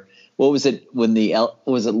 or what was it when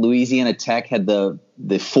Louisiana Tech had the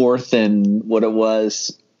fourth and what it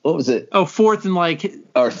was. What was it? Oh, fourth and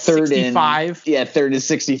or third 65. Third and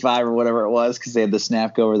 65 or whatever it was, because they had the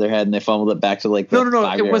snap go over their head and they fumbled it back to the 5-yard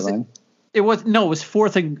line. It was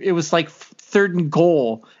fourth and it was third and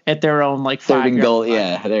goal at their own 5 third and goal.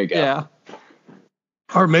 Yeah, there you go. Yeah.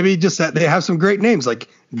 Or maybe just that they have some great names like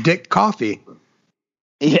Dick Coffee.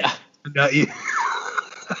 Yeah. I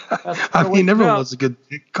mean, everyone was a good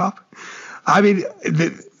Dick Coffee. I mean,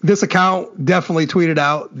 this account definitely tweeted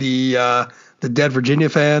out the dead Virginia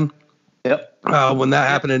fan. Yep. When that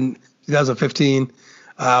happened in 2015,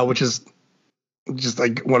 which is just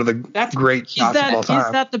one of the great shots of all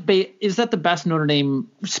time. Is that the best Notre Dame,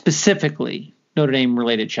 specifically Notre Dame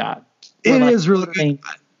related shot? It is really good.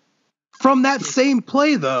 From that same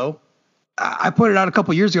play, though, I pointed out a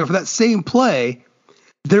couple years ago, for that same play,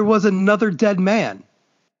 there was another dead man.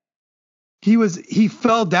 He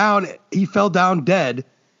fell down dead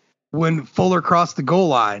when Fuller crossed the goal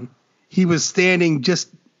line. He was standing just.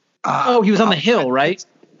 He was on the hill, right?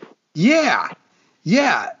 Yeah.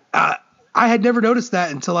 I had never noticed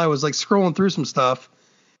that until I was scrolling through some stuff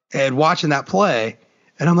and watching that play,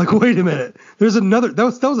 and I'm like, wait a minute, there's another. That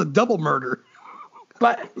was a double murder.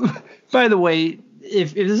 But by the way,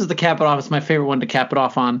 if this is the cap it off, it's my favorite one to cap it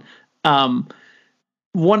off on.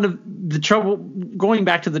 One of the trouble, going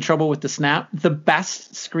back to the trouble with the snap, the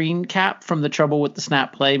best screen cap from the trouble with the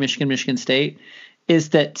snap play, Michigan State, is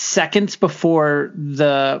that seconds before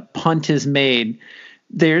the punt is made,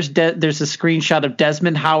 there's a screenshot of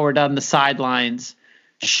Desmond Howard on the sidelines,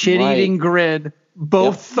 shit-eating grin,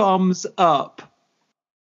 both thumbs up,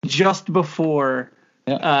 just before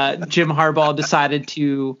Jim Harbaugh decided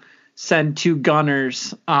to send 2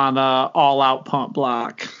 gunners on a all-out punt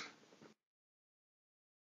block.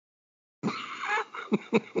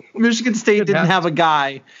 Michigan State didn't have a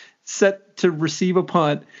guy set to receive a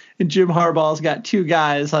punt, and Jim Harbaugh's got 2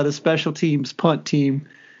 guys on a special teams punt team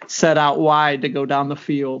set out wide to go down the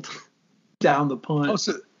field, down the punt. Oh,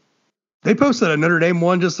 so they posted a Notre Dame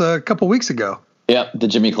one just a couple weeks ago. Yep, the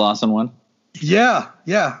Jimmy Clausen one. Yeah,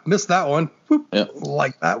 missed that one. Whoop,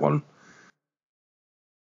 like that one.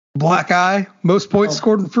 Black eye, most points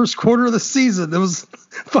scored in the first quarter of the season. It was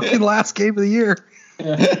fucking last game of the year.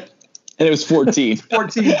 Yeah. And it was 14.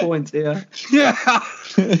 14 points, yeah. Yeah.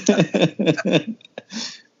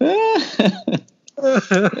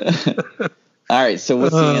 All right, so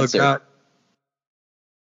what's the answer? God.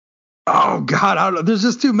 Oh, God, I don't know. There's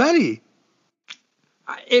just too many.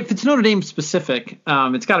 If it's Notre Dame specific,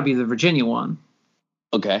 it's got to be the Virginia one.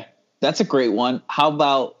 Okay. That's a great one. How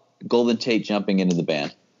about Golden Tate jumping into the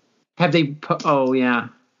band? Have they oh, yeah.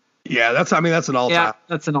 Yeah, that's an all-time. Yeah,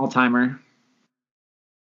 that's an all-timer.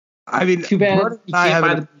 I mean, too bad.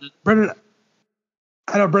 Brendan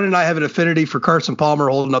and I have an affinity for Carson Palmer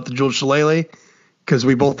holding up the Jules Shillelagh because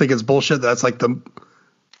we both think it's bullshit. That's like the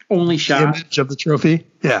only shot image of the trophy.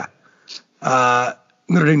 Yeah.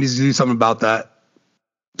 Notre Dame needs to do something about that.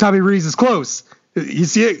 Tommy Rees is close. You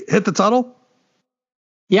see it hit the tunnel?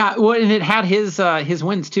 Yeah, well, and it had his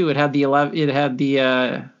wins too. It had the 11. It had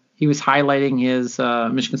the he was highlighting his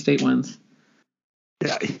Michigan State wins.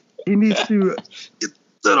 Yeah, he needs to.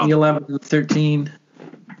 The 11 and 13.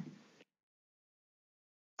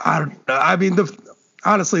 I don't know. I mean,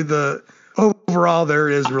 honestly, the overall there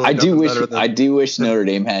is really. I do wish Notre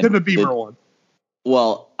Dame had the Beamer one.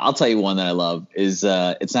 Well, I'll tell you one that I love is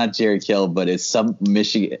it's not Jerry Kill, but it's some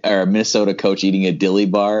Michigan or Minnesota coach eating a dilly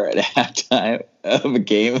bar at halftime of a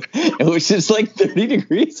game, which is like 30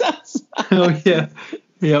 degrees outside. Oh yeah,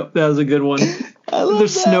 yep, that was a good one.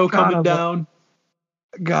 There's snow coming down.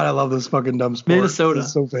 God, I love this fucking dumb sport. Minnesota.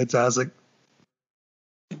 It's so fantastic.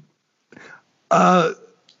 God,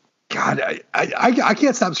 I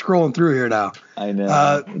can't stop scrolling through here now. I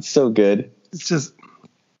know. It's so good. It's just,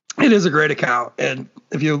 it is a great account. And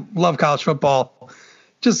if you love college football,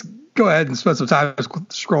 just go ahead and spend some time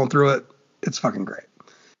scrolling through it. It's fucking great.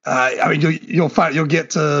 I mean, you'll get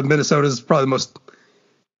to Minnesota's probably the most.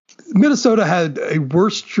 Minnesota had a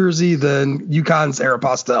worse jersey than UConn's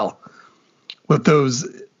Aeropostale. With those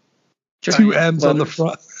giant 2 M's on the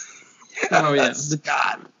front. Oh yeah,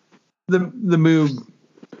 the move,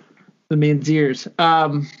 the man's ears.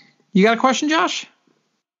 You got a question, Josh?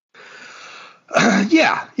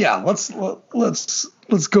 Yeah. Let's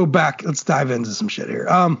go back. Let's dive into some shit here.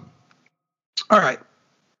 All right,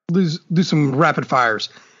 do some rapid fires.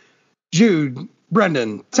 Jude,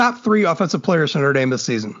 Brendan, top 3 offensive players for Notre Dame this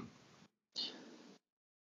season.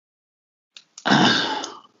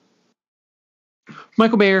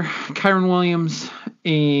 Michael Bayer, Kyron Williams,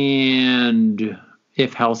 and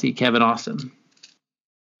if healthy, Kevin Austin.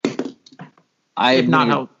 I'm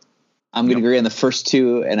going to agree on the first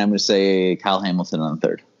 2, and I'm going to say Kyle Hamilton on the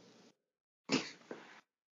third.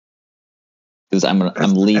 Because I'm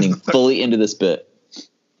leaning fully into this bit.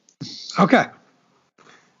 Okay,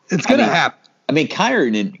 it's going to happen. I mean,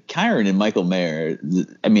 Kyron and Michael Mayer.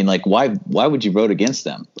 I mean, like, why would you vote against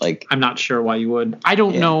them? Like, I'm not sure why you would. I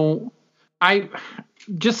don't know. I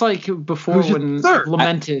just like before when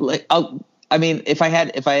lamented. I mean, if I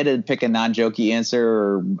had to pick a non-jokey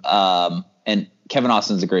answer, and Kevin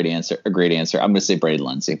Austin's a great answer. I'm going to say Brady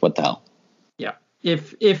Lindsey. What the hell? Yeah.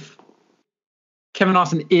 If Kevin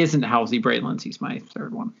Austin isn't healthy, Brady Lindsey's my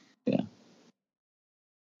third one. Yeah.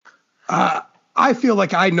 I feel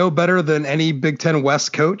like I know better than any Big Ten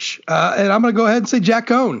West coach, and I'm going to go ahead and say Jack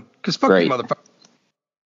Cohn because fuck you, motherfucker.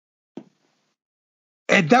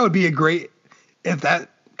 And that would be a great, if that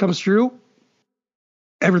comes true,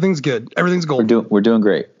 everything's good. Everything's gold. We're doing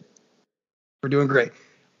great. We're doing great.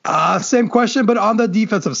 Same question, but on the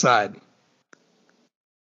defensive side.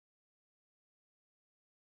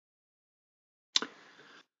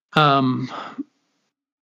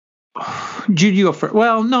 Jude, you go first.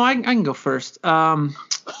 Well, no, I can go first. Kyle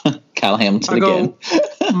Hamilton again.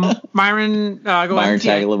 Myron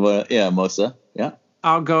Tagovailoa. Yeah, Mosa. Yeah.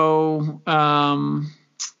 I'll go.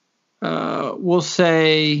 We'll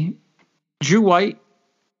say Drew White,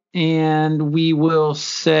 and we will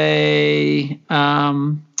say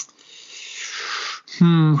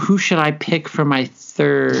who should I pick for my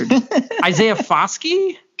third? Isaiah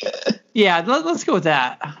Foskey? Yeah, let's go with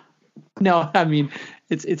that. No, I mean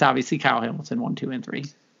it's obviously Kyle Hamilton 1, 2, and 3.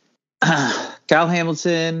 Kyle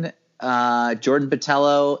Hamilton, Jordan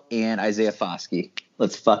Botelho and Isaiah Foskey.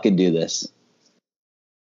 Let's fucking do this.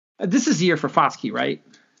 This is the year for Foskey, right?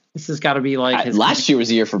 This has got to be like his last year was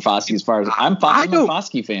the year for Foskey as far as I'm a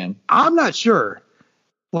Foskey fan. I'm not sure.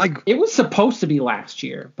 Like it was supposed to be last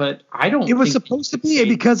year, but I don't. It was supposed to be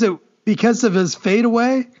because of his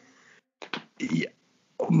fadeaway.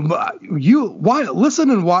 Listen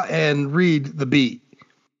and read the beat.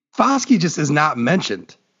 Foskey just is not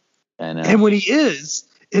mentioned, and when he is,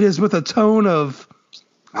 it is with a tone of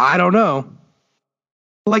I don't know.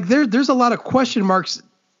 Like there's a lot of question marks.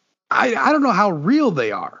 I don't know how real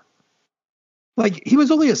they are. Like he was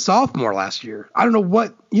only a sophomore last year. I don't know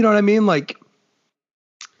what, you know what I mean? Like,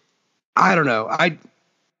 I don't know.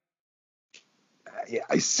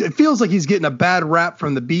 It feels like he's getting a bad rap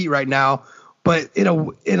from the beat right now, but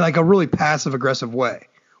in like a really passive aggressive way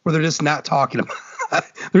where they're just not talking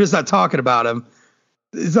about, him.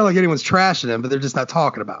 It's not like anyone's trashing him, but they're just not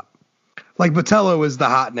talking about him. Like Botelho is the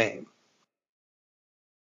hot name.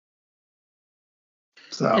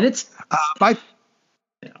 So, and it's my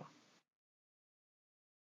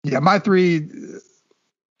three: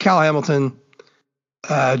 Cal Hamilton,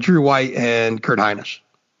 Drew White, and Kurt Hinish.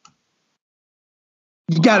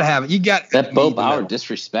 You gotta have it. You got that. Bo Bauer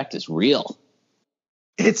disrespect is real.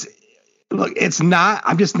 It's not.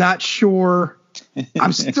 I'm just not sure.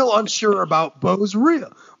 I'm still unsure about Bo's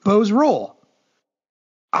role.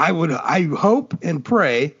 I hope and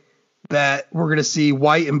pray that we're gonna see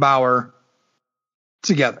White and Bauer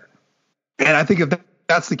together. And I think if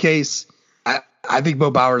that's the case, I think Bo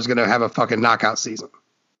Bauer is going to have a fucking knockout season.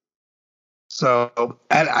 So,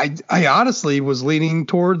 and I honestly was leaning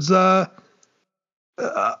towards, a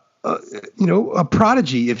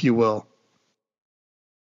prodigy, if you will,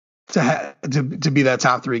 to be that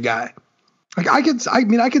top three guy. Like I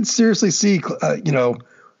could seriously see,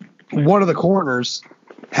 one of the corners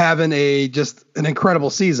having just an incredible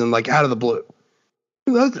season, like out of the blue.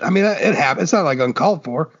 I mean, it happens. It's not like uncalled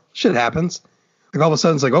for. Shit happens. Like all of a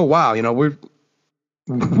sudden, it's like, oh wow,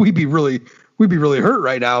 we'd be really hurt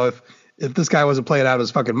right now if this guy wasn't playing out of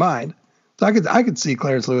his fucking mind. So I could see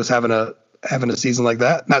Clarence Lewis having a season like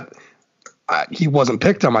that. Not he wasn't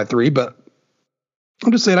picked on my three, but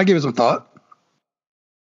I'm just saying I gave it some thought.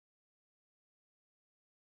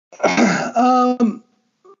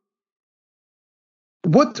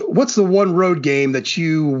 What's the one road game that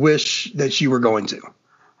you wish that you were going to?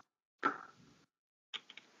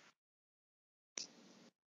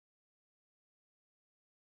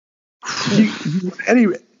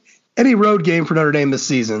 Any road game for Notre Dame this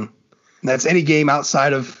season, and that's any game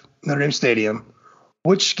outside of Notre Dame Stadium,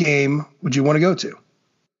 which game would you want to go to?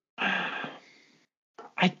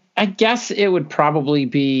 I guess it would probably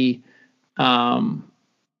be the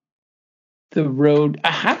road.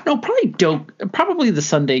 I don't know, probably the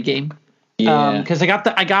Sunday game. Yeah. Because I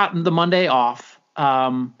got the Monday off.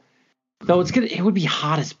 Though it would be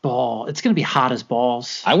hot as ball. It's gonna be hot as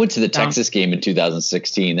balls. I went to the Texas game in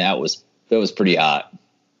 2016. That was pretty hot.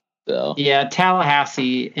 So yeah,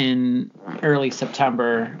 Tallahassee in early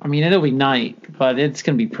September. I mean, it'll be night, but it's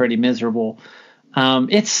gonna be pretty miserable.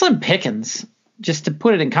 It's slim pickings. Just to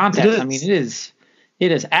put it in context, I mean, it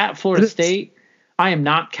is at Florida State. I am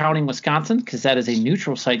not counting Wisconsin because that is a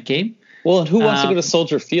neutral site game. Well, and who wants to go to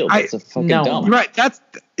Soldier Field? That's a fucking dump. Right.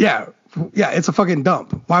 Yeah, it's a fucking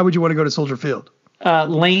dump. Why would you want to go to Soldier Field?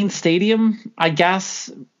 Lane Stadium, I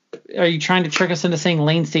guess. Are you trying to trick us into saying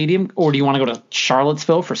Lane Stadium? Or do you want to go to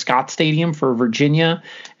Charlottesville for Scott Stadium for Virginia?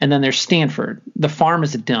 And then there's Stanford. The Farm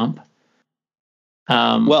is a dump.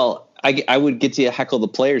 Well, I would get to heckle the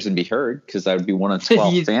players and be heard because I would be one of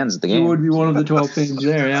 12 fans at the game. You would be one of the 12 fans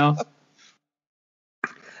there, yeah.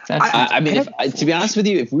 I mean, to be honest with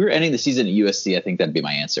you, if we were ending the season at USC, I think that'd be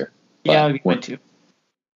my answer. But yeah, I would too.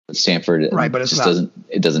 Stanford, right? But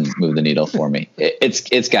it doesn't move the needle for me.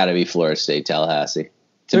 It's got to be Florida State, Tallahassee.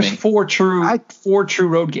 There's four true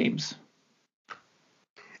road games.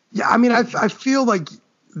 Yeah, I mean, I feel like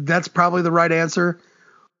that's probably the right answer,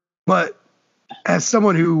 but as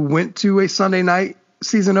someone who went to a Sunday night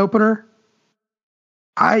season opener,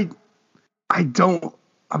 I'm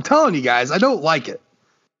telling you guys, I don't like it.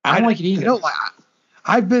 I don't like it either.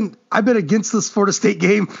 I've been against this Florida State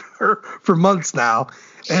game for months now,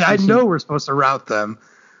 and I know we're supposed to rout them.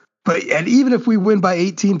 And even if we win by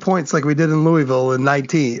 18 points like we did in Louisville in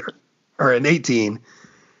 19 or in 18,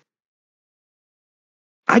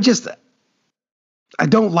 I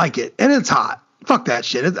don't like it. And it's hot. Fuck that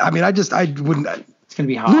shit. I wouldn't. It's going to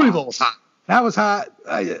be hot. Louisville was hot. That was hot.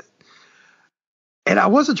 And I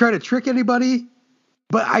wasn't trying to trick anybody,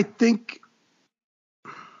 but I think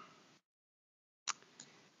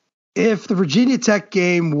if the Virginia Tech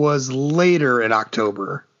game was later in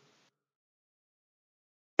October,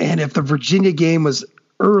 and if the Virginia game was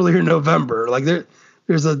earlier in November, like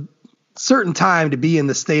there's a certain time to be in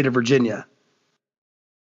the state of Virginia.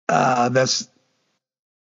 That's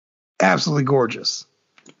absolutely gorgeous.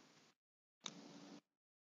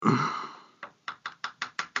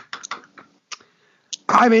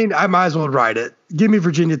 I mean, I might as well ride it. Give me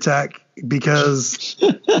Virginia Tech because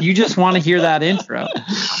you just want to hear that intro.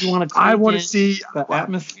 You want to. I want to see the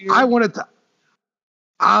atmosphere. I want to.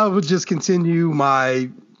 I would just continue my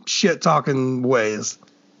shit talking ways.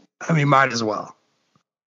 I mean, might as well.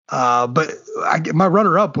 But my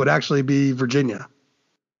runner up would actually be Virginia.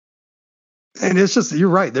 And it's just, you're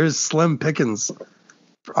right. There's slim pickings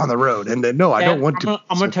on the road. And no, I don't want to.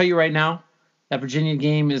 I'm going to tell you right now, that Virginia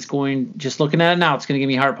game is going, just looking at it now, it's going to give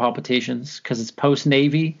me heart palpitations because it's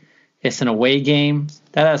post-Navy. It's an away game.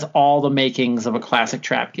 That has all the makings of a classic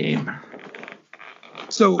trap game.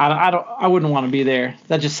 So I wouldn't want to be there.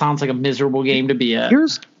 That just sounds like a miserable game to be at.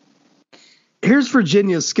 Here's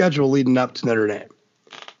Virginia's schedule leading up to Notre Dame.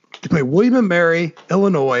 They play William & Mary,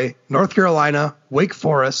 Illinois, North Carolina, Wake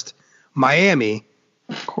Forest, Miami,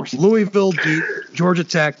 of course, Louisville, Duke, Georgia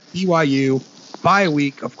Tech, BYU, bye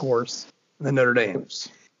week, of course, and then Notre Dame.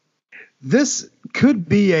 This could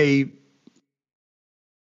be a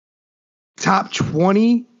top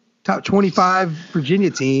 20, top 25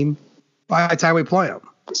 Virginia team by the time we play them.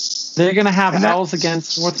 They're going to have L's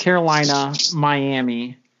against North Carolina,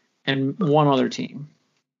 Miami, and one other team.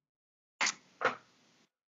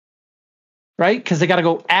 Right? Because they got to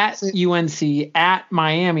go at UNC, at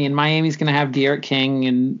Miami, and Miami's going to have De'Aaron King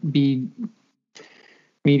and be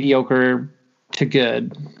mediocre to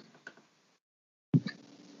good.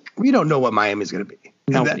 We don't know what Miami's going to be.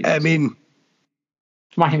 I mean,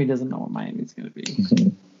 Miami doesn't know what Miami's going to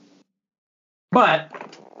be. But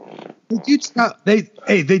they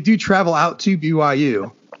do travel out to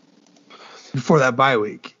BYU before that bye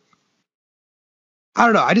week. I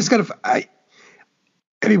don't know. I just got to.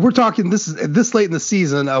 I mean, we're talking this late in the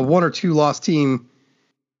season, a 1 or 2 loss team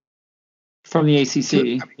from the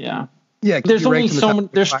ACC. Yeah. There's only so many.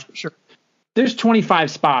 There's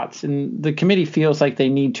 25 spots, and the committee feels like they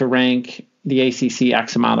need to rank the ACC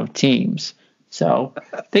X amount of teams. So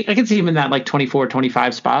I can see them in that like 24,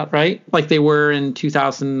 25 spot, right? Like they were in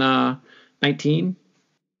 2019.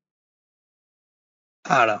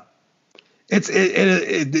 I don't know. It's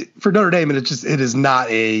for Notre Dame, and it is not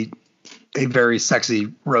a very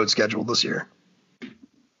sexy road schedule this year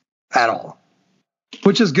at all,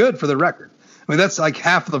 which is good for the record. I mean, that's like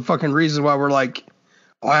half of the fucking reason why we're like,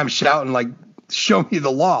 I'm shouting like, show me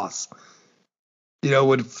the loss. You know,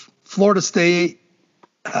 with Florida State,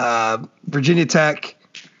 Virginia Tech,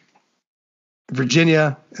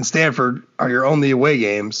 Virginia, and Stanford are your only away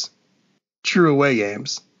games, true away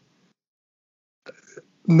games.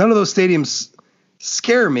 None of those stadiums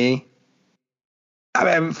scare me.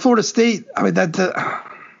 I mean, Florida State. I mean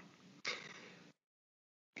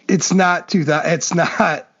it's not 2000. It's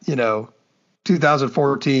not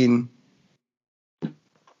 2014.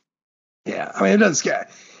 Yeah, I mean it doesn't scare.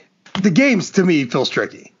 The games to me feels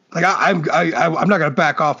tricky. Like I'm not going to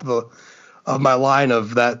back off of my line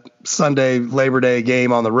of that Sunday Labor Day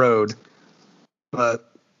game on the road,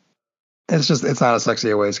 but it's not a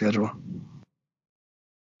sexy away schedule.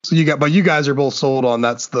 So you guys are both sold on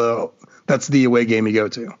that's the away game you go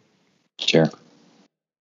to. Sure.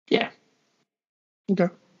 Yeah. Okay.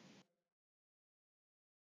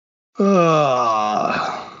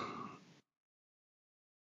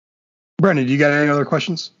 Brendan, do you got any other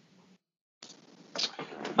questions?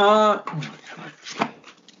 Yeah,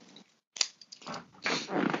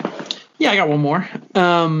 I got one more.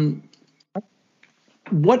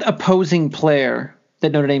 What opposing player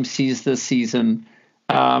that Notre Dame sees this season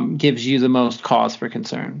gives you the most cause for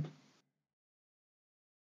concern?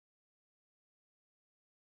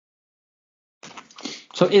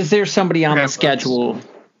 So is there somebody on the schedule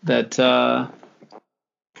that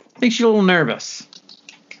makes you a little nervous?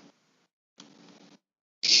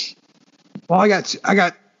 Well, I got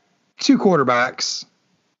 2 quarterbacks,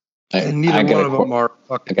 and neither one of them are.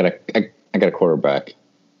 I got a quarterback,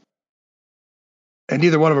 and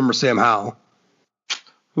neither one of them are Sam Howell.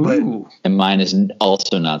 Ooh. And mine is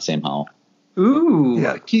also not Sam Howell. Ooh.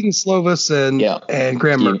 Yeah, Keaton Slovis and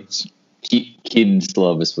Graham Mertz. Keaton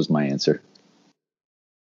Slovis was my answer.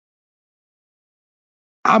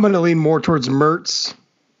 I'm going to lean more towards Mertz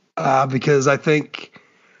because I think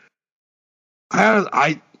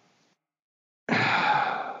Clay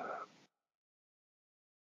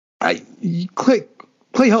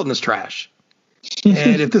Helton is trash.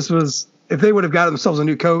 And if this was if they would have got themselves a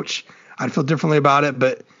new coach, I'd feel differently about it.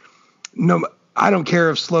 But no, I don't care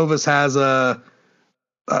if Slovis has a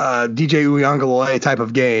DJ Uiagalelei type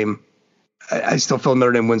of game. I still feel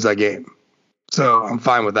Notre Dame wins that game. So I'm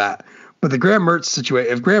fine with that. But the Graham Mertz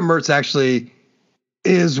situation, if Graham Mertz actually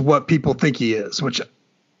is what people think he is, which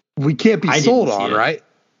we can't be sold on, right?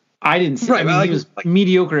 I didn't see it. I mean, he was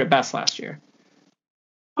mediocre at best last year.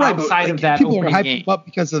 Right, outside of that people opening are hyping game. him up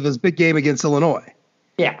because of his big game against Illinois.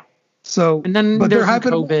 Yeah. So, and then but there's they're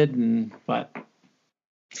hyping COVID and but.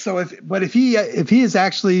 So if he is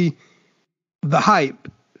actually the hype,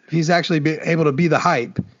 if he's actually able to be the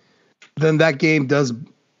hype, then that game does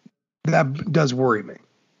worry me.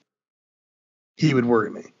 He would worry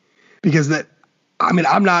me because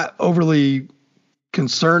I'm not overly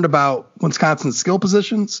concerned about Wisconsin's skill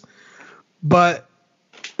positions, but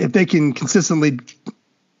if they can consistently,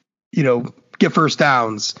 get first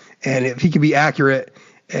downs, and if he can be accurate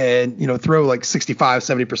and, throw like 65,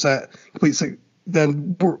 70% complete,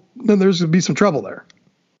 then there's going to be some trouble there.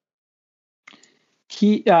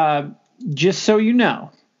 He, just so you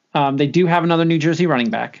know, they do have another New Jersey running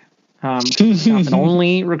back. Wisconsin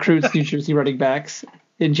only recruits New Jersey running backs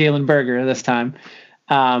in Jalen Berger this time.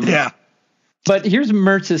 Yeah. But here's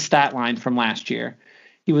Mertz's stat line from last year.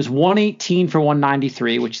 He was 118 for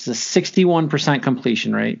 193, which is a 61%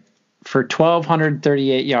 completion rate for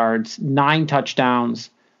 1,238 yards, 9 touchdowns,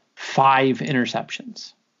 5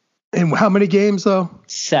 interceptions. In how many games, though?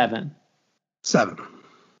 7.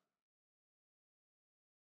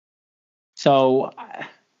 So,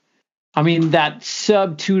 I mean, that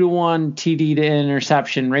sub 2-to-1 TD to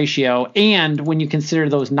interception ratio, and when you consider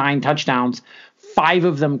those 9 touchdowns, 5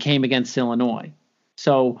 of them came against Illinois.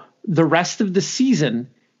 So the rest of the season,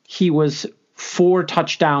 he was 4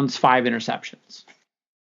 touchdowns, 5 interceptions.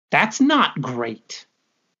 That's not great.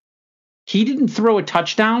 He didn't throw a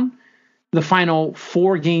touchdown the final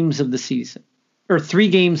 4 games of the season, or 3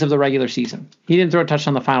 games of the regular season. He didn't throw a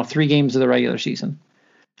touchdown the final 3 games of the regular season,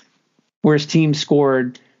 where his team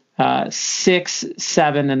scored 6,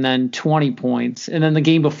 7, and then 20 points. And then the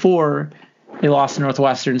game before, they lost to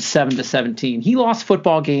Northwestern 7-17. He lost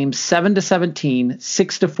football games 7-17,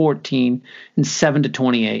 6-14, and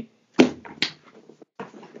 7-28.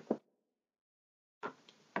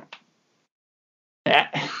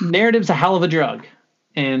 Narrative's a hell of a drug,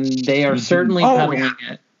 and they are certainly peddling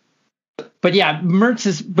it. But yeah, Mertz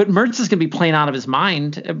is going to be playing out of his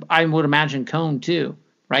mind. I would imagine Cone too,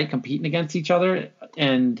 right? Competing against each other,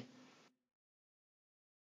 and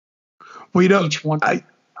each one.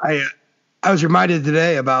 I was reminded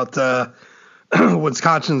today about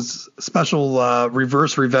Wisconsin's special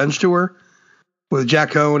reverse revenge tour with Jack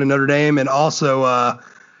Cohn and Notre Dame, and also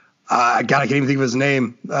I can't even think of his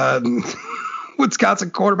name. Wisconsin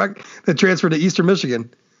quarterback that transferred to Eastern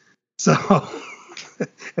Michigan. So,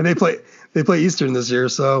 and they play Eastern this year.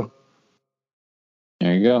 So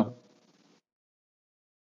there you go.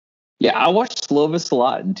 Yeah, I watched Slovis a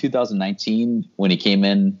lot in 2019 when he came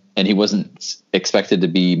in, and he wasn't expected to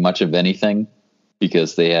be much of anything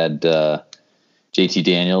because they had JT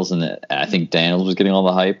Daniels, and I think Daniels was getting all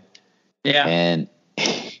the hype. Yeah, and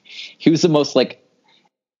he was the most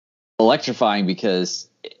electrifying because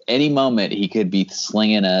any moment he could be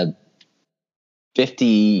slinging a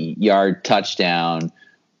 50-yard touchdown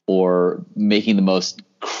or making the most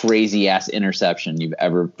crazy ass interception you've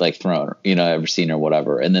ever thrown, ever seen or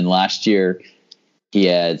whatever. And then last year he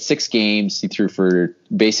had 6 games. He threw for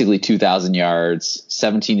basically 2,000 yards,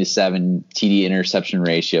 17-7 TD interception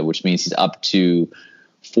ratio, which means he's up to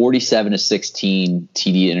 47-16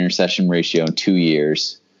 TD interception ratio in 2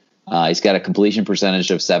 years. He's got a completion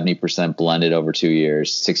percentage of 70% blended over 2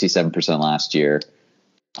 years, 67% last year.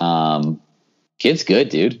 Kid's good,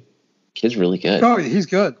 dude. Kid's really good. Oh, he's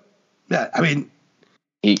good. Yeah, I mean,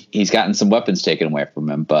 he's gotten some weapons taken away from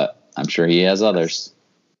him, but I'm sure he has others.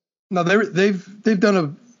 No, they've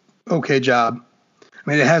done a okay job. I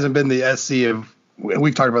mean, it hasn't been the SC of,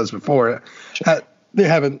 we've talked about this before. They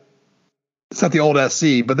haven't. It's not the old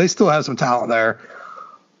SC, but they still have some talent there.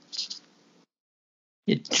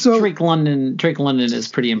 Drake London is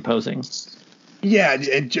pretty imposing. Yeah,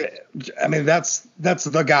 I mean that's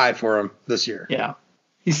the guy for him this year. Yeah,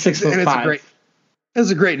 he's 6'5". It's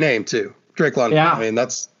a great name too, Drake London. Yeah. I mean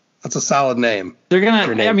that's a solid name. They're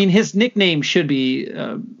gonna. I mean, his nickname should be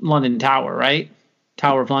London Tower, right?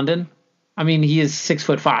 Tower of London. I mean, he is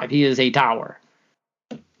 6'5". He is a tower.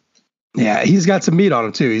 Yeah, he's got some meat on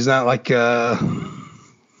him too. He's not like he's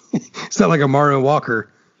not like a Mario Walker.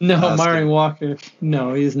 No, Mario Walker.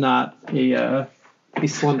 No, he's not a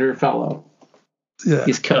slender fellow. Yeah.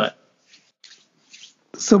 He's cut.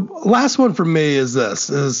 So last one for me is this: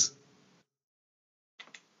 is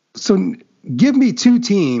So give me two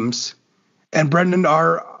teams, and Brendan,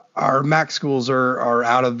 our MAC schools are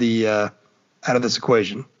out of this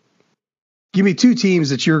equation. Give me two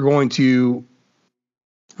teams that you're going to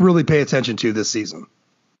really pay attention to this season.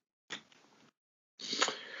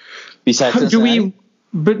 Besides Cincinnati?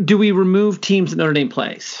 Do we remove teams that Notre Dame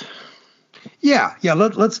plays? Yeah.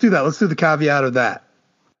 Let's do that. Let's do the caveat of that.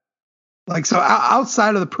 Like, so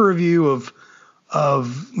outside of the purview of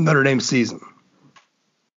Notre Dame's season.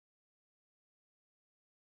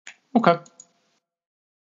 Okay.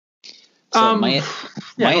 So my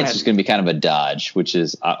answer is going to be kind of a dodge, which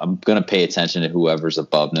is I'm going to pay attention to whoever's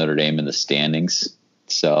above Notre Dame in the standings.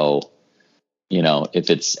 So, if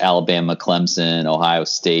it's Alabama, Clemson, Ohio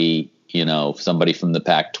State, somebody from the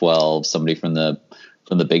Pac-12, somebody from the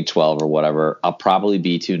Big 12 or whatever, I'll probably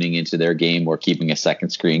be tuning into their game or keeping a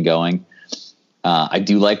second screen going. I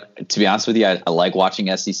do like, to be honest with you, I like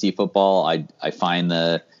watching SEC football. I find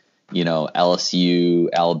the, LSU,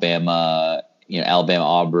 Alabama, Alabama,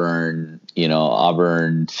 Auburn,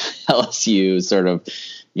 Auburn, LSU sort of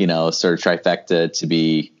trifecta to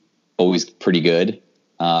be always pretty good.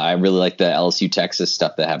 I really like the LSU Texas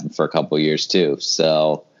stuff that happened for a couple of years too.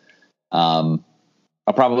 So I'll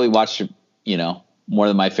probably watch, more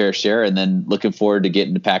than my fair share, and then looking forward to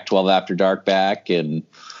getting to Pac-12 After Dark back and,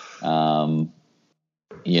 and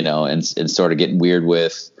sort of getting weird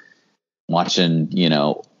with watching,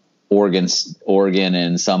 Oregon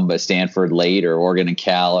and Stanford late, or Oregon and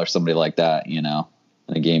Cal or somebody like that, in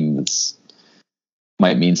a game that's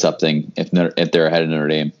might mean something if they're ahead of Notre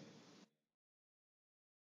Dame.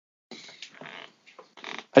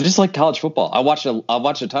 I just like college football. I watch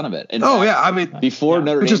a ton of it. Before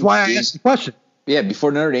Notre Dame, which is why I asked the question. Yeah,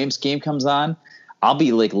 before Notre Dame's game comes on, I'll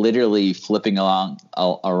be like literally flipping around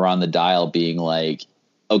the dial, being like,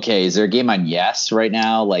 okay, is there a game on Yes right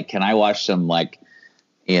now? Like, can I watch some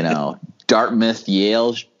Dartmouth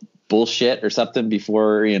Yale bullshit or something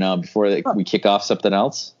before we kick off something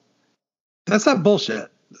else? That's not bullshit.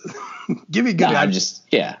 Give me good. It's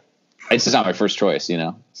just not my first choice,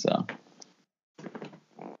 so.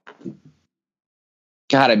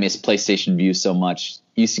 God, I miss PlayStation Vue so much.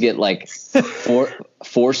 Used to get like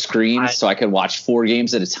four screens, so I could watch 4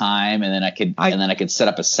 games at a time, and then I could set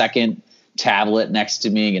up a second tablet next to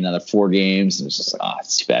me and get another 4 games. And it's just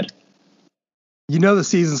it's too bad. The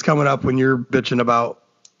season's coming up when you're bitching about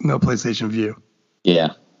no PlayStation Vue. Yeah,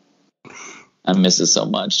 I miss it so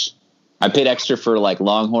much. I paid extra for like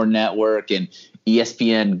Longhorn Network and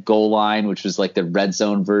ESPN Goal Line, which was like the red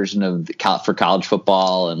zone version for college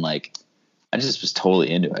football, and like. I just was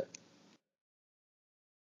totally into it.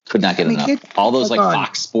 Could not get enough. All those like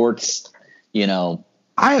Fox Sports,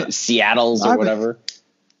 Seattle's or whatever.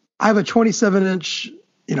 I have a 27-inch,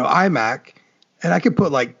 iMac, and I could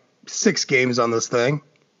put like 6 games on this thing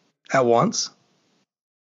at once.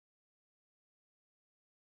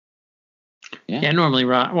 Yeah, normally,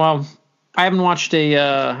 right. Well, I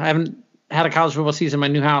haven't had a college football season in my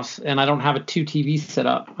new house, and I don't have a 2 TV set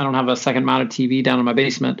up. I don't have a second mounted TV down in my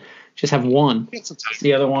basement. Just have one.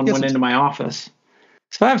 The other one went into my office.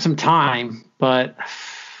 So I have some time, but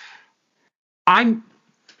I'm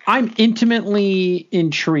intimately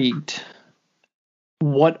intrigued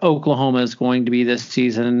what Oklahoma is going to be this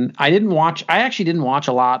season. I actually didn't watch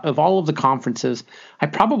a lot of all of the conferences. I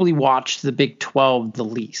probably watched the Big 12 the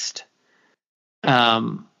least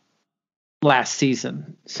last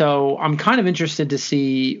season. So I'm kind of interested to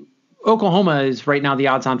see. Oklahoma is right now the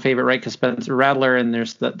odds-on favorite, right? Because Spencer Rattler, and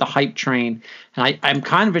there's the hype train. And I'm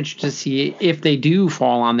kind of interested to see if they do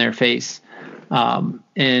fall on their face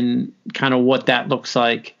and kind of what that looks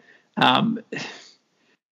like. And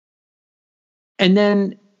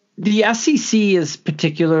then the SEC is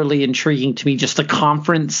particularly intriguing to me, just the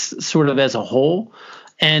conference sort of as a whole.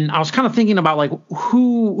 And I was kind of thinking about like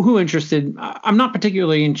who interested. I'm not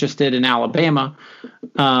particularly interested in Alabama.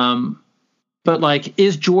 But like,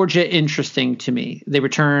 is Georgia interesting to me? They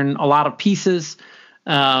return a lot of pieces.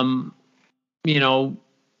 JT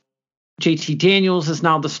Daniels is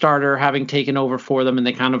now the starter, having taken over for them, and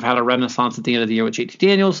they kind of had a renaissance at the end of the year with JT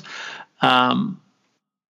Daniels.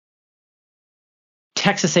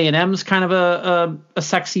 Texas A&M's kind of a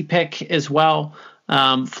sexy pick as well.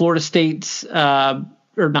 Florida State's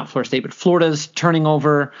or not Florida State, but Florida's turning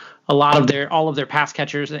over all of their pass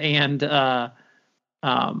catchers and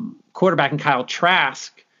quarterback in Kyle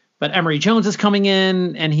Trask, but Emory Jones is coming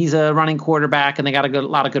in and he's a running quarterback, and they got a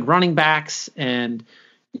lot of good running backs, and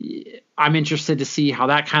I'm interested to see how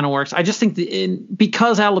that kind of works. I just think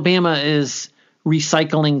because Alabama is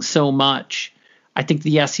recycling so much, I think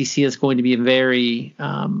the SEC is going to be a very,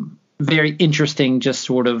 very interesting just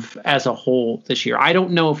sort of as a whole this year. I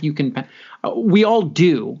don't know if you can – we all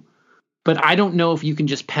do, but I don't know if you can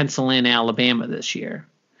just pencil in Alabama this year.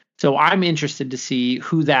 So I'm interested to see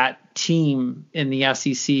who that team in the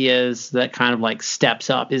SEC is that kind of like steps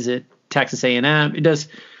up. Is it Texas A&M? It does,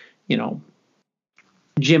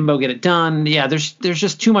 Jimbo get it done? Yeah, there's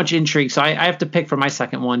just too much intrigue. So I have to pick for my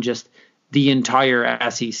second one just the entire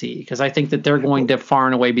SEC because I think that they're going to far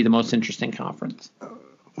and away be the most interesting conference.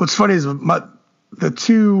 What's funny is the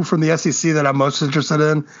two from the SEC that I'm most interested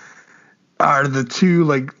in are the two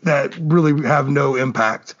that really have no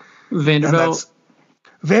impact.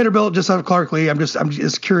 Vanderbilt, just have Clark Lee. I'm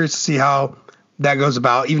just curious to see how that goes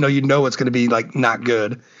about, even though it's going to be not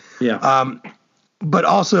good. Yeah. But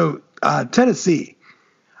also Tennessee.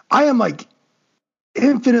 I am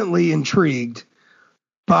infinitely intrigued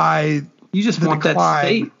by you just want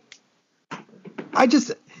decline. That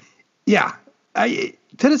state.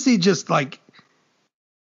 Tennessee just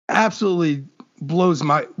absolutely blows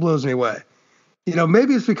me away.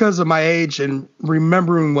 Maybe it's because of my age and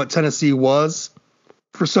remembering what Tennessee was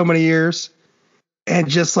for so many years, and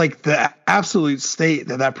just the absolute state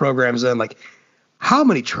that program's in. How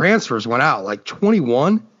many transfers went out?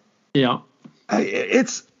 21. Yeah,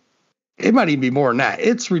 it might even be more than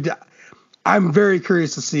that. I'm very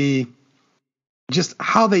curious to see just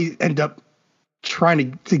how they end up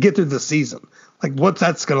trying to get through the season. What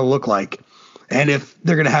that's going to look like, and if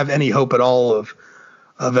they're going to have any hope at all of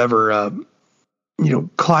ever,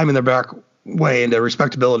 climbing their back way into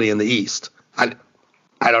respectability in the East.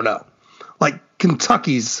 I don't know.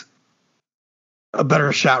 Kentucky's a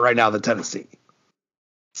better shot right now than Tennessee.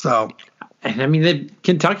 So, and I mean,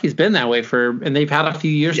 Kentucky's been that way and they've had a few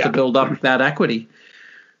years to build up that equity.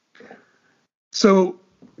 So,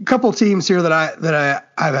 a couple teams here that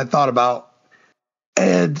I've had thought about,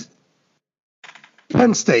 and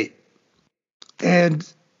Penn State,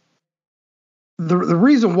 and the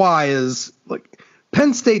reason why is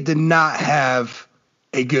Penn State did not have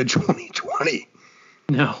a good 2020,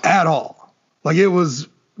 no, at all. It was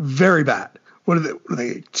very bad. What are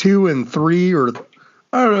they 2-3 or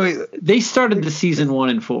I don't know. They started the season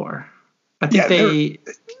 1-4. I think they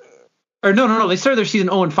started their season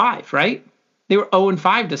 0-5, right? They were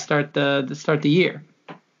 0-5 to start the year,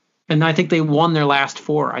 and I think they won their last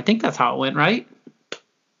 4. I think that's how it went, right?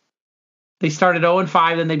 They started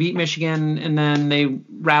 0-5, then they beat Michigan, and then they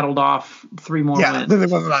rattled off 3 more wins. Then they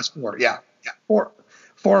won the last 4. Yeah, 4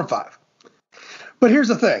 and 5. But here's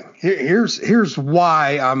the thing. Here's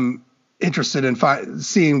why I'm interested in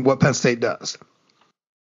seeing what Penn State does.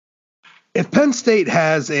 If Penn State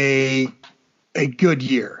has a good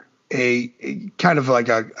year, a kind of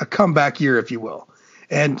a comeback year, if you will,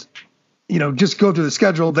 and just go through the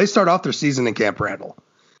schedule, they start off their season in Camp Randall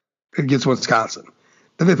against Wisconsin.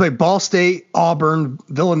 Then they play Ball State, Auburn,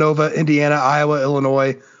 Villanova, Indiana, Iowa,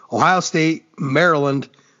 Illinois, Ohio State, Maryland,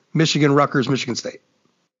 Michigan, Rutgers, Michigan State.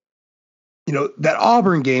 That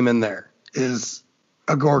Auburn game in there is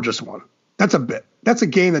a gorgeous one. That's a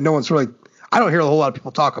game that no one's really, I don't hear a whole lot of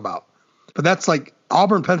people talk about. But that's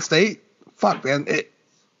Auburn, Penn State. Fuck, man.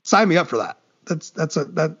 Sign me up for that.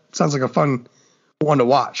 That sounds like a fun one to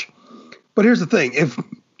watch. But here's the thing.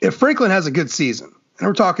 If Franklin has a good season, and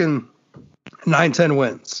we're talking 9-10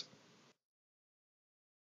 wins,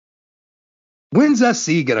 when's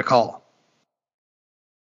SC get a call?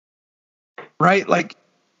 Right?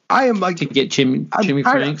 I am to get Jimmy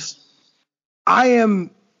Franks. I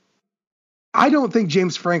don't think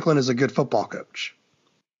James Franklin is a good football coach.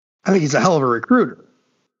 I think he's a hell of a recruiter.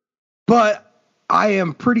 But I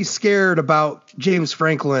am pretty scared about James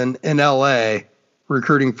Franklin in LA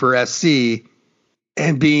recruiting for SC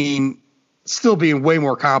and still being way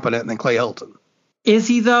more competent than Clay Helton. Is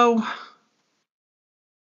he though?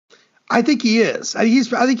 I think he is. I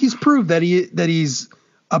think he's proved that he's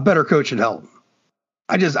a better coach than Helton.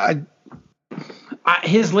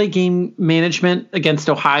 His late game management against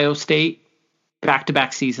Ohio State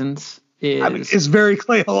back-to-back seasons it's very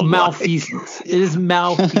Clay Helton. Malfeasance. It is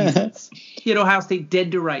malfeasance. He had Ohio State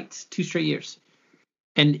dead to rights 2 straight years.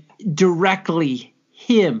 And directly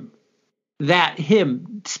him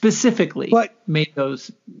specifically made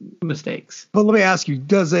those mistakes. But let me ask you,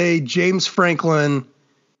 does a James Franklin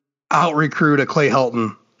out-recruit a Clay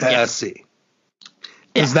Helton at SC?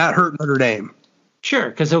 Does that hurt Notre Dame? Sure,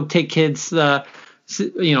 because he'll take kids, to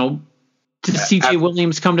C.J.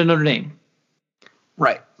 Williams come to Notre Dame.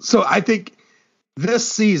 Right. So I think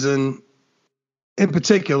this season in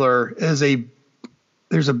particular there's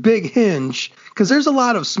a big hinge because there's a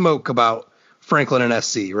lot of smoke about Franklin and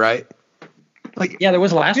SC, right? There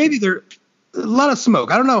was last. Maybe there a lot of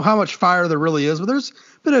smoke. I don't know how much fire there really is, but there's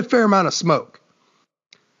been a fair amount of smoke.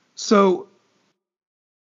 So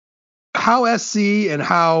how SC and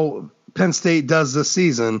how Penn State does this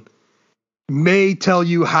season may tell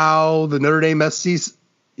you how the Notre Dame SC,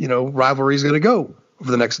 rivalry is going to go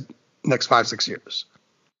over the next 5-6 years.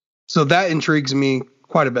 So that intrigues me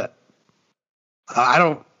quite a bit. I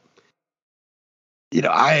don't, give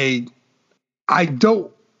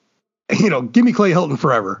me Clay Helton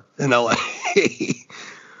forever in LA.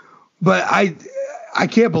 But I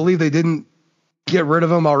can't believe they didn't get rid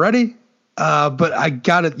of him already.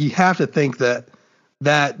 But you have to think that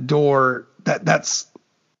door, that's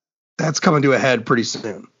coming to a head pretty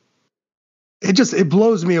soon. It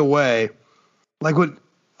blows me away. Like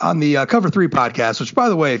on the Cover 3 podcast, which, by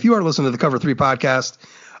the way, if you are listening to the Cover 3 podcast,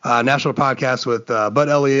 national podcast with Bud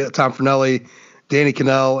Elliott, Tom Fornelli, Danny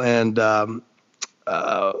Cannell, and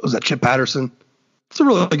was that Chip Patterson? It's a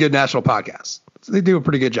really good national podcast. So they do a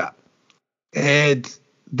pretty good job. And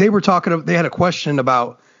they had a question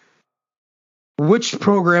about which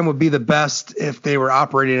program would be the best if they were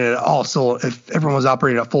operating at if everyone was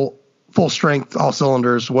operating at full strength, all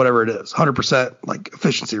cylinders, whatever it is, 100% like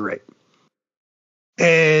efficiency rate.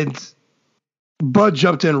 And Bud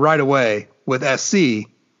jumped in right away with SC,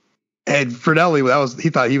 and Fornelli, he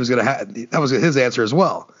thought he was going to that was his answer as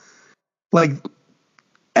well. Like,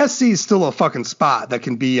 SC is still a fucking spot that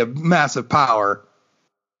can be a massive power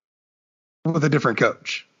with a different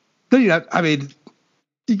coach. Then you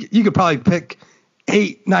could probably pick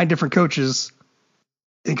 8-9 different coaches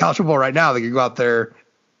in college football right now that could go out there,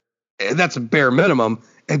 and that's a bare minimum,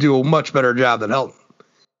 and do a much better job than Helton.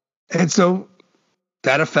 And so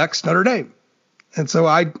that affects Notre Dame. And so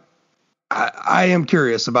I am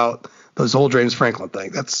curious about this whole James Franklin thing.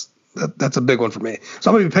 That's a big one for me. So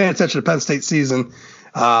I'm going to be paying attention to Penn State season,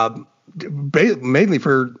 mainly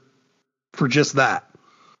for just that.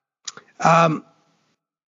 And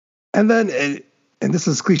then, and this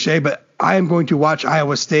is cliche, but I am going to watch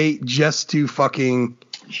Iowa State just to fucking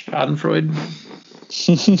Schadenfreude.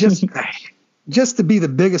 just to be the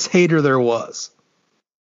biggest hater there was,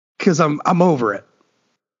 because I'm over it.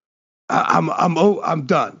 I'm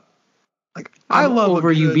done. Like, I love over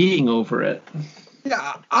you being over it.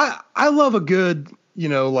 Yeah, I love a good, I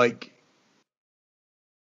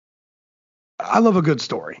love a good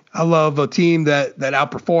story. I love a team that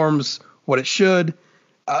outperforms what it should,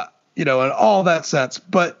 in all that sense.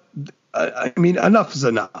 But enough is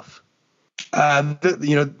enough.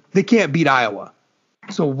 They can't beat Iowa,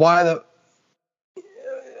 so why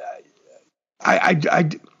I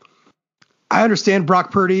understand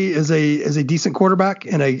Brock Purdy is a decent quarterback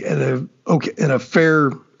and a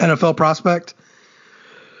fair NFL prospect,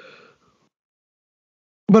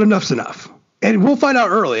 but enough's enough. And we'll find out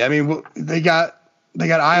early. I mean, they got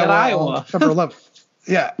Iowa. Number 11.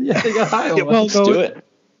 Yeah, they got Iowa. Well, let's do it.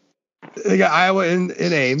 They got Iowa in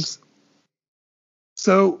Ames.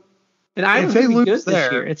 So, and Iowa's going to be good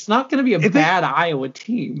this year. It's not going to be a bad Iowa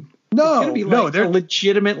team. No, they're a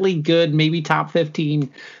legitimately good, maybe top 15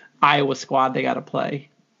 Iowa squad they got to play.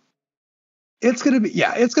 It's going to be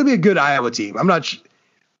a good Iowa team. I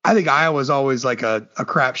think Iowa's always like a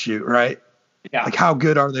crapshoot, right? Yeah. Like, how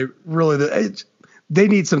good are they really? They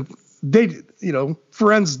need some.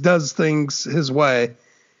 Ferenz does things his way,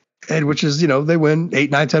 and which is, they win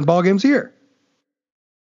 8, 9, 10 ball games a year.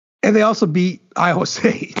 And they also beat Iowa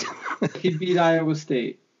State. He beat Iowa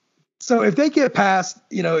State. So if they get past,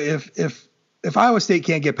 if Iowa State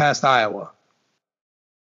can't get past Iowa,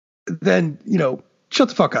 then, shut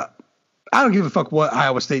the fuck up. I don't give a fuck what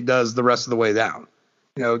Iowa State does the rest of the way down.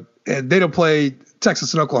 And they don't play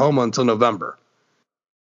Texas and Oklahoma until November.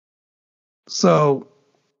 So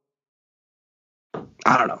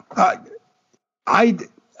I don't know.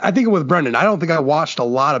 I think with Brendan, I don't think I watched a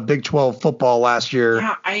lot of Big 12 football last year.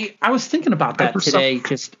 Yeah, I was thinking about that today,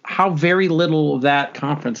 just how very little of that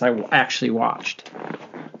conference I actually watched.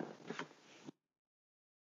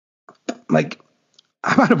 Like,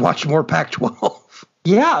 I might have watched more Pac-12.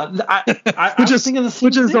 Yeah, I was thinking the same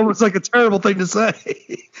which is thing. almost like a terrible thing to say.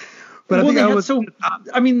 But I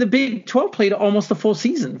think the Big 12 played almost a full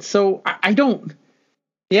season, so I don't.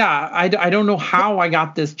 Yeah, I don't know how I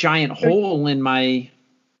got this giant hole in my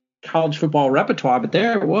college football repertoire, but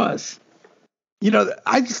there it was.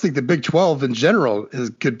 I just think the Big 12 in general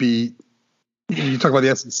could be. You talk about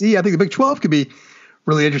the SEC. I think the Big 12 could be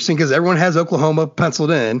really interesting because everyone has Oklahoma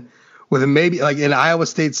penciled in, with maybe like in Iowa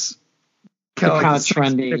State's kind of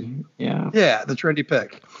trendy, yeah, the trendy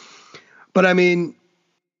pick. But I mean,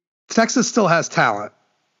 Texas still has talent,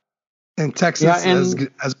 and Texas has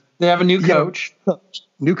they have a new coach.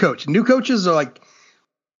 New coaches are like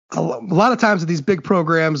a lot of times at these big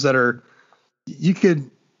programs that are, you could.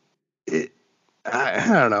 I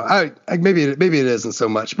don't know. Maybe it isn't so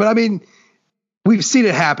much, but I mean, we've seen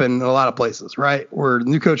it happen in a lot of places, right? Where the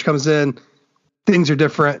new coach comes in, things are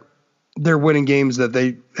different. They're winning games that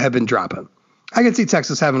they have been dropping. I can see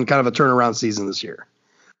Texas having kind of a turnaround season this year.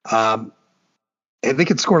 And they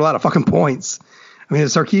could score a lot of fucking points. I mean, if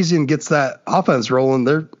Sarkisian gets that offense rolling,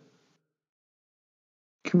 they're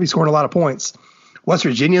could be scoring a lot of points. West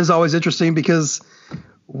Virginia is always interesting because,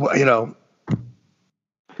 you know,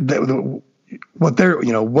 what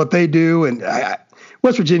they do, and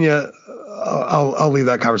West Virginia. I'll leave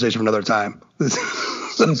that conversation for another time. The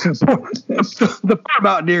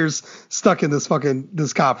Mountaineers stuck in this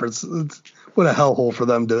conference. What a hellhole for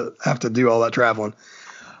them to have to do all that traveling.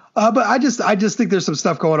 But I just think there's some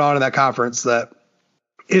stuff going on in that conference that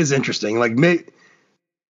is interesting. Like maybe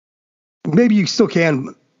you still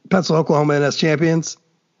can pencil Oklahoma in as champions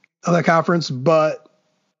of that conference, but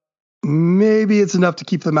maybe it's enough to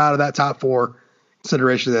keep them out of that top 4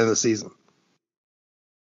 consideration at the end of the season.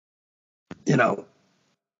 You know,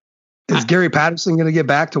 is Gary Patterson going to get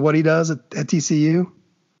back to what he does at TCU?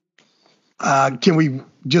 Can we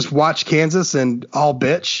just watch Kansas and all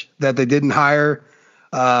bitch that they didn't hire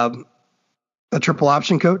a triple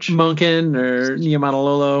option coach? Monken or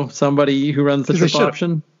Niumatalolo, somebody who runs the triple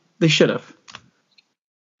option? They should have.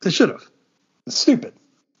 It's stupid.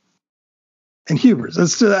 And hubris.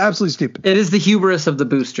 It's absolutely stupid. It is the hubris of the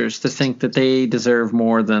boosters to think that they deserve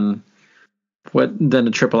more than a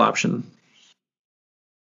triple option.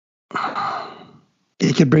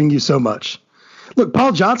 It could bring you so much. Look,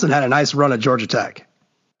 Paul Johnson had a nice run at Georgia Tech.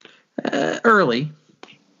 Early.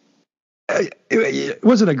 It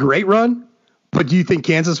wasn't a great run, but do you think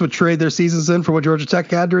Kansas would trade their seasons in for what Georgia Tech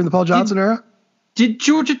had during the Paul Johnson era? Did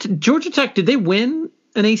Georgia Tech, did they win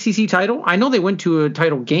an ACC title? I know they went to a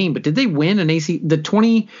title game, but did they win the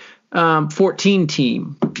 2014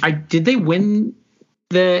 team? Did they win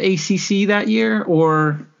the ACC that year,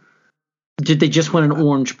 or did they just win an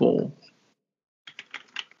Orange Bowl?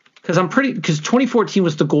 Because 2014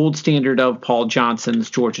 was the gold standard of Paul Johnson's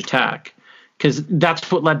Georgia Tech, because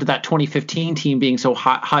that's what led to that 2015 team being so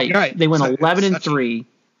hyped. Right. They went 11-3,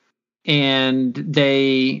 and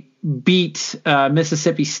they beat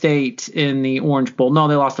Mississippi State in the Orange Bowl. No,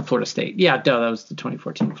 they lost to Florida State. Yeah, that was the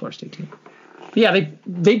 2014 Florida State team. But yeah,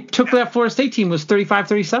 they took that Florida State team was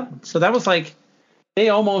 35-37. So that was like they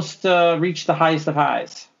almost reached the highest of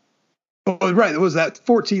highs. Oh, right. It was that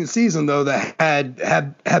 14 season though that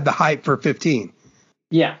had the hype for 15.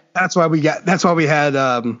 Yeah, that's why we had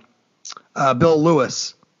Bill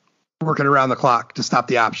Lewis working around the clock to stop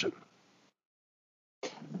the option.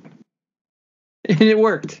 And it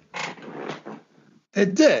worked.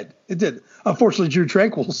 It did. Unfortunately, Drew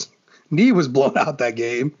Tranquil's knee was blown out that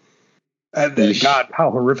game. And God,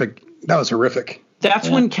 how horrific. That was horrific. That's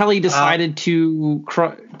when Kelly decided to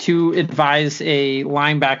advise a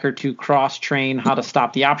linebacker to cross-train how to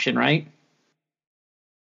stop the option, right?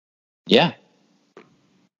 Yeah.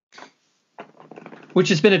 Which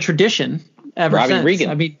has been a tradition ever since. Robbie Regan.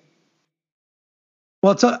 I mean,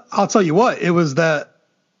 well, I'll tell you what. It was that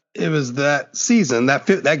season,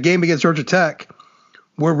 that game against Georgia Tech,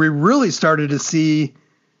 where we really started to see,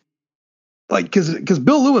 like, because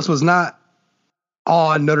Bill Lewis was not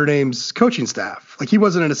on Notre Dame's coaching staff. Like, he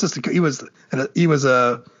wasn't an assistant. He was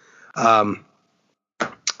a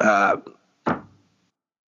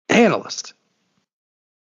analyst,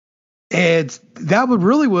 and that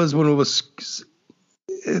really was when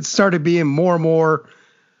it started being more and more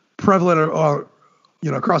prevalent,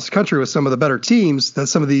 across the country with some of the better teams,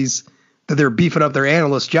 that they're beefing up their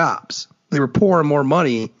analyst jobs. They were pouring more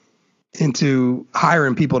money into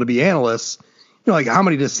hiring people to be analysts. Like, how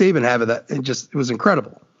many does Saban have of that? It was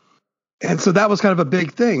incredible. And so that was kind of a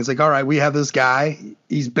big thing. It's like, all right, we have this guy.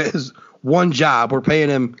 He's his one job. We're paying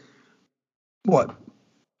him what,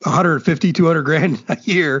 150, 200 grand a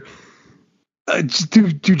year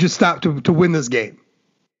to just stop to win this game.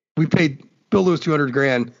 We paid Bill Lewis 200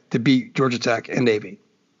 grand to beat Georgia Tech and Navy.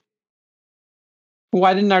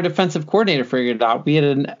 Why didn't our defensive coordinator figure it out? We had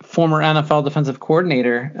a former NFL defensive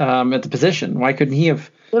coordinator at the position. Why couldn't he have?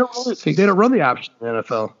 They don't run the option in the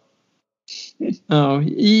NFL. Oh,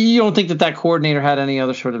 you don't think that coordinator had any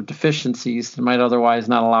other sort of deficiencies that might otherwise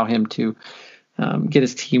not allow him to get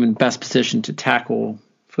his team in best position to tackle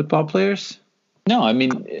football players? No, I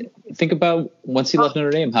mean, think about once he left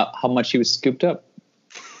Notre Dame, how much he was scooped up.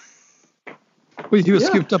 Well, he was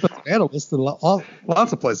scooped up as an analyst in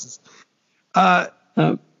lots of places.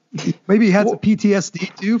 Maybe he had some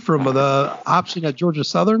PTSD too from the option at Georgia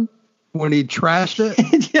Southern when he trashed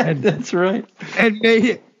it. Yeah, that's right. And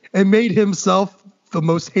made himself the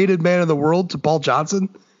most hated man in the world to Paul Johnson.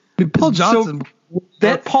 I mean, Paul Johnson.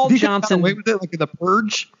 Paul Johnson away with it, like in The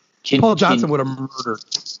Purge. Paul Johnson would have murdered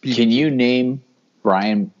people. Can you name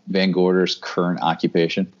Brian Van Gorder's current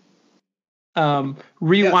occupation?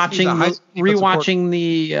 Rewatching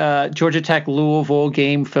the Georgia Tech Louisville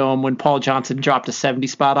game film when Paul Johnson dropped a 70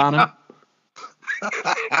 spot on him.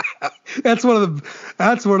 That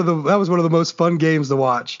was one of the most fun games to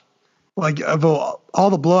watch. Like, of all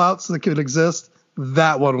the blowouts that could exist,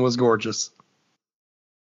 that one was gorgeous.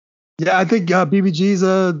 Yeah, I think BBG's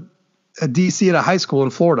a DC at a high school in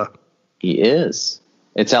Florida. He is.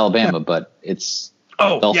 It's Alabama, but it's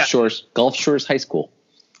Gulf Shores High School.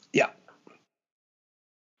 Yeah.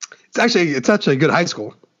 It's actually a good high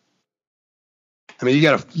school. I mean, you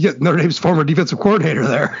got Notre Dame's former defensive coordinator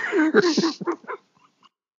there.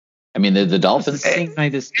 I mean, the Dolphins. And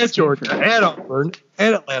Georgia, and Auburn,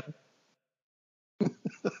 and Atlanta. The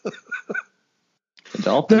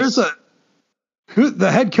Dolphins.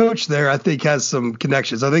 The head coach there, I think, has some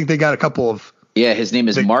connections. I think they got a couple of. Yeah, his name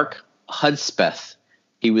is Mark Hudspeth.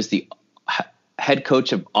 He was the head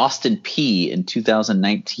coach of Austin Peay in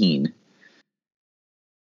 2019.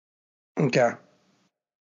 Okay.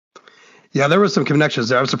 Yeah, there was some connections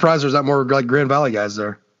there. I'm surprised there's not more like Grand Valley guys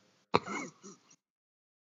there.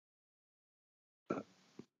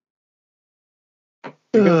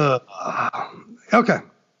 Okay.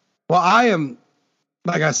 Well, I am,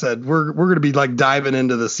 like I said, we're going to be like diving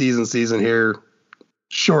into the season here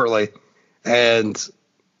shortly, and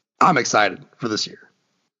I'm excited for this year.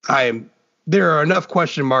 There are enough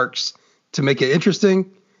question marks to make it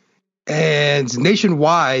interesting, and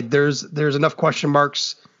nationwide, there's enough question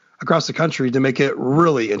marks across the country to make it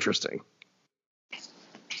really interesting.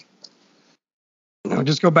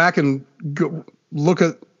 Just go back and look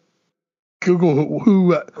at Google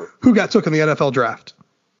who got took in the NFL draft,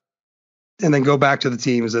 and then go back to the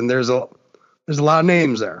teams, and there's a lot of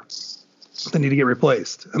names there that need to get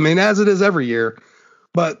replaced. I mean, as it is every year,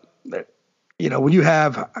 but when you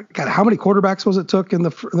have how many quarterbacks was it took in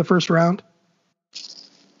the first round?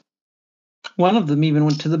 One of them even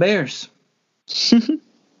went to the Bears.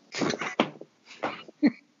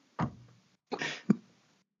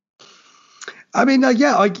 I mean,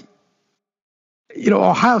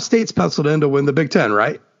 Ohio State's penciled in to win the Big Ten,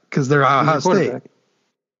 right? Because they're Ohio State.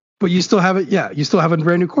 But you still have it. Yeah, you still have a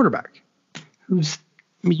brand new quarterback. Who's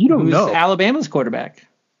Alabama's quarterback?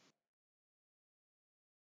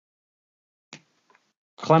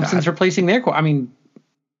 Clemson's replacing their quarterback. I mean,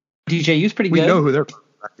 DJU's pretty good. We know who their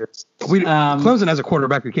quarterback is. Clemson has a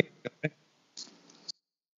quarterback who can't.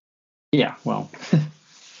 Yeah, well.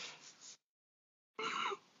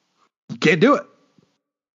 Can't do it.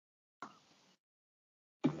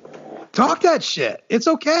 Talk that shit. It's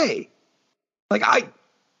okay. Like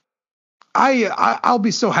I'll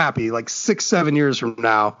be so happy like 6-7 years from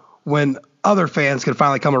now when other fans can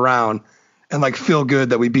finally come around and like feel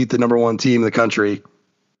good that we beat the number one team in the country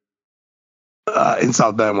in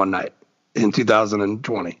South Bend one night in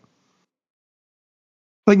 2020.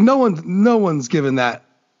 Like no one's given that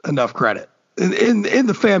enough credit in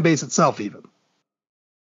the fan base itself even.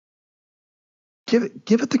 Give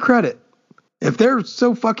it the credit. If they're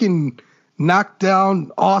so fucking knocked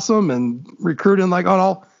down awesome and recruiting like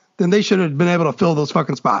all, then they should have been able to fill those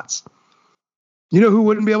fucking spots. You know who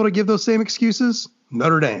wouldn't be able to give those same excuses?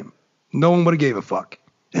 Notre Dame. No one would have gave a fuck.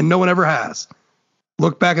 And no one ever has.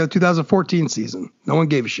 Look back at the 2014 season. No one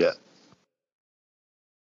gave a shit.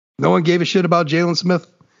 No one gave a shit about Jalen Smith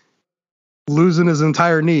losing his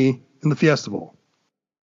entire knee in the Fiesta Bowl.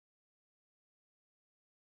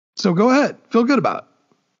 So go ahead. Feel good about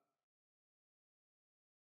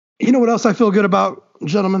it. You know what else I feel good about,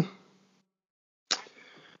 gentlemen?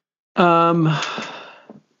 No,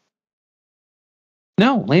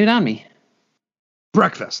 lay it on me.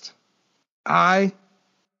 Breakfast. I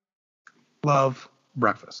love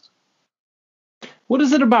breakfast. What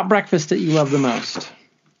is it about breakfast that you love the most?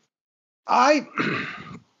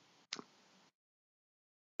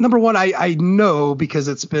 Number one, I know because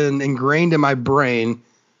it's been ingrained in my brain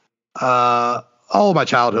all of my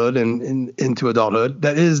childhood and into adulthood,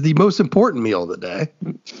 that is the most important meal of the day.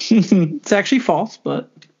 It's actually false,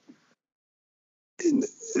 but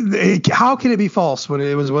how can it be false when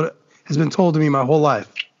it was what has been told to me my whole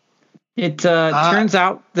life? It turns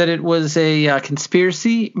out that it was a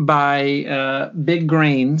conspiracy by Big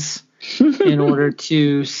Grains in order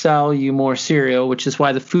to sell you more cereal, which is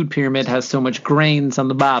why the food pyramid has so much grains on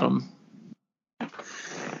the bottom.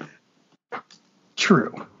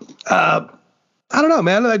 True. I don't know,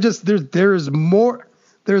 man. There's more.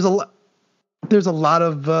 There's a lot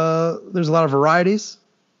of varieties.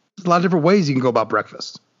 There's a lot of different ways you can go about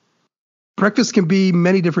breakfast. Breakfast can be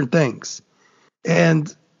many different things.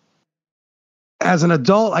 And as an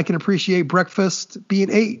adult, I can appreciate breakfast being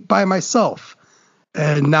ate by myself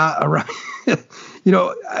and not around.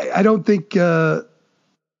 I don't think there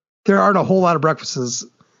aren't a whole lot of breakfasts,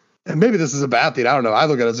 and maybe this is a bad thing. I don't know. I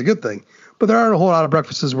look at it as a good thing. But there aren't a whole lot of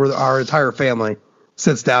breakfasts where our entire family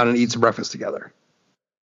sits down and eats breakfast together.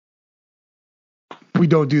 We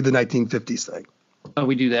don't do the 1950s thing. Oh,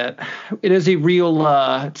 we do that. It is a real,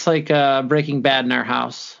 it's like Breaking Bad in our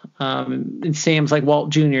house. And Sam's like Walt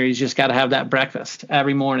Jr. He's just got to have that breakfast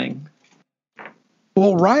every morning.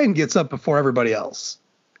 Well, Ryan gets up before everybody else.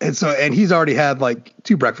 And he's already had like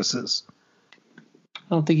 2 breakfasts. I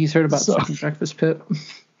don't think he's heard about second breakfast, Pip.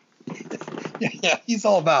 Yeah, he's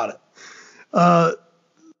all about it.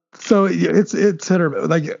 So it's hit or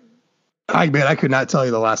like, I could not tell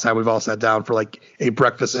you the last time we've all sat down for like a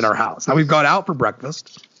breakfast in our house. Now we've gone out for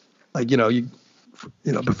breakfast, like,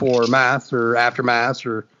 before mass or after mass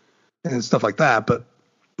and stuff like that.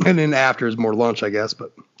 And then after is more lunch, I guess.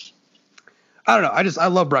 But I don't know. I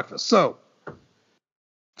love breakfast. So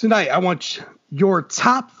tonight I want your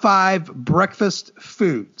top 5 breakfast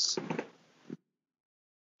foods.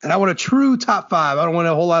 And I want a true top 5. I don't want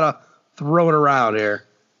a whole lot of throwing around here.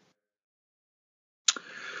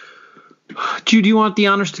 Jude, do you want the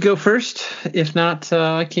honors to go first? If not,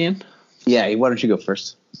 I can. Yeah, why don't you go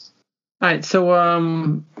first? All right,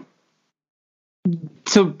 so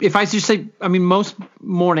if I just say, most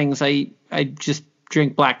mornings I just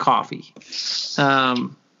drink black coffee.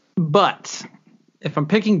 But if I'm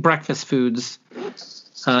picking breakfast foods,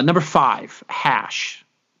 number 5, hash.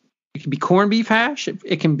 It can be corned beef hash.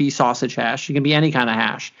 It can be sausage hash. It can be any kind of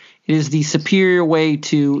hash. It is the superior way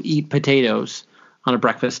to eat potatoes on a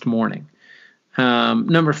breakfast morning.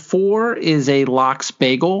 Number 4 is a lox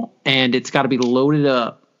bagel, and it's got to be loaded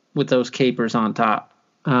up with those capers on top.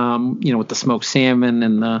 With the smoked salmon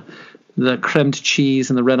and the creamed cheese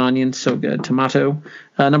and the red onion. So good. Tomato.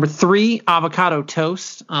 Number 3, avocado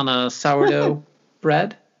toast on a sourdough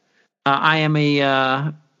bread. I am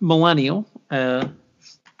a millennial,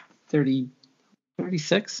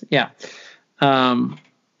 36. Yeah.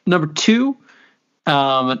 Number 2,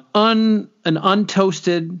 an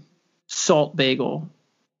untoasted salt bagel.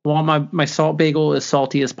 Well, my salt bagel is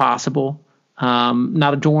salty as possible.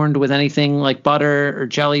 Not adorned with anything like butter or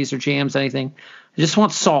jellies or jams, anything. I just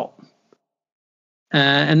want salt.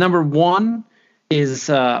 And number 1 is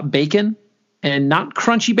bacon, and not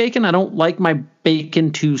crunchy bacon. I don't like my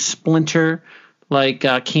bacon to splinter like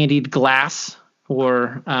candied glass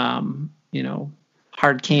or hard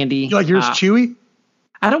candy. You like yours chewy?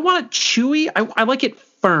 I don't want it chewy. I like it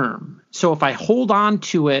firm. So if I hold on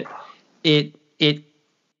to it, it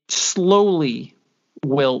slowly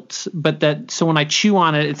wilts. So when I chew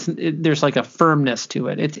on it, there's like a firmness to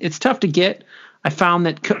it. It's tough to get. I found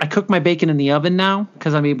that I cook my bacon in the oven now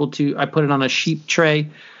because I'm able to. I put it on a sheet tray,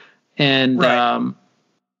 and right.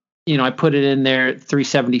 I put it in there at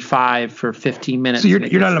 375 for 15 minutes. So you're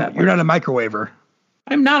not a microwaver.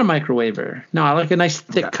 I'm not a microwaver. No, I like a nice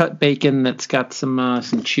thick cut bacon that's got some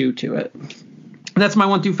chew to it. And that's my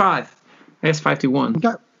 1 through 5. I guess 5 through 1. Okay.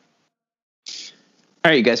 All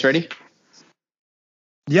right, you guys ready?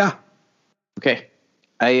 Yeah. Okay.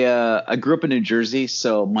 I grew up in New Jersey,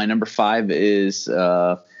 so my number 5 is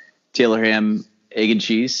Taylor ham, egg and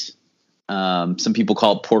cheese. Some people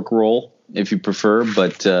call it pork roll if you prefer,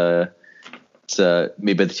 but it's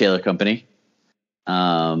made by the Taylor Company.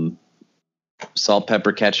 Salt,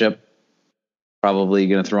 pepper, ketchup, probably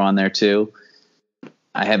going to throw on there too.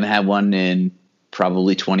 I haven't had one in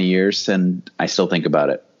probably 20 years, and I still think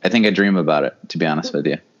about it. I think I dream about it, to be honest with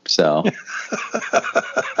you. So,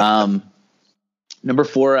 number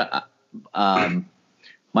 4, my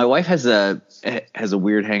wife has a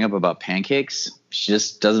weird hang up about pancakes. She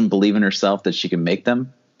just doesn't believe in herself that she can make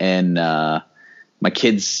them. And my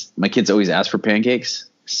kids always ask for pancakes.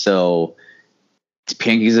 So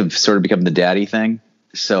pancakes have sort of become the daddy thing.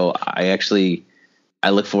 So I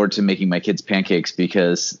look forward to making my kids pancakes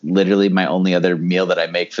because literally my only other meal that I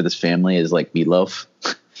make for this family is like meatloaf.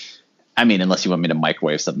 I mean, unless you want me to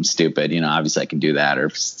microwave something stupid, obviously I can do that, or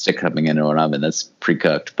stick something into an oven that's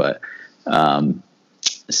pre-cooked. But I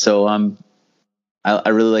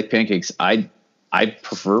really like pancakes. I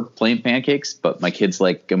prefer plain pancakes, but my kids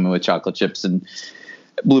like them with chocolate chips and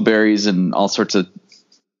blueberries and all sorts of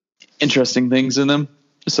interesting things in them.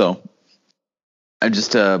 So I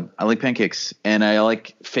like pancakes, and I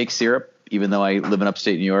like fake syrup, even though I live in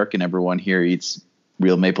upstate New York and everyone here eats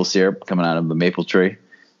real maple syrup coming out of the maple tree.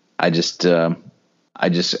 I just I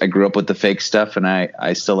grew up with the fake stuff, and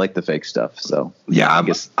I still like the fake stuff. So yeah,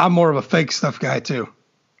 I'm more of a fake stuff guy too.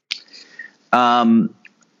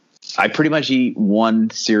 I pretty much eat one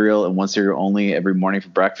cereal and one cereal only every morning for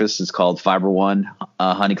breakfast. It's called Fiber One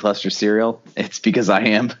Honey Cluster cereal. It's because I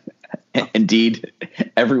am indeed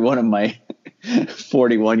every one of my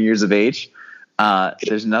 41 years of age.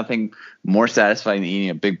 There's nothing more satisfying than eating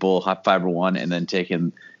a big bowl of hot Fiber One and then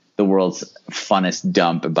taking the world's funnest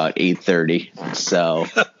dump about 8:30. So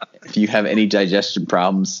if you have any digestion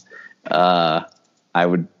problems, I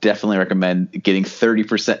would definitely recommend getting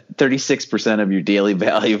 36% of your daily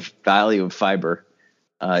value of fiber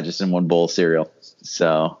just in one bowl of cereal.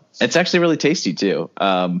 So it's actually really tasty too.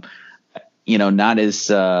 Not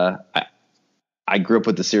as I grew up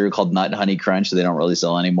with the cereal called Nut Honey Crunch, so they don't really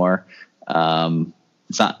sell anymore.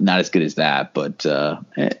 It's not as good as that, but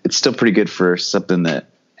it's still pretty good for something that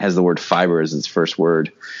has the word fiber as its first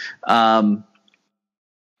word. My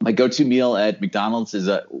go-to meal at McDonald's is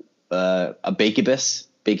a Bakibus,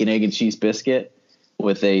 bacon, egg, and cheese biscuit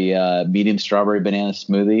with a medium strawberry banana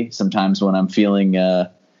smoothie. Sometimes when I'm feeling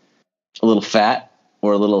a little fat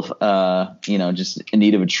or a little, just in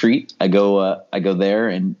need of a treat, I go there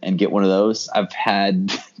and get one of those. I've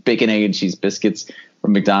had bacon, egg, and cheese biscuits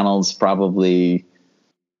from McDonald's probably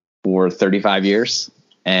for 35 years.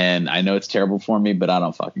 And I know it's terrible for me, but I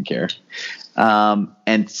don't fucking care.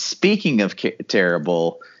 And speaking of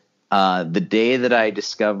terrible, the day that I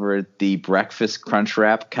discovered the breakfast crunch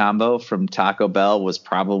wrap combo from Taco Bell was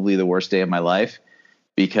probably the worst day of my life,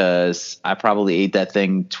 because I probably ate that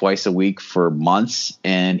thing twice a week for months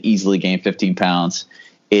and easily gained 15 pounds.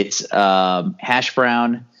 It's hash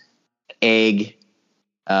brown, egg,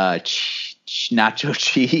 nacho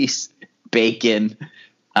cheese, bacon.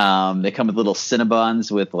 They come with little Cinnabons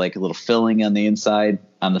with like a little filling on the inside,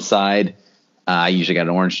 on the side. I usually got an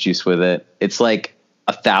orange juice with it. It's like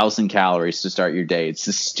 1,000 calories to start your day. It's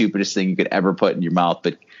the stupidest thing you could ever put in your mouth,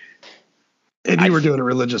 and you were doing it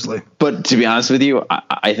religiously. But to be honest with you,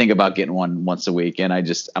 I think about getting one once a week, and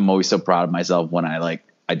I'm always so proud of myself when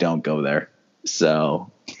I don't go there. So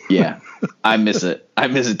yeah, I miss it. I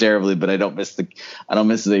miss it terribly, but I don't miss the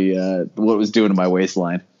what it was doing to my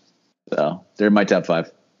waistline. So they're in my top 5.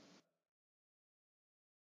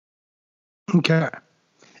 Okay.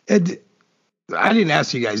 And I didn't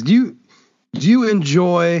ask you guys, do you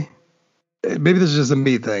enjoy, maybe this is just a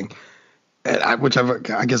me thing, which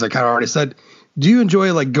I guess I kind of already said, do you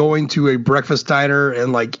enjoy like going to a breakfast diner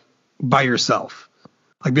and like by yourself,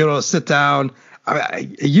 like be able to sit down?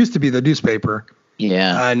 It used to be the newspaper.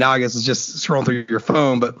 Yeah. Now I guess it's just scrolling through your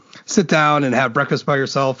phone, but sit down and have breakfast by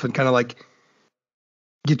yourself and kind of like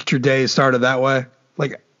get your day started that way.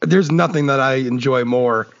 Like there's nothing that I enjoy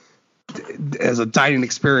more as a dining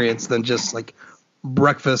experience than just like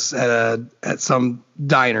breakfast at some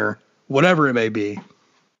diner, whatever it may be,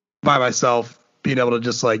 by myself, being able to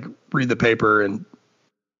just like read the paper and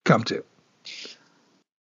come to.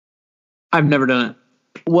 I've never done it.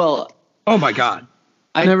 Well, oh my God.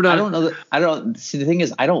 I've never done it. I don't know. I don't see. The thing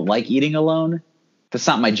is, I don't like eating alone. That's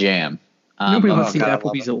not my jam. Nobody wants to eat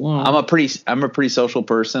Applebee's alone. I'm a pretty social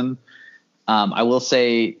person. I will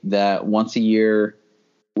say that once a year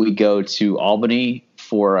we go to Albany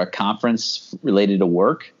for a conference related to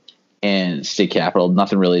work and state capital.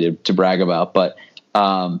 Nothing really to brag about, but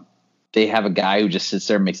they have a guy who just sits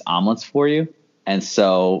there and makes omelets for you. And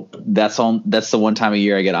so that's the one time a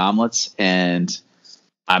year I get omelets, and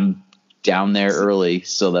I'm down there early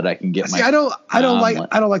so that I can get my. I don't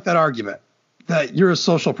like that argument that you're a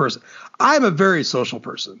social person. I'm a very social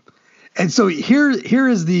person, and so here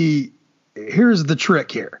is the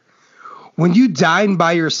trick here. When you dine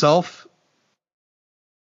by yourself,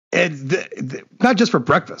 and not just for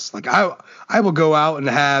breakfast, like I will go out and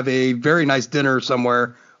have a very nice dinner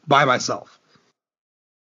somewhere by myself.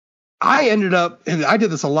 I ended up, and I did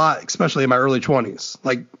this a lot, especially in my early 20s.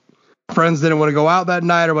 Like friends didn't want to go out that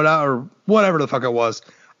night or whatever the fuck it was.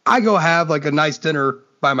 I go have like a nice dinner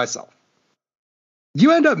by myself.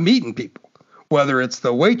 You end up meeting people, whether it's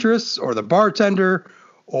the waitress or the bartender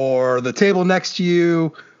or the table next to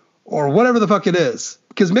you or whatever the fuck it is.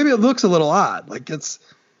 Because maybe it looks a little odd. Like it's,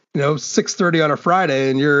 6:30 on a Friday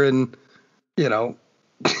and you're in, you're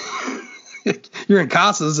in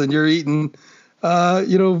Casas and you're eating,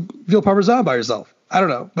 veal parmesan by yourself. I don't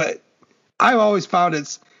know. But I've always found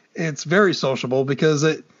it's very sociable because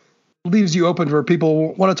it leaves you open for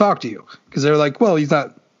people want to talk to you. Because they're like, well, we're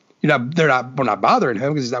not bothering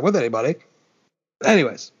him because he's not with anybody.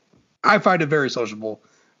 Anyways, I find it very sociable.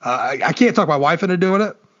 I can't talk my wife into doing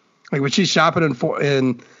it. Like when she's shopping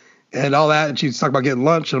and all that, and she's talking about getting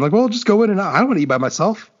lunch, and I'm like, well, just go in and out. I don't want to eat by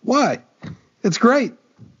myself. Why? It's great.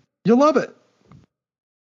 You'll love it.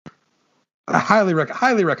 I highly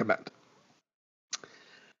recommend.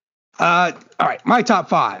 All right, my top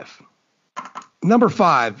 5. Number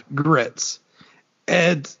 5, grits.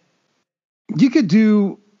 And you could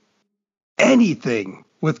do anything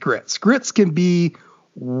with grits. Grits can be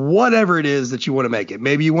whatever it is that you want to make it.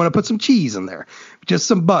 Maybe you want to put some cheese in there, just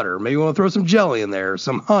some butter. Maybe you want to throw some jelly in there,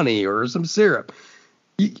 some honey or some syrup.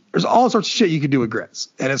 There's all sorts of shit you can do with grits,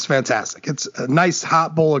 and it's fantastic. It's a nice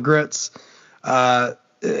hot bowl of grits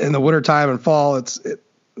in the wintertime and fall. It's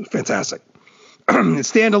fantastic.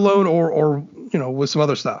 It's standalone or with some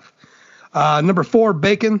other stuff. Number 4,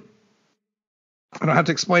 bacon. I don't have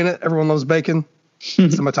to explain it. Everyone loves bacon.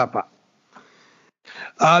 It's in my top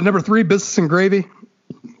 5. Number 3, biscuits and gravy,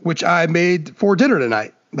 which I made for dinner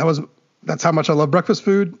tonight. That's how much I love breakfast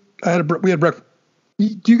food. We had breakfast.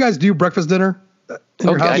 Do you guys do breakfast dinner in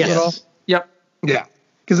your house at all? Yep. Yeah,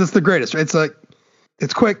 because it's the greatest. It's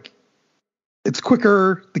quick. It's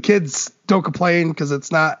quicker. The kids don't complain because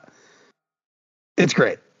it's not. It's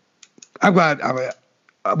great. I'm glad.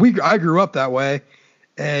 I grew up that way,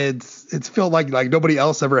 and it's felt like nobody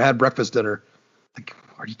else ever had breakfast dinner. Like,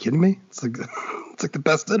 are you kidding me? It's like the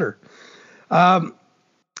best dinner.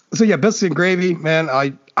 So yeah, biscuits and gravy, man.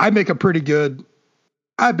 I make a pretty good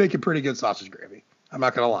sausage gravy. I'm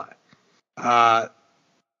not gonna lie.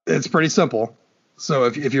 It's pretty simple. So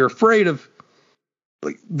if you're afraid of,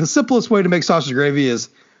 like, the simplest way to make sausage gravy is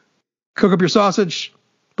cook up your sausage,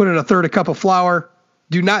 put in a third a cup of flour.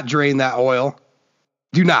 Do not drain that oil.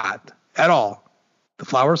 Do not at all. The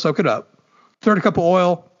flour, soak it up. Third a cup of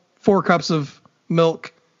oil, 4 cups of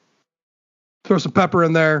milk. Throw some pepper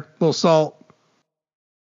in there, a little salt,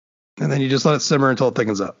 and then you just let it simmer until it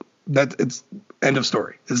thickens up. It's end of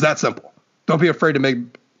story. It's that simple. Don't be afraid to make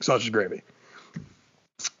sausage gravy.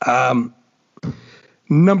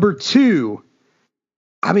 Number 2,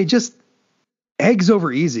 just eggs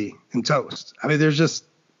over easy and toast. There's just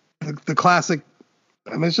the classic.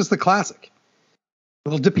 It's just the classic.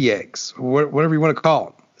 Little dippy eggs, whatever you want to call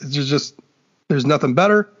them. It's just there's nothing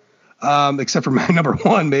better, except for my number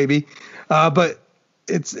 1 maybe. But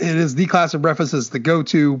it is the classic breakfast. Is the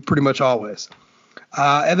go-to pretty much always.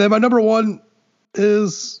 And then my number 1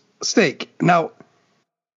 is steak. Now,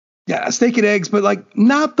 yeah, steak and eggs, but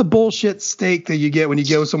not the bullshit steak that you get when you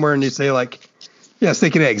go somewhere and you say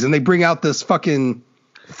steak and eggs, and they bring out this fucking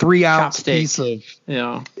 3-ounce piece of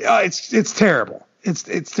it's terrible. It's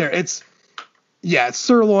terrible. It's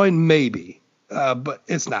sirloin maybe, but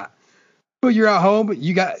it's not. But you're at home.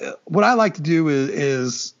 You got what I like to do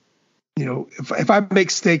is if I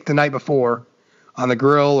make steak the night before on the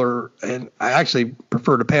grill, and I actually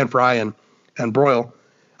prefer to pan fry and broil,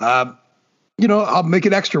 I'll make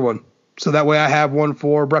an extra one. So that way I have one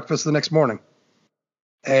for breakfast the next morning.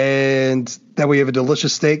 And that way you have a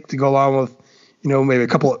delicious steak to go along with, maybe a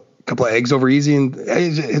couple of eggs over easy. And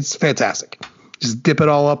it's fantastic. Just dip it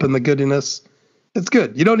all up in the goodness. It's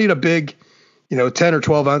good. You don't need a big, 10 or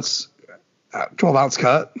 12 ounce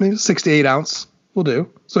cut. Maybe 6 to 8 ounce will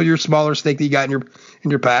do. So your smaller steak that you got in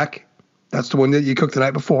your pack, that's the one that you cooked the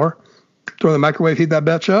night before. Throw in the microwave, heat that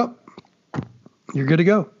batch up. You're good to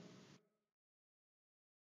go.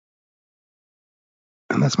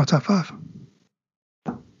 And that's my top 5.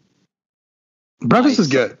 Breakfast is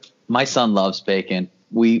good. My son loves bacon.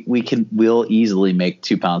 We'll easily make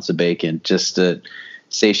 2 pounds of bacon just to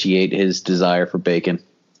satiate his desire for bacon.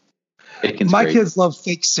 Bacon's my great. Kids love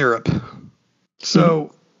fake syrup.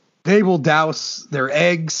 So they will douse their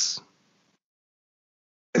eggs.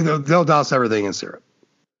 They'll douse everything in syrup.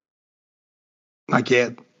 I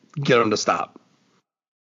can't get them to stop.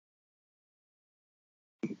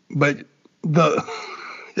 But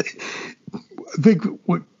I think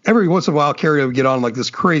every once in a while, Carrie will get on this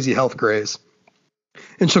crazy health craze,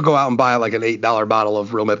 and she'll go out and buy an $8 bottle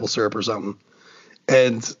of real maple syrup or something,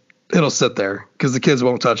 and it'll sit there because the kids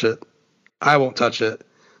won't touch it. I won't touch it.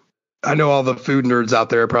 I know all the food nerds out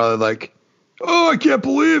there are probably like, "Oh, I can't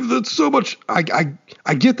believe that's so much." I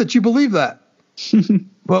get that you believe that,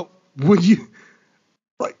 but when you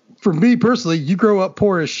for me personally, you grow up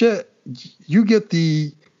poor as shit. You get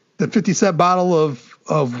the 50-cent bottle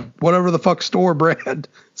of whatever the fuck store brand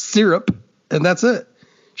syrup, and that's it.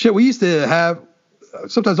 Shit, we used to have,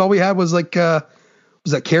 sometimes all we had was was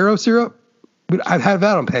that Caro syrup? I've had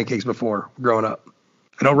that on pancakes before growing up.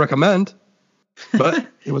 I don't recommend, but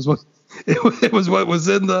it was what was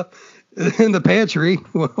in the pantry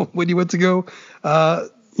when you went to go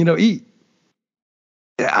eat.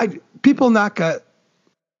 People knock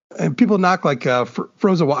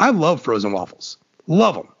frozen waffles. I love frozen waffles.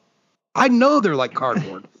 Love them. I know they're like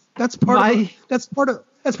cardboard. That's part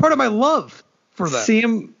of my love. for that.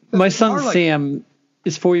 Sam, my son Sam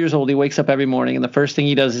is 4 years old. He wakes up every morning, and the first thing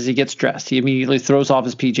he does is he gets dressed. He immediately throws off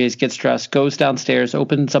his PJs, gets dressed, goes downstairs,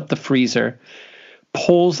 opens up the freezer,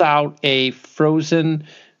 pulls out a frozen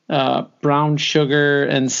brown sugar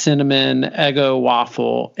and cinnamon Eggo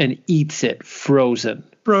waffle and eats it frozen.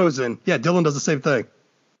 Frozen. Yeah, Dylan does the same thing.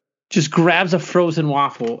 Just grabs a frozen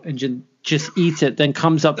waffle and just eats it, then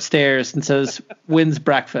comes upstairs and says, "When's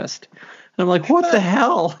breakfast?" And I'm like, what the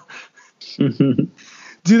hell?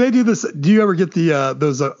 Do they do this? Do you ever get the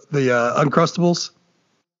Uncrustables?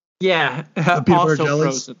 Yeah, the peanut also butter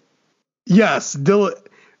jellies? Frozen. Yes, Dylan.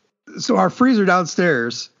 So our freezer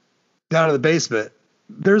downstairs, down in the basement,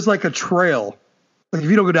 there's like a trail. Like if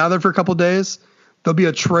you don't go down there for a couple of days, there'll be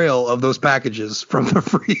a trail of those packages from the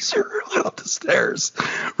freezer up the stairs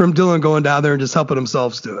from Dylan going down there and just helping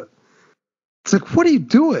himself to it. It's like, what are you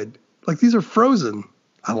doing? Like, these are frozen.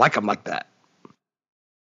 I like them like that.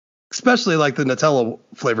 Especially like the Nutella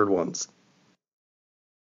flavored ones.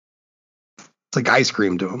 It's like ice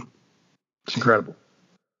cream to them. It's incredible.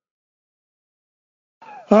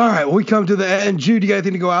 All right, well, we come to the end. Jude, you got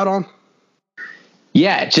anything to go out on?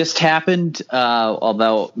 Yeah, it just happened.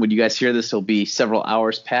 Although when you guys hear this, it'll be several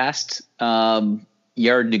hours past.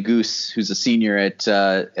 Yared Nuguse, who's a senior at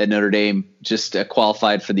Notre Dame, just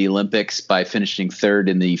qualified for the Olympics by finishing third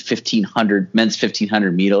in the men's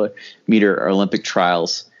 1500 meter Olympic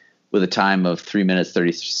trials with a time of 3 minutes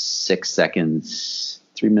 36 seconds.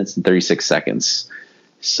 3 minutes and 36 seconds.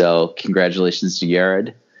 So congratulations to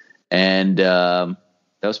Yared, and that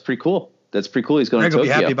was pretty cool. That's pretty cool. He's going to Tokyo. Be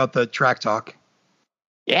happy about the track talk.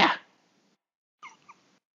 Yeah.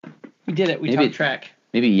 We did it. We talked track.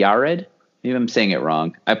 Maybe Yared? Maybe I'm saying it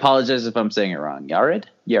wrong. I apologize if I'm saying it wrong. Yared?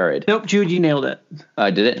 Nope, Jude, you nailed it.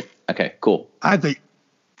 Did it? Okay, cool. I think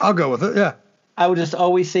I'll go with it, yeah. I would just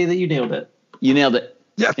always say that you nailed it. You nailed it.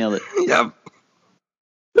 Yeah. Nailed it. Yep.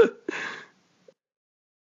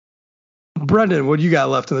 Brendan, what do you got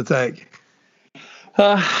left in the tank?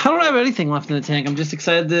 I don't have anything left in the tank. I'm just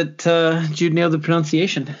excited that Jude nailed the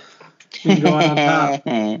pronunciation. We can go out on top.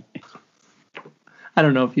 I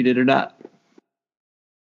don't know if you did or not.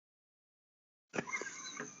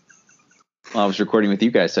 Well, I was recording with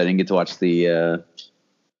you guys, so I didn't get to watch the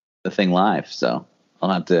thing live. So I'll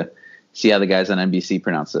have to see how the guys on NBC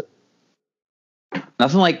pronounce it.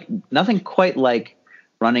 Nothing quite like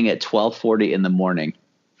running at 12:40 in the morning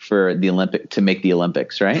for the to make the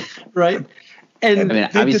Olympics, right? Right. And I mean,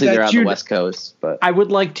 obviously they're on the West Coast, but I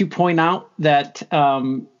would like to point out that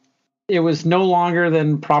it was no longer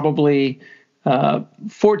than probably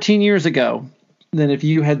 14 years ago than if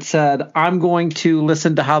you had said, I'm going to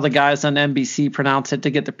listen to how the guys on NBC pronounce it to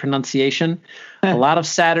get the pronunciation. A lot of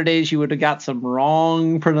Saturdays you would have got some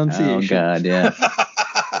wrong pronunciation. Oh, God, yeah.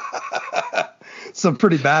 Some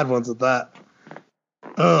pretty bad ones at that.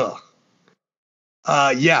 Ugh.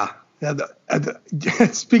 Yeah.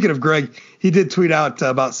 Speaking of Greg, he did tweet out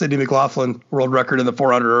about Sydney McLaughlin world record in the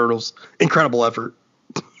 400 hurdles. Incredible effort.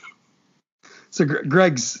 So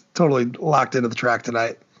Greg's totally locked into the track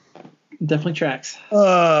tonight. Definitely tracks.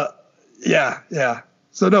 Yeah.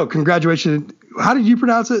 So no, congratulations. How did you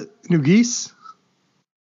pronounce it? Nuguse?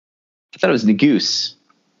 I thought it was Nuguse.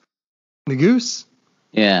 Nuguse?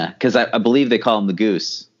 Yeah, because I believe they call him the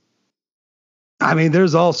Goose. I mean,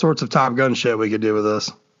 there's all sorts of Top Gun shit we could do with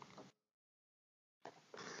this.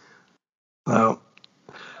 Well,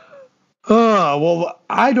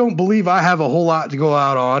 I don't believe I have a whole lot to go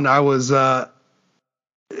out on. I was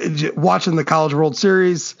watching the College World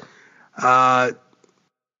Series,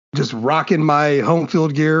 just rocking my home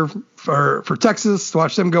field gear for Texas to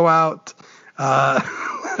watch them go out.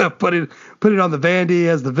 Put it on the Vandy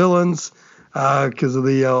as the villains because of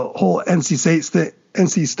the whole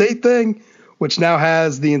NC State thing, which now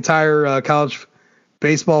has the entire college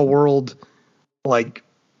baseball world like.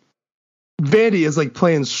 Vandy is like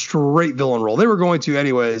playing straight villain role. They were going to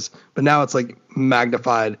anyways, but now it's like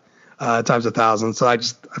magnified times 1,000. So I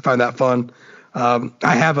find that fun. I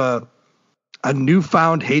have a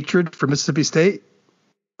newfound hatred for Mississippi State.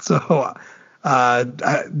 So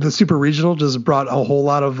the Super Regional just brought a whole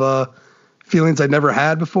lot of feelings I'd never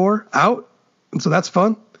had before out. And so that's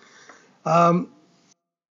fun. But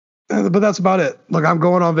that's about it. Look, I'm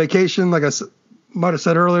going on vacation, like I might have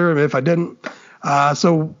said earlier, if I didn't.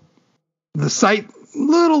 So the site a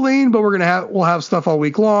little lean, but we'll have stuff all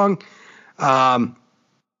week long. And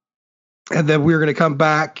then we're going to come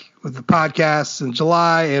back with the podcasts in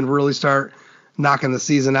July and really start knocking the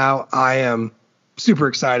season out. I am super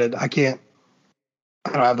excited. I don't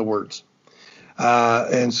have the words.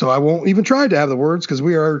 And so I won't even try to have the words because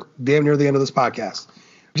we are damn near the end of this podcast.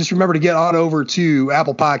 just remember to get on over to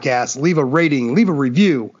Apple Podcasts, leave a rating, leave a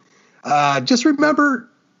review. Just remember,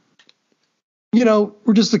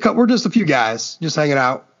 we're just a few guys just hanging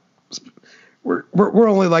out. We're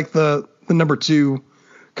only like the number 2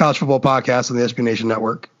 college football podcast on the SB Nation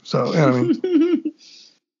Network. So, you know what I mean?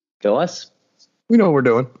 Go us. We know what we're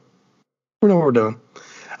doing.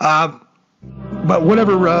 But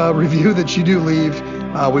whatever review that you do leave,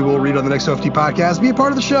 we will read on the next OFT podcast. Be a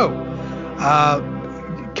part of the show.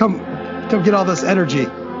 Come get all this energy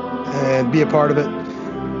and be a part of it.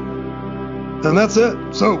 And that's it.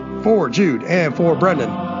 So for Jude and for Brendan,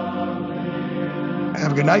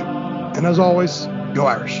 have a good night. And as always, go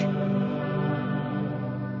Irish.